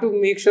have to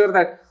make sure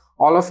that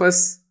all of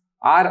us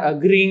are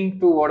agreeing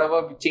to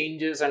whatever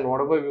changes and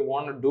whatever we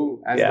want to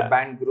do as the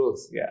band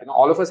grows. Yeah.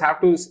 All of us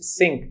have to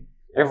sync.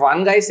 If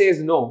one guy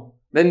says no,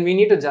 then we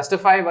need to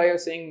justify why you're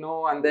saying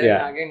no, and then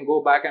again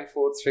go back and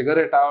forth, figure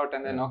it out,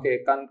 and then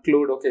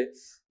conclude.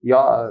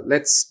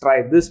 Let's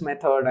try this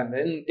method, and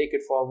then take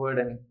it forward,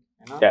 and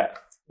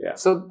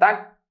So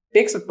that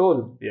takes a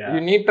toll. Yeah.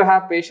 You need to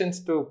have patience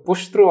to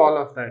push through all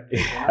of that.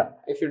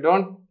 If you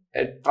don't,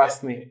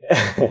 trust me.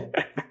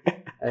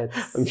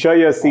 I'm sure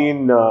you've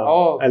seen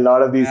a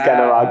lot of these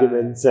kind of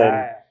arguments.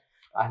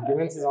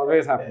 Arguments is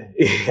always happening.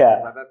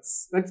 Yeah. But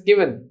that's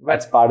given. But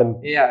that's part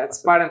and it's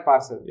part and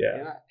parcel.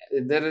 Yeah.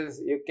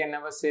 You can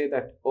never say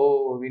that,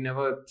 we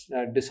never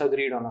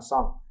disagreed on a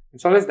song.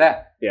 It's always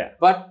there. Yeah.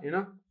 But,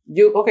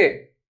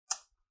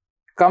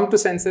 come to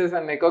senses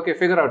and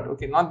figure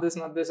out, not this,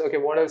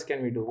 what else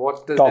can we do?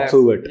 What does talk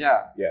through it.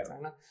 Yeah.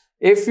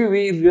 If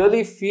we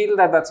really feel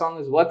that song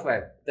is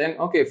worthwhile, then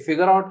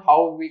figure out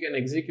how we can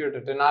execute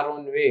it in our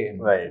own way.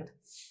 Right.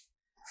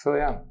 So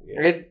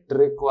it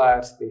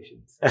requires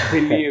patience.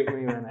 Believe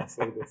me when I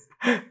say this.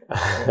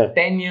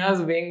 10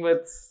 years being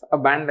with a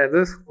band like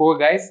this, 4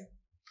 guys.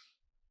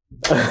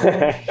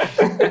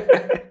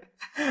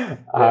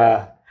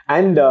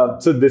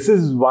 So this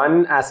is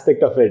one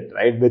aspect of it,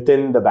 right,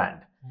 within the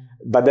band.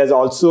 But there's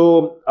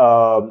also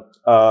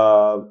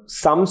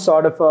some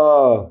sort of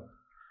a,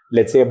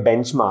 let's say, a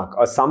benchmark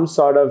or some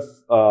sort of,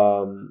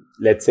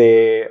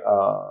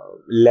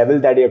 level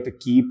that you have to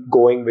keep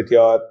going with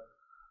your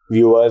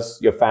viewers,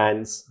 your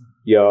fans,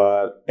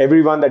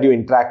 everyone that you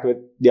interact with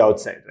the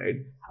outside, right?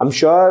 I'm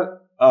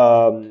sure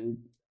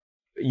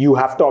you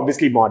have to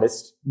obviously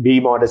be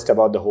modest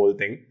about the whole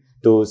thing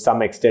to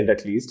some extent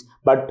at least.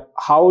 But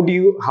how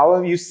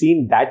have you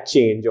seen that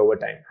change over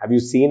time? Have you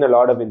seen a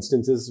lot of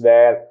instances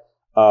where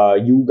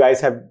you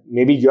guys have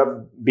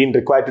been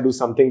required to do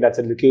something that's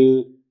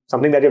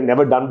something that you've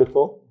never done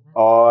before,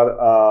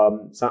 or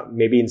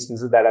maybe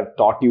instances that have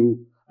taught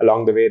you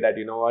along the way that,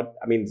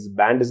 this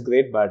band is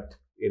great, but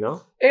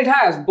It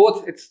has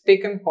both. It's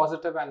taken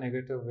positive and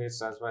negative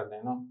ways as well.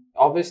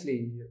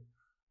 Obviously,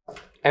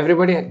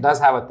 everybody does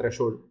have a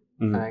threshold.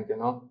 Like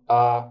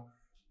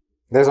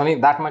there's only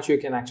that much you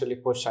can actually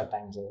push at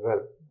times as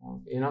well.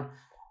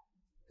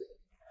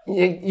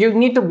 You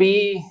need to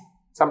be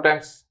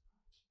sometimes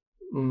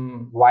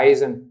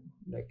wise and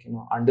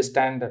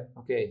understand that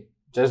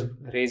just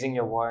raising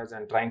your voice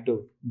and trying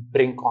to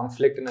bring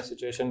conflict in a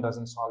situation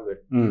doesn't solve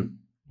it. You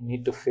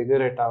need to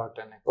figure it out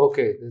and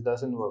this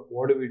doesn't work.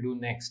 What do we do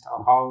next?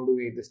 Or how do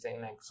we this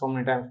thing? So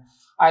many times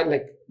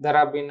there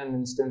have been an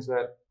instance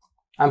where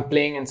I'm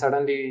playing and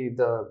suddenly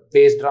the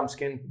bass drum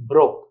skin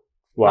broke.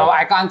 Wow. Now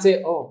I can't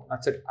say,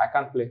 that's it, I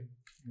can't play.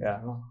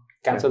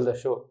 Cancel the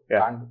show.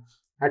 Can't.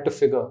 I had to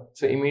figure.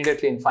 So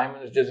immediately in 5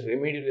 minutes, just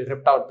immediately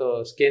ripped out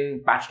the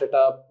skin, patched it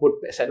up,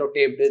 put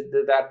sellotape, did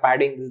that,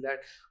 padding, this, that,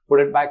 put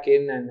it back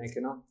in and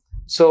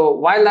So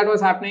while that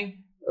was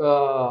happening,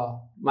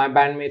 my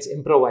bandmates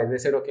improvised. They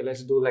said, okay,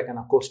 let's do like an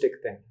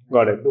acoustic thing.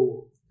 Got it.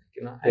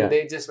 And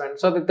they just went.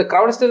 So the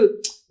crowd is still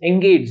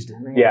engaged.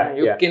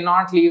 You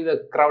cannot leave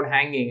the crowd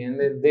hanging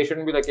and they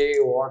shouldn't be like, hey,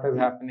 what is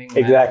happening?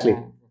 Exactly.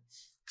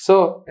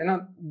 So,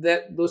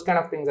 those kind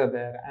of things are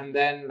there. And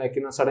then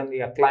suddenly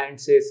a client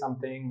says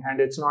something and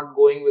it's not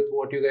going with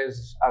what you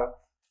guys are.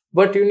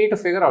 But you need to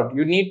figure out,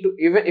 you need to,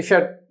 even if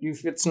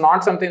it's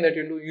not something that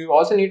you do, you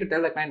also need to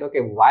tell the client,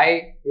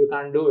 why you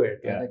can't do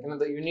it.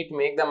 You need to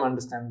make them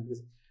understand this.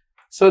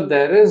 So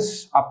there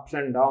is ups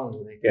and downs,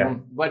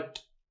 but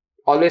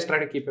always try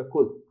to keep it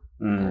cool.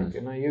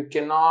 You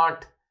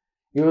cannot,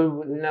 you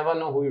will never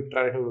know who you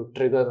try to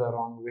trigger the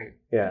wrong way.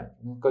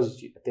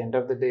 Because at the end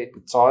of the day,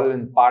 it's all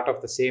in part of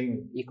the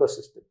same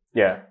ecosystem.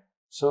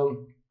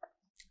 So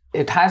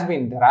there have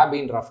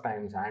been rough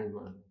times and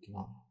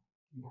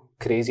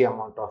crazy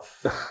amount of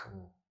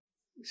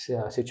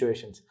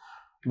situations,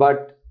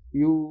 but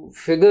you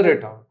figure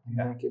it out.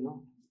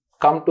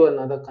 Come to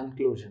another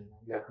conclusion.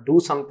 Do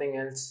something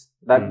else.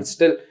 That is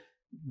still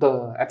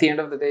at the end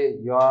of the day,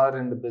 you're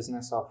in the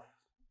business of.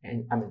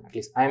 At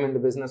least I'm in the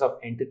business of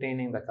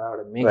entertaining the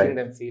crowd and making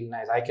them feel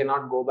nice. I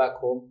cannot go back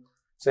home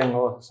saying,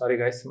 sorry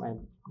guys, my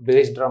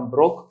bass drum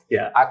broke.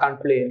 I can't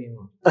play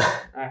anymore.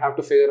 I have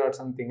to figure out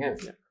something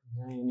else.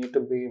 You need to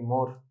be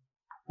more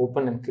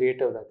open and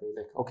creative that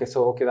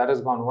way. That is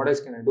gone. What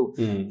else can I do?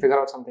 Figure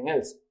out something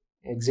else.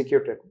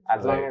 Execute it.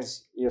 As long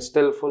as you're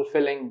still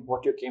fulfilling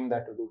what you came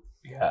there to do.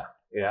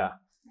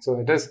 So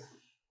it is.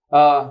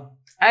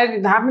 And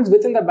it happens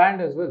within the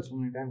band as well so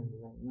many times.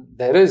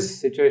 There is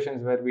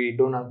situations where we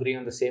don't agree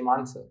on the same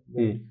answer.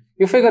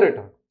 You figure it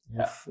out.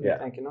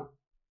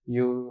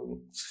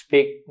 You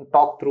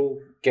talk through,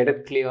 get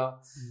it clear.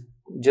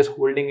 Just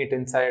holding it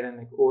inside and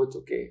it's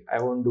okay,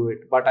 I won't do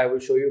it, but I will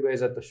show you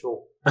guys at the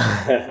show.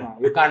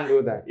 You can't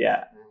do that.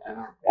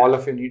 All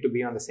of you need to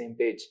be on the same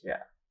page.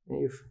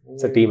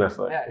 It's a team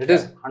effort. It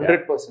is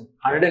 100%,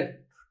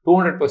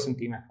 200%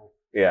 team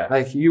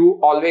effort. You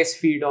always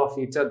feed off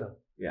each other.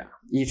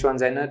 Each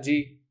one's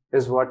energy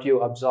is what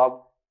you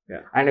absorb.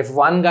 And if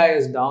one guy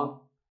is down,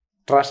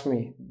 trust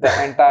me, the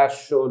entire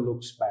show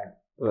looks bad.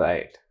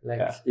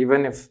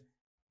 Even if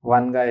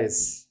one guy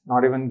is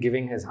not even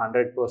giving his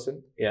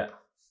 100%,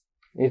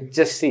 it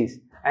just sees.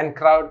 And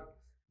crowd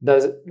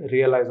does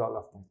realize all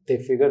of that. They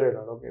figure it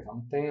out.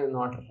 Something is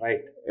not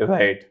right.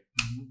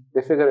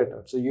 They figure it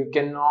out. So you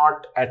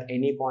cannot at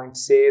any point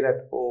say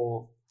that,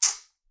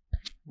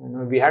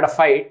 we had a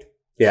fight.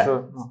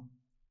 So no.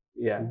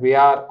 We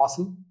are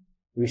awesome.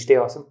 We stay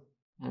awesome.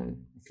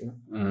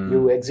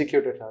 You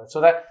execute it so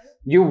that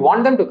you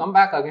want them to come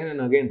back again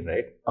and again,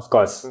 right? Of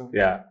course.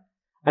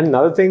 And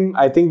another thing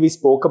I think we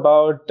spoke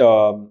about,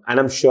 and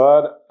I'm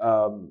sure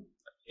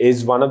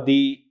is one of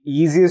the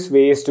easiest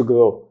ways to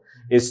grow,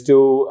 is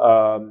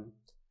to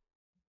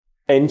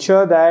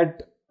ensure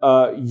that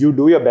you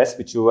do your best,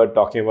 which you were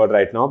talking about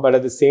right now, but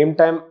at the same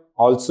time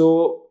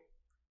also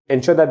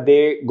ensure that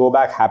they go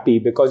back happy,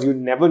 because you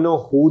never know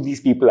who these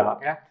people are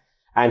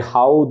and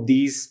how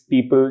these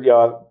people,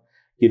 your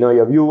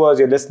viewers,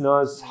 your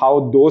listeners,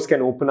 how those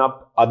can open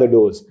up other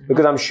doors.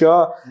 Because I'm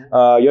sure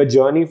your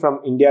journey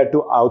from India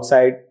to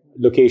outside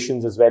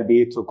locations as well,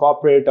 be it through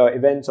corporate or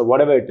events or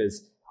whatever it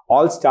is,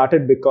 all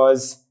started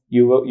because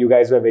you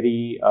guys were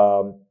very,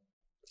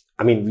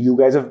 you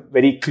guys are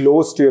very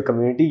close to your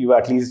community. You are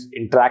at least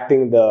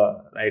interacting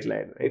the right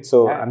line, right?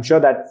 So I'm sure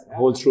that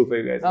holds true for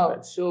you guys as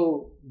well.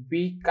 So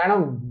we kind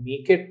of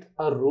make it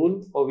a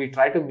rule, or we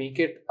try to make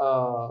it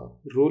a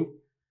rule.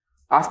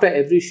 After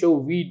every show,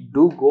 we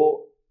do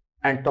go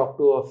and talk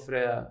to our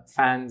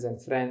fans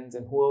and friends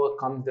and whoever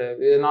comes there.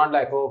 We're not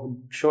like,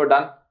 show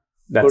done.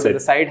 That's go to it. the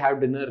side, have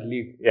dinner,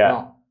 leave.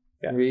 No.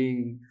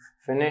 We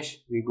finish,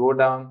 we go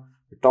down,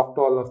 we talk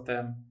to all of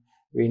them,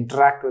 we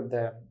interact with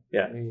them.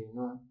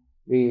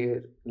 We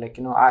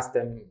ask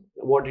them,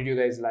 what did you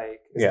guys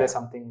like? Is there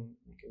something,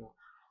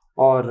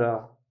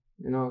 or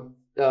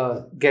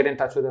get in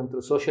touch with them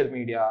through social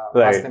media,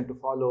 ask them to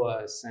follow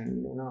us,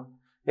 and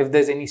if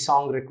there's any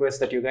song request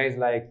that you guys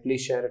like,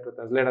 please share it with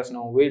us. Let us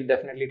know. We'll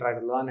definitely try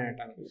to learn it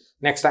and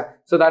next time.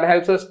 So that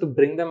helps us to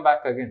bring them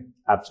back again.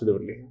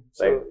 Absolutely.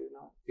 So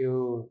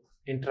you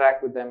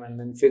interact with them and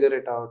then figure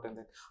it out, and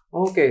then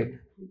okay.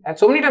 And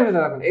so many times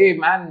that happened. Hey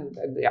man,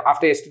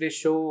 after yesterday's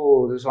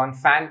show, this one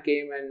fan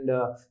came and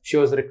she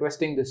was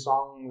requesting this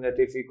song that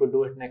if we could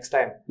do it next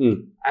time.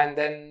 And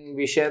then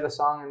we share the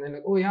song and then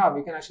like, oh yeah,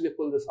 we can actually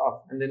pull this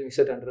off. And then we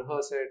sit and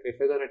rehearse it, we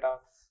figure it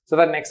out. So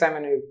that next time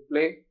when we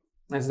play,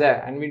 it's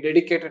there. And we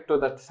dedicate it to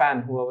that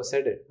fan, whoever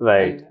said it.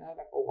 Right. And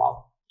like, oh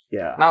wow.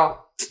 Yeah.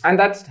 Now, and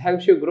that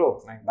helps you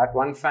grow. Like that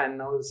one fan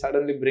now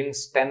suddenly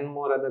brings 10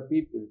 more other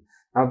people.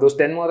 Now those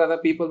 10 more other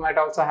people might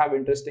also have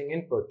interesting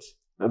inputs.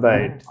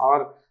 Right.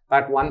 Or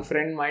that one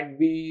friend might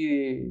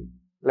be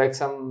like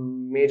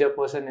some major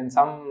person in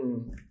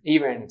some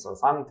events or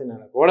something,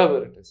 like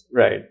whatever it is.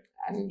 Right.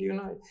 And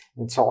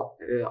it's all,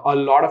 a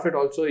lot of it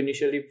also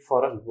initially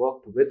for us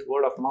worked with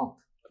word of mouth.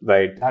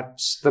 Right.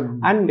 That's the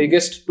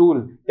biggest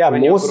tool. Yeah,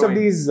 most of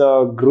these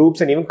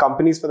groups and even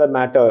companies for that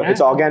matter, it's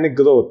organic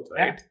growth,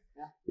 right?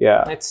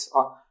 Yeah. It's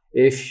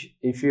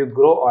if you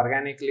grow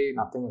organically,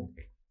 nothing will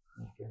be.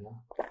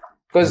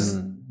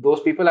 Because those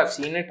people have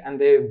seen it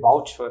and they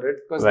vouch for it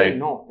because they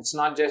know. It's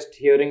not just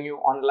hearing you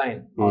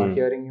online or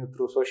hearing you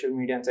through social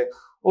media and say,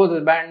 oh,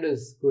 the band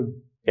is good.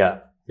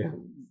 Yeah.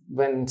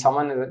 When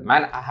someone is like,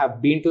 man, I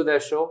have been to their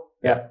show.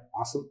 Yeah.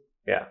 Awesome.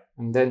 Yeah.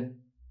 And then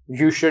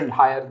you should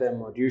hire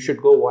them or you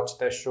should go watch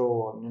their show.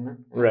 Or,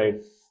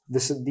 Right.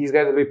 These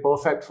guys will be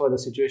perfect for the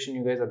situation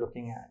you guys are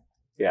looking at.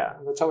 Yeah.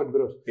 That's how it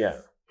grows. Yeah.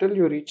 Till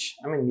you reach,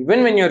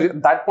 even when you're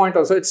at that point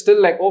also, it's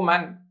still like, oh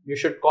man, you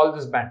should call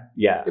this band.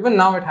 Yeah. Even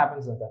now it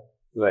happens like that.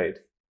 Right.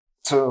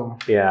 So.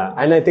 Yeah.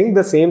 And I think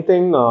the same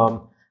thing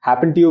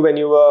happened to you when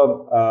you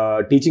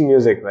were teaching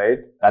music, right?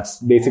 That's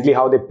basically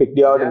how they picked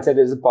you out and said,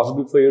 is it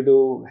possible for you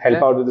to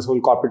help out with this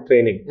whole corporate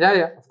training?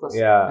 Yeah, of course.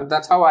 Yeah. And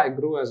that's how I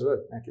grew as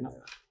well.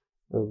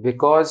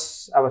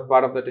 Because I was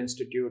part of that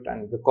institute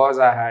and because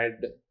I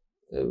had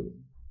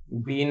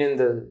been in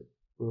the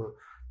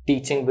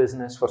teaching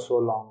business for so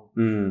long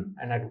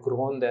and had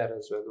grown there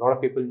as well. A lot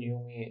of people knew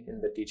me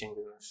in the teaching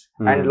business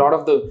and a lot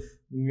of the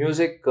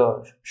music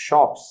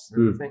shops,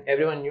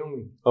 everyone knew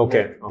me.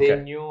 Okay. They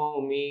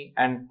knew me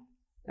and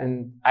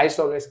I used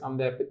to always come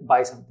there,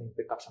 buy something,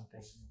 pick up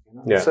something.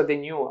 So they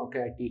knew,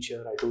 okay, I teach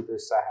here, I do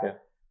this, I have.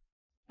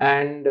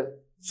 And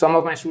some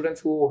of my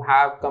students who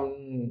have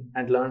come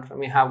and learned from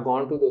me have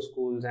gone to those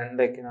schools and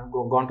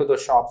gone to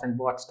those shops and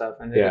bought stuff.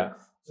 And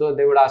so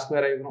they would ask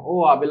where I,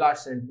 Abhilash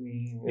sent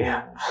me.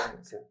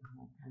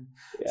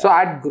 So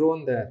I'd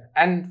grown there.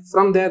 And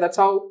from there, that's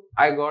how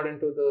I got in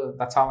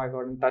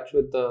touch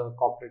with the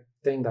corporate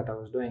thing that I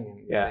was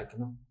doing.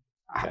 And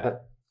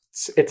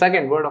it's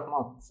again word of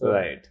mouth. So,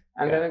 right.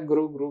 And then it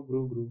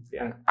grew.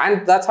 Yeah.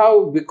 And that's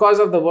how, because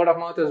of the word of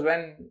mouth is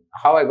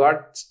how I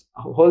got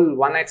a whole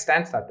one night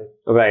stand started.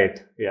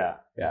 Right. Yeah.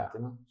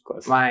 Of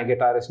course. My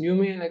guitarist knew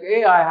me like,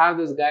 hey, I have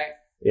this guy.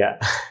 Yeah.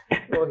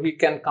 So he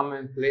can come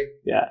and play.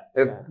 Yeah.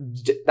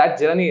 That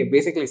journey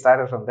basically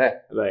started from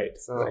there. Right.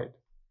 So,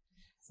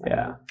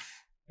 yeah.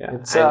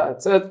 It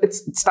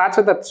starts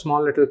with that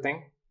small little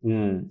thing.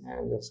 And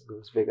it just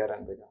goes bigger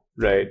and bigger.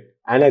 Right.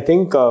 And I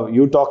think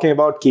you talking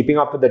about keeping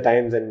up with the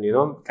times and,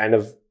 kind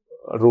of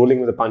rolling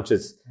with the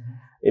punches.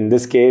 In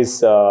this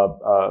case,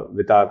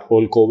 with our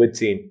whole COVID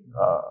scene,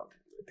 I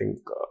think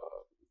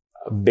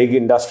a big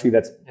industry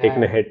that's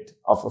taken a hit.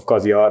 Of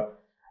course,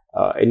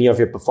 any of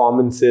your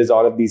performances,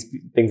 all of these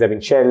things have been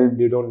shelved.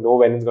 You don't know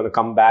when it's going to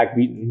come back.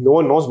 No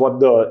one knows what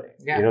the,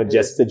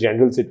 just the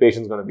general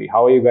situation is going to be.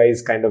 How are you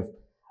guys kind of,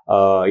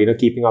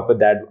 keeping up with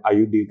that?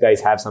 Do you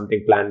guys have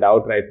something planned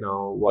out right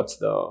now? What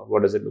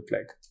does it look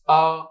like?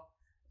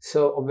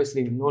 So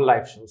obviously no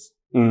live shows.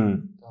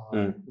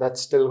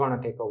 That's still going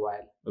to take a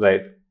while.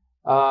 Right.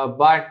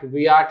 But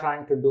we are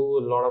trying to do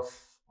a lot of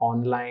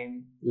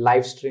online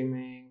live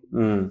streaming,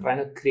 trying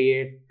to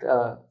create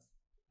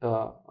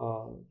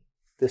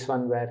this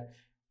one where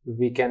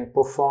we can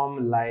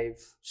perform live,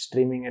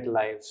 streaming it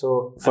live.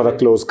 So for a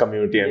close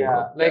community.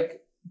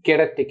 Get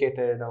it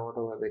ticketed or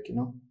whatever,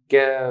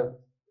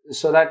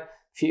 so that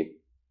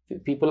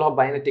people who are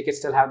buying the tickets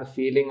still have the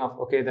feeling of,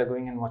 okay, they're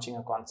going and watching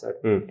a concert.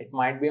 It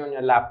might be on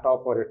your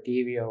laptop or your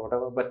TV or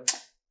whatever, but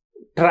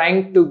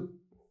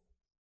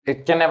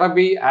it can never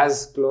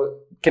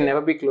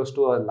be close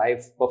to a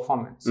live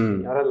performance.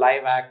 You're a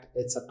live act,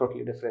 it's a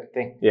totally different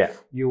thing. Yeah.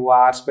 You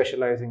are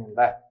specializing in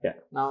that. Yeah.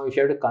 Now, if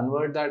you have to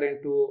convert that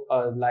into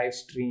a live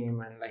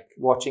stream and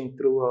watching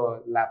through a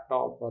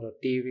laptop or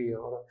a TV,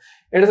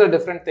 it is a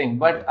different thing.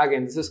 But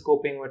again, this is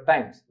coping with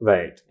times.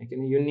 Right.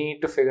 You need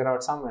to figure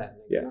out somewhere,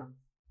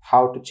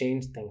 how to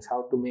change things,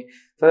 how to make,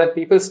 so that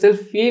people still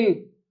feel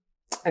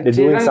they're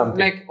doing something.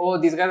 Like, oh,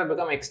 these guys have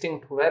become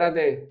extinct. Where are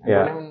they? I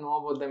don't even know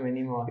about them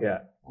anymore. Yeah.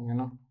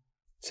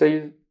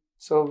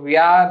 So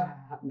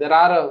there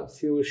are a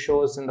few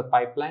shows in the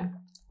pipeline.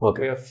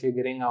 Okay. We are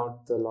figuring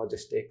out the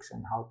logistics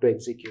and how to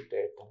execute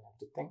it and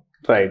everything.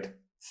 Right.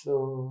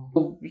 So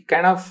we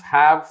kind of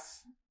have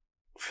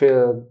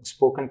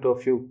spoken to a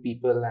few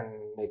people and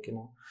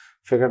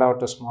figured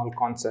out a small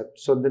concept.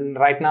 So then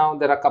right now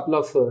there are a couple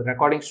of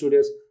recording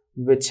studios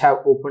which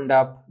have opened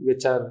up,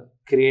 which are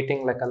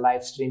creating like a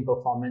live stream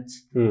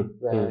performance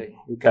where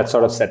you can that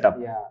sort of setup.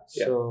 Yeah.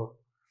 So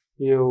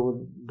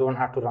you don't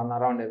have to run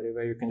around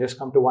everywhere. You can just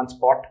come to one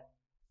spot,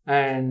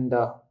 and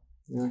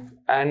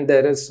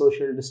there is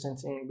social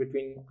distancing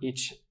between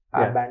each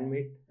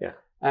bandmate. Yeah.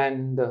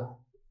 And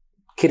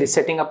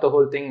setting up the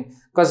whole thing,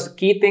 because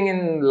key thing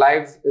in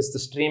live is the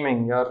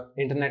streaming. Your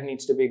internet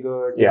needs to be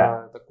good.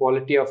 Yeah. The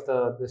quality of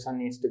the sun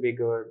needs to be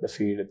good. The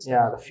feed.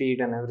 The feed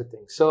and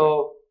everything.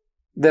 So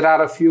there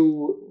are a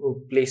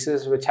few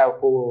places which have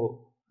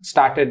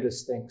started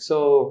this thing.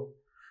 So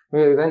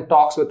we then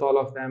talks with all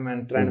of them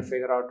and trying to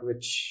figure out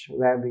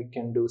where we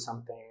can do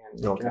something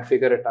and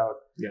figure it out.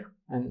 Yeah.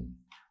 And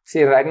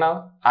see, right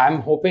now,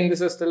 I'm hoping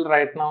this is still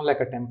right now like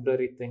a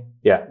temporary thing.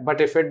 Yeah.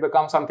 But if it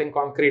becomes something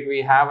concrete,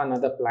 we have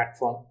another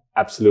platform.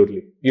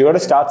 Absolutely. You got to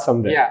start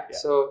somewhere. Yeah.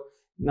 So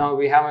now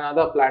we have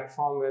another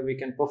platform where we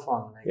can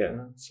perform.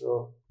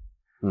 So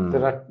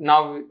there are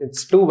now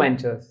it's two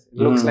ventures. It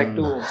looks like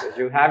two ventures.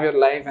 You have your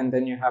life and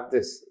then you have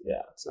this.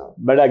 Yeah. So,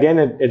 but again,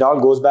 it all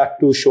goes back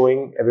to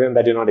showing everyone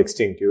that you're not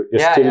extinct. You're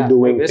still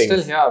doing we're things.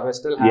 Still here. We're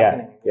still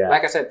happening. Yeah.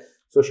 Like I said,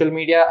 social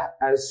media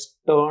has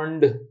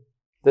turned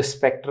the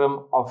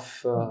spectrum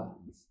of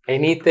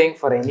anything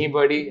for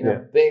anybody in a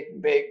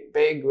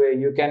big way.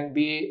 You can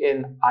be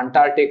in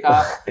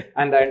Antarctica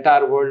and the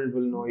entire world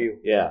will know you.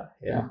 Yeah.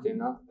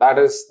 That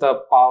is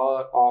the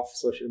power of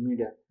social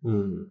media.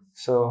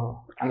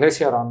 So unless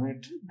you're on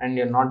it and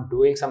you're not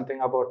doing something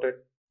about it,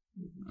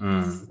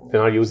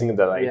 you're not using it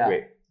the right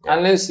way. Yeah.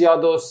 Unless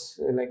you're those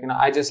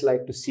I just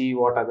like to see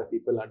what other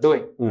people are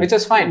doing, which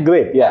is fine.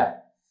 Great. Yeah.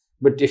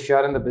 But if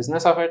you're in the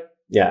business of it,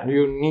 yeah,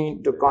 you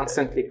need to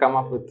constantly come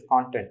up with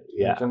content.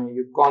 Yeah.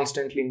 You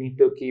constantly need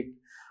to keep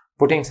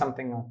putting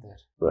something out there.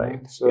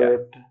 Right.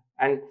 So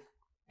and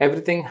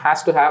everything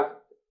has to have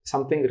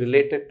something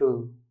related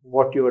to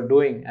what you are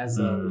doing as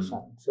a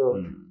song.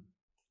 So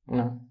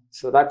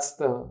so that's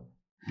the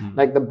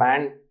like the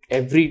band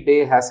every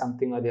day has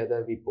something or the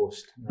other we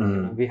post.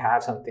 We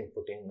have something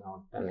putting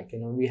out,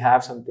 and we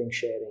have something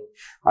sharing.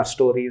 Our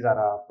stories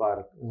are up,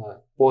 our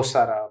posts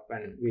are up,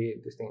 and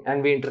we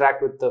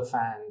interact with the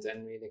fans,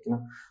 and we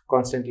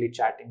constantly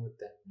chatting with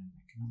them.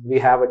 We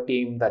have a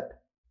team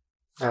that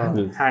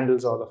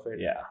handles all of it.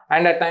 Yeah.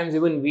 And at times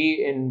even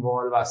we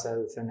involve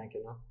ourselves, and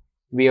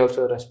we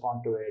also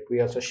respond to it.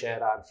 We also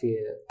share our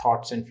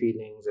thoughts and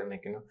feelings, and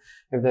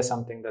if there's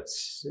something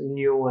that's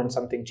new and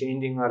something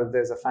changing, or if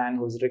there's a fan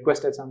who's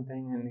requested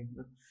something,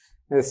 and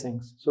these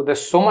things. So there's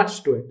so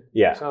much to it.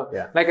 Yeah. So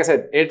like I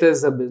said, it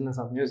is a business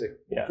of music.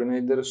 Yeah.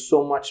 There is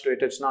so much to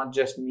it. It's not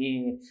just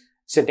me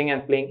sitting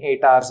and playing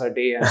 8 hours a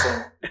day and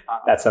saying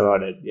that's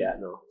about it. Yeah.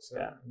 No.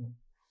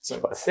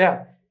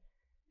 Yeah.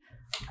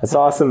 That's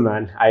awesome,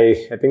 man. I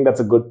think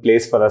that's a good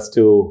place for us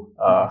to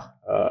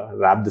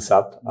wrap this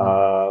up.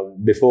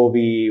 Before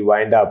we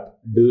wind up,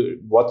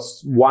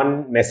 what's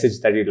one message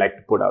that you'd like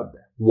to put out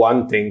there?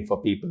 One thing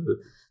for people,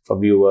 for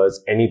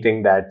viewers,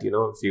 anything that,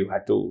 if you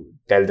had to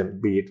tell them,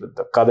 be it with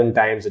the current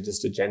times or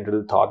just a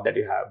general thought that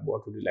you have,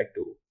 what would you like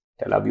to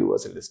tell our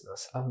viewers and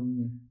listeners?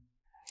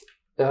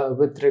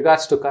 With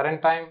regards to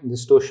current time,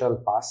 this too shall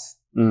pass.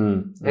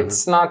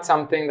 It's not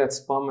something that's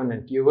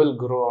permanent. You will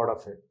grow out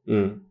of it.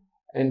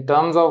 In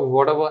terms of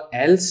whatever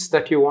else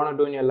that you want to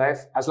do in your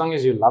life, as long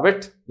as you love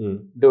it,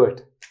 do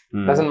it.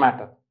 Doesn't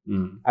matter.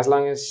 As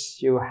long as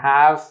you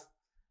have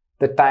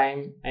the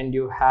time and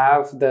you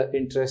have the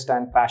interest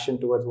and passion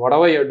towards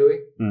whatever you're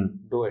doing,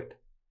 do it.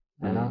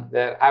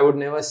 I would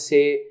never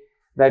say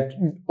that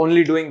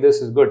only doing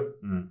this is good.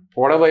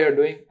 Whatever you're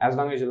doing, as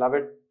long as you love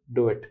it,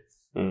 do it.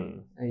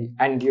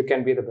 And you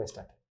can be the best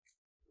at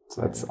it.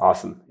 So that's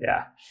awesome.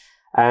 Yeah.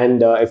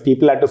 And if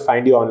people had to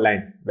find you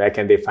online, where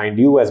can they find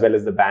you as well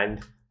as the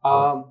band?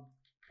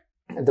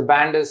 The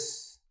band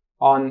is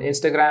on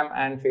Instagram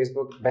and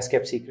Facebook, Best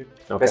Kept Secret.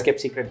 Okay. Best Kept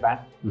Secret Band.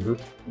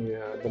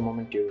 The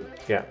moment you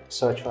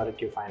search for it,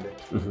 you find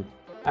it.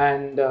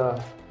 And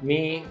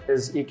me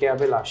is EK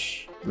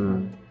Abhilash.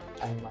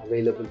 I'm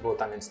available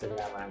both on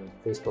Instagram and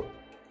Facebook.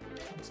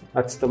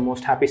 That's the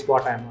most happy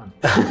spot I'm on.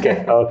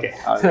 Okay.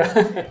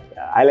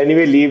 I'll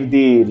anyway leave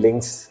the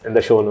links in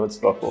the show notes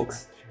for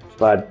folks.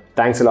 But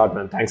thanks a lot,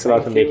 man. Thanks a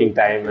lot for making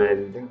time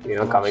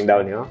and coming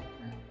down here.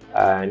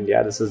 And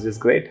this was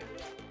just great.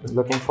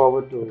 Looking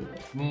forward to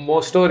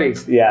more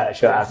stories. Yeah,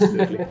 sure,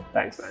 absolutely.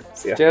 Thanks, man.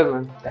 See ya. Cheers,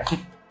 man.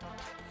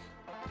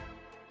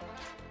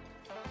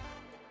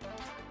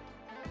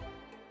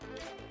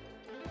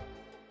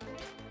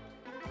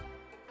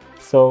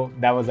 So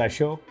that was our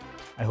show.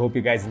 I hope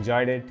you guys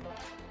enjoyed it.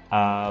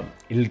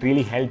 It'll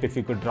really help if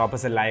you could drop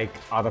us a like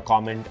or a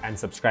comment and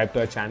subscribe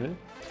to our channel.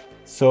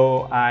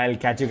 So I'll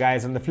catch you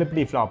guys on the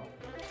flippity flop,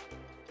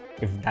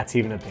 if that's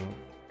even a thing.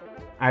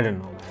 I don't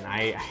know, man.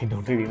 I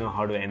don't really know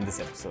how to end this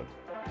episode.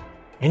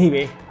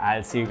 Anyway,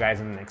 I'll see you guys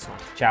in the next one.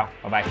 Ciao.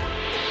 Bye-bye.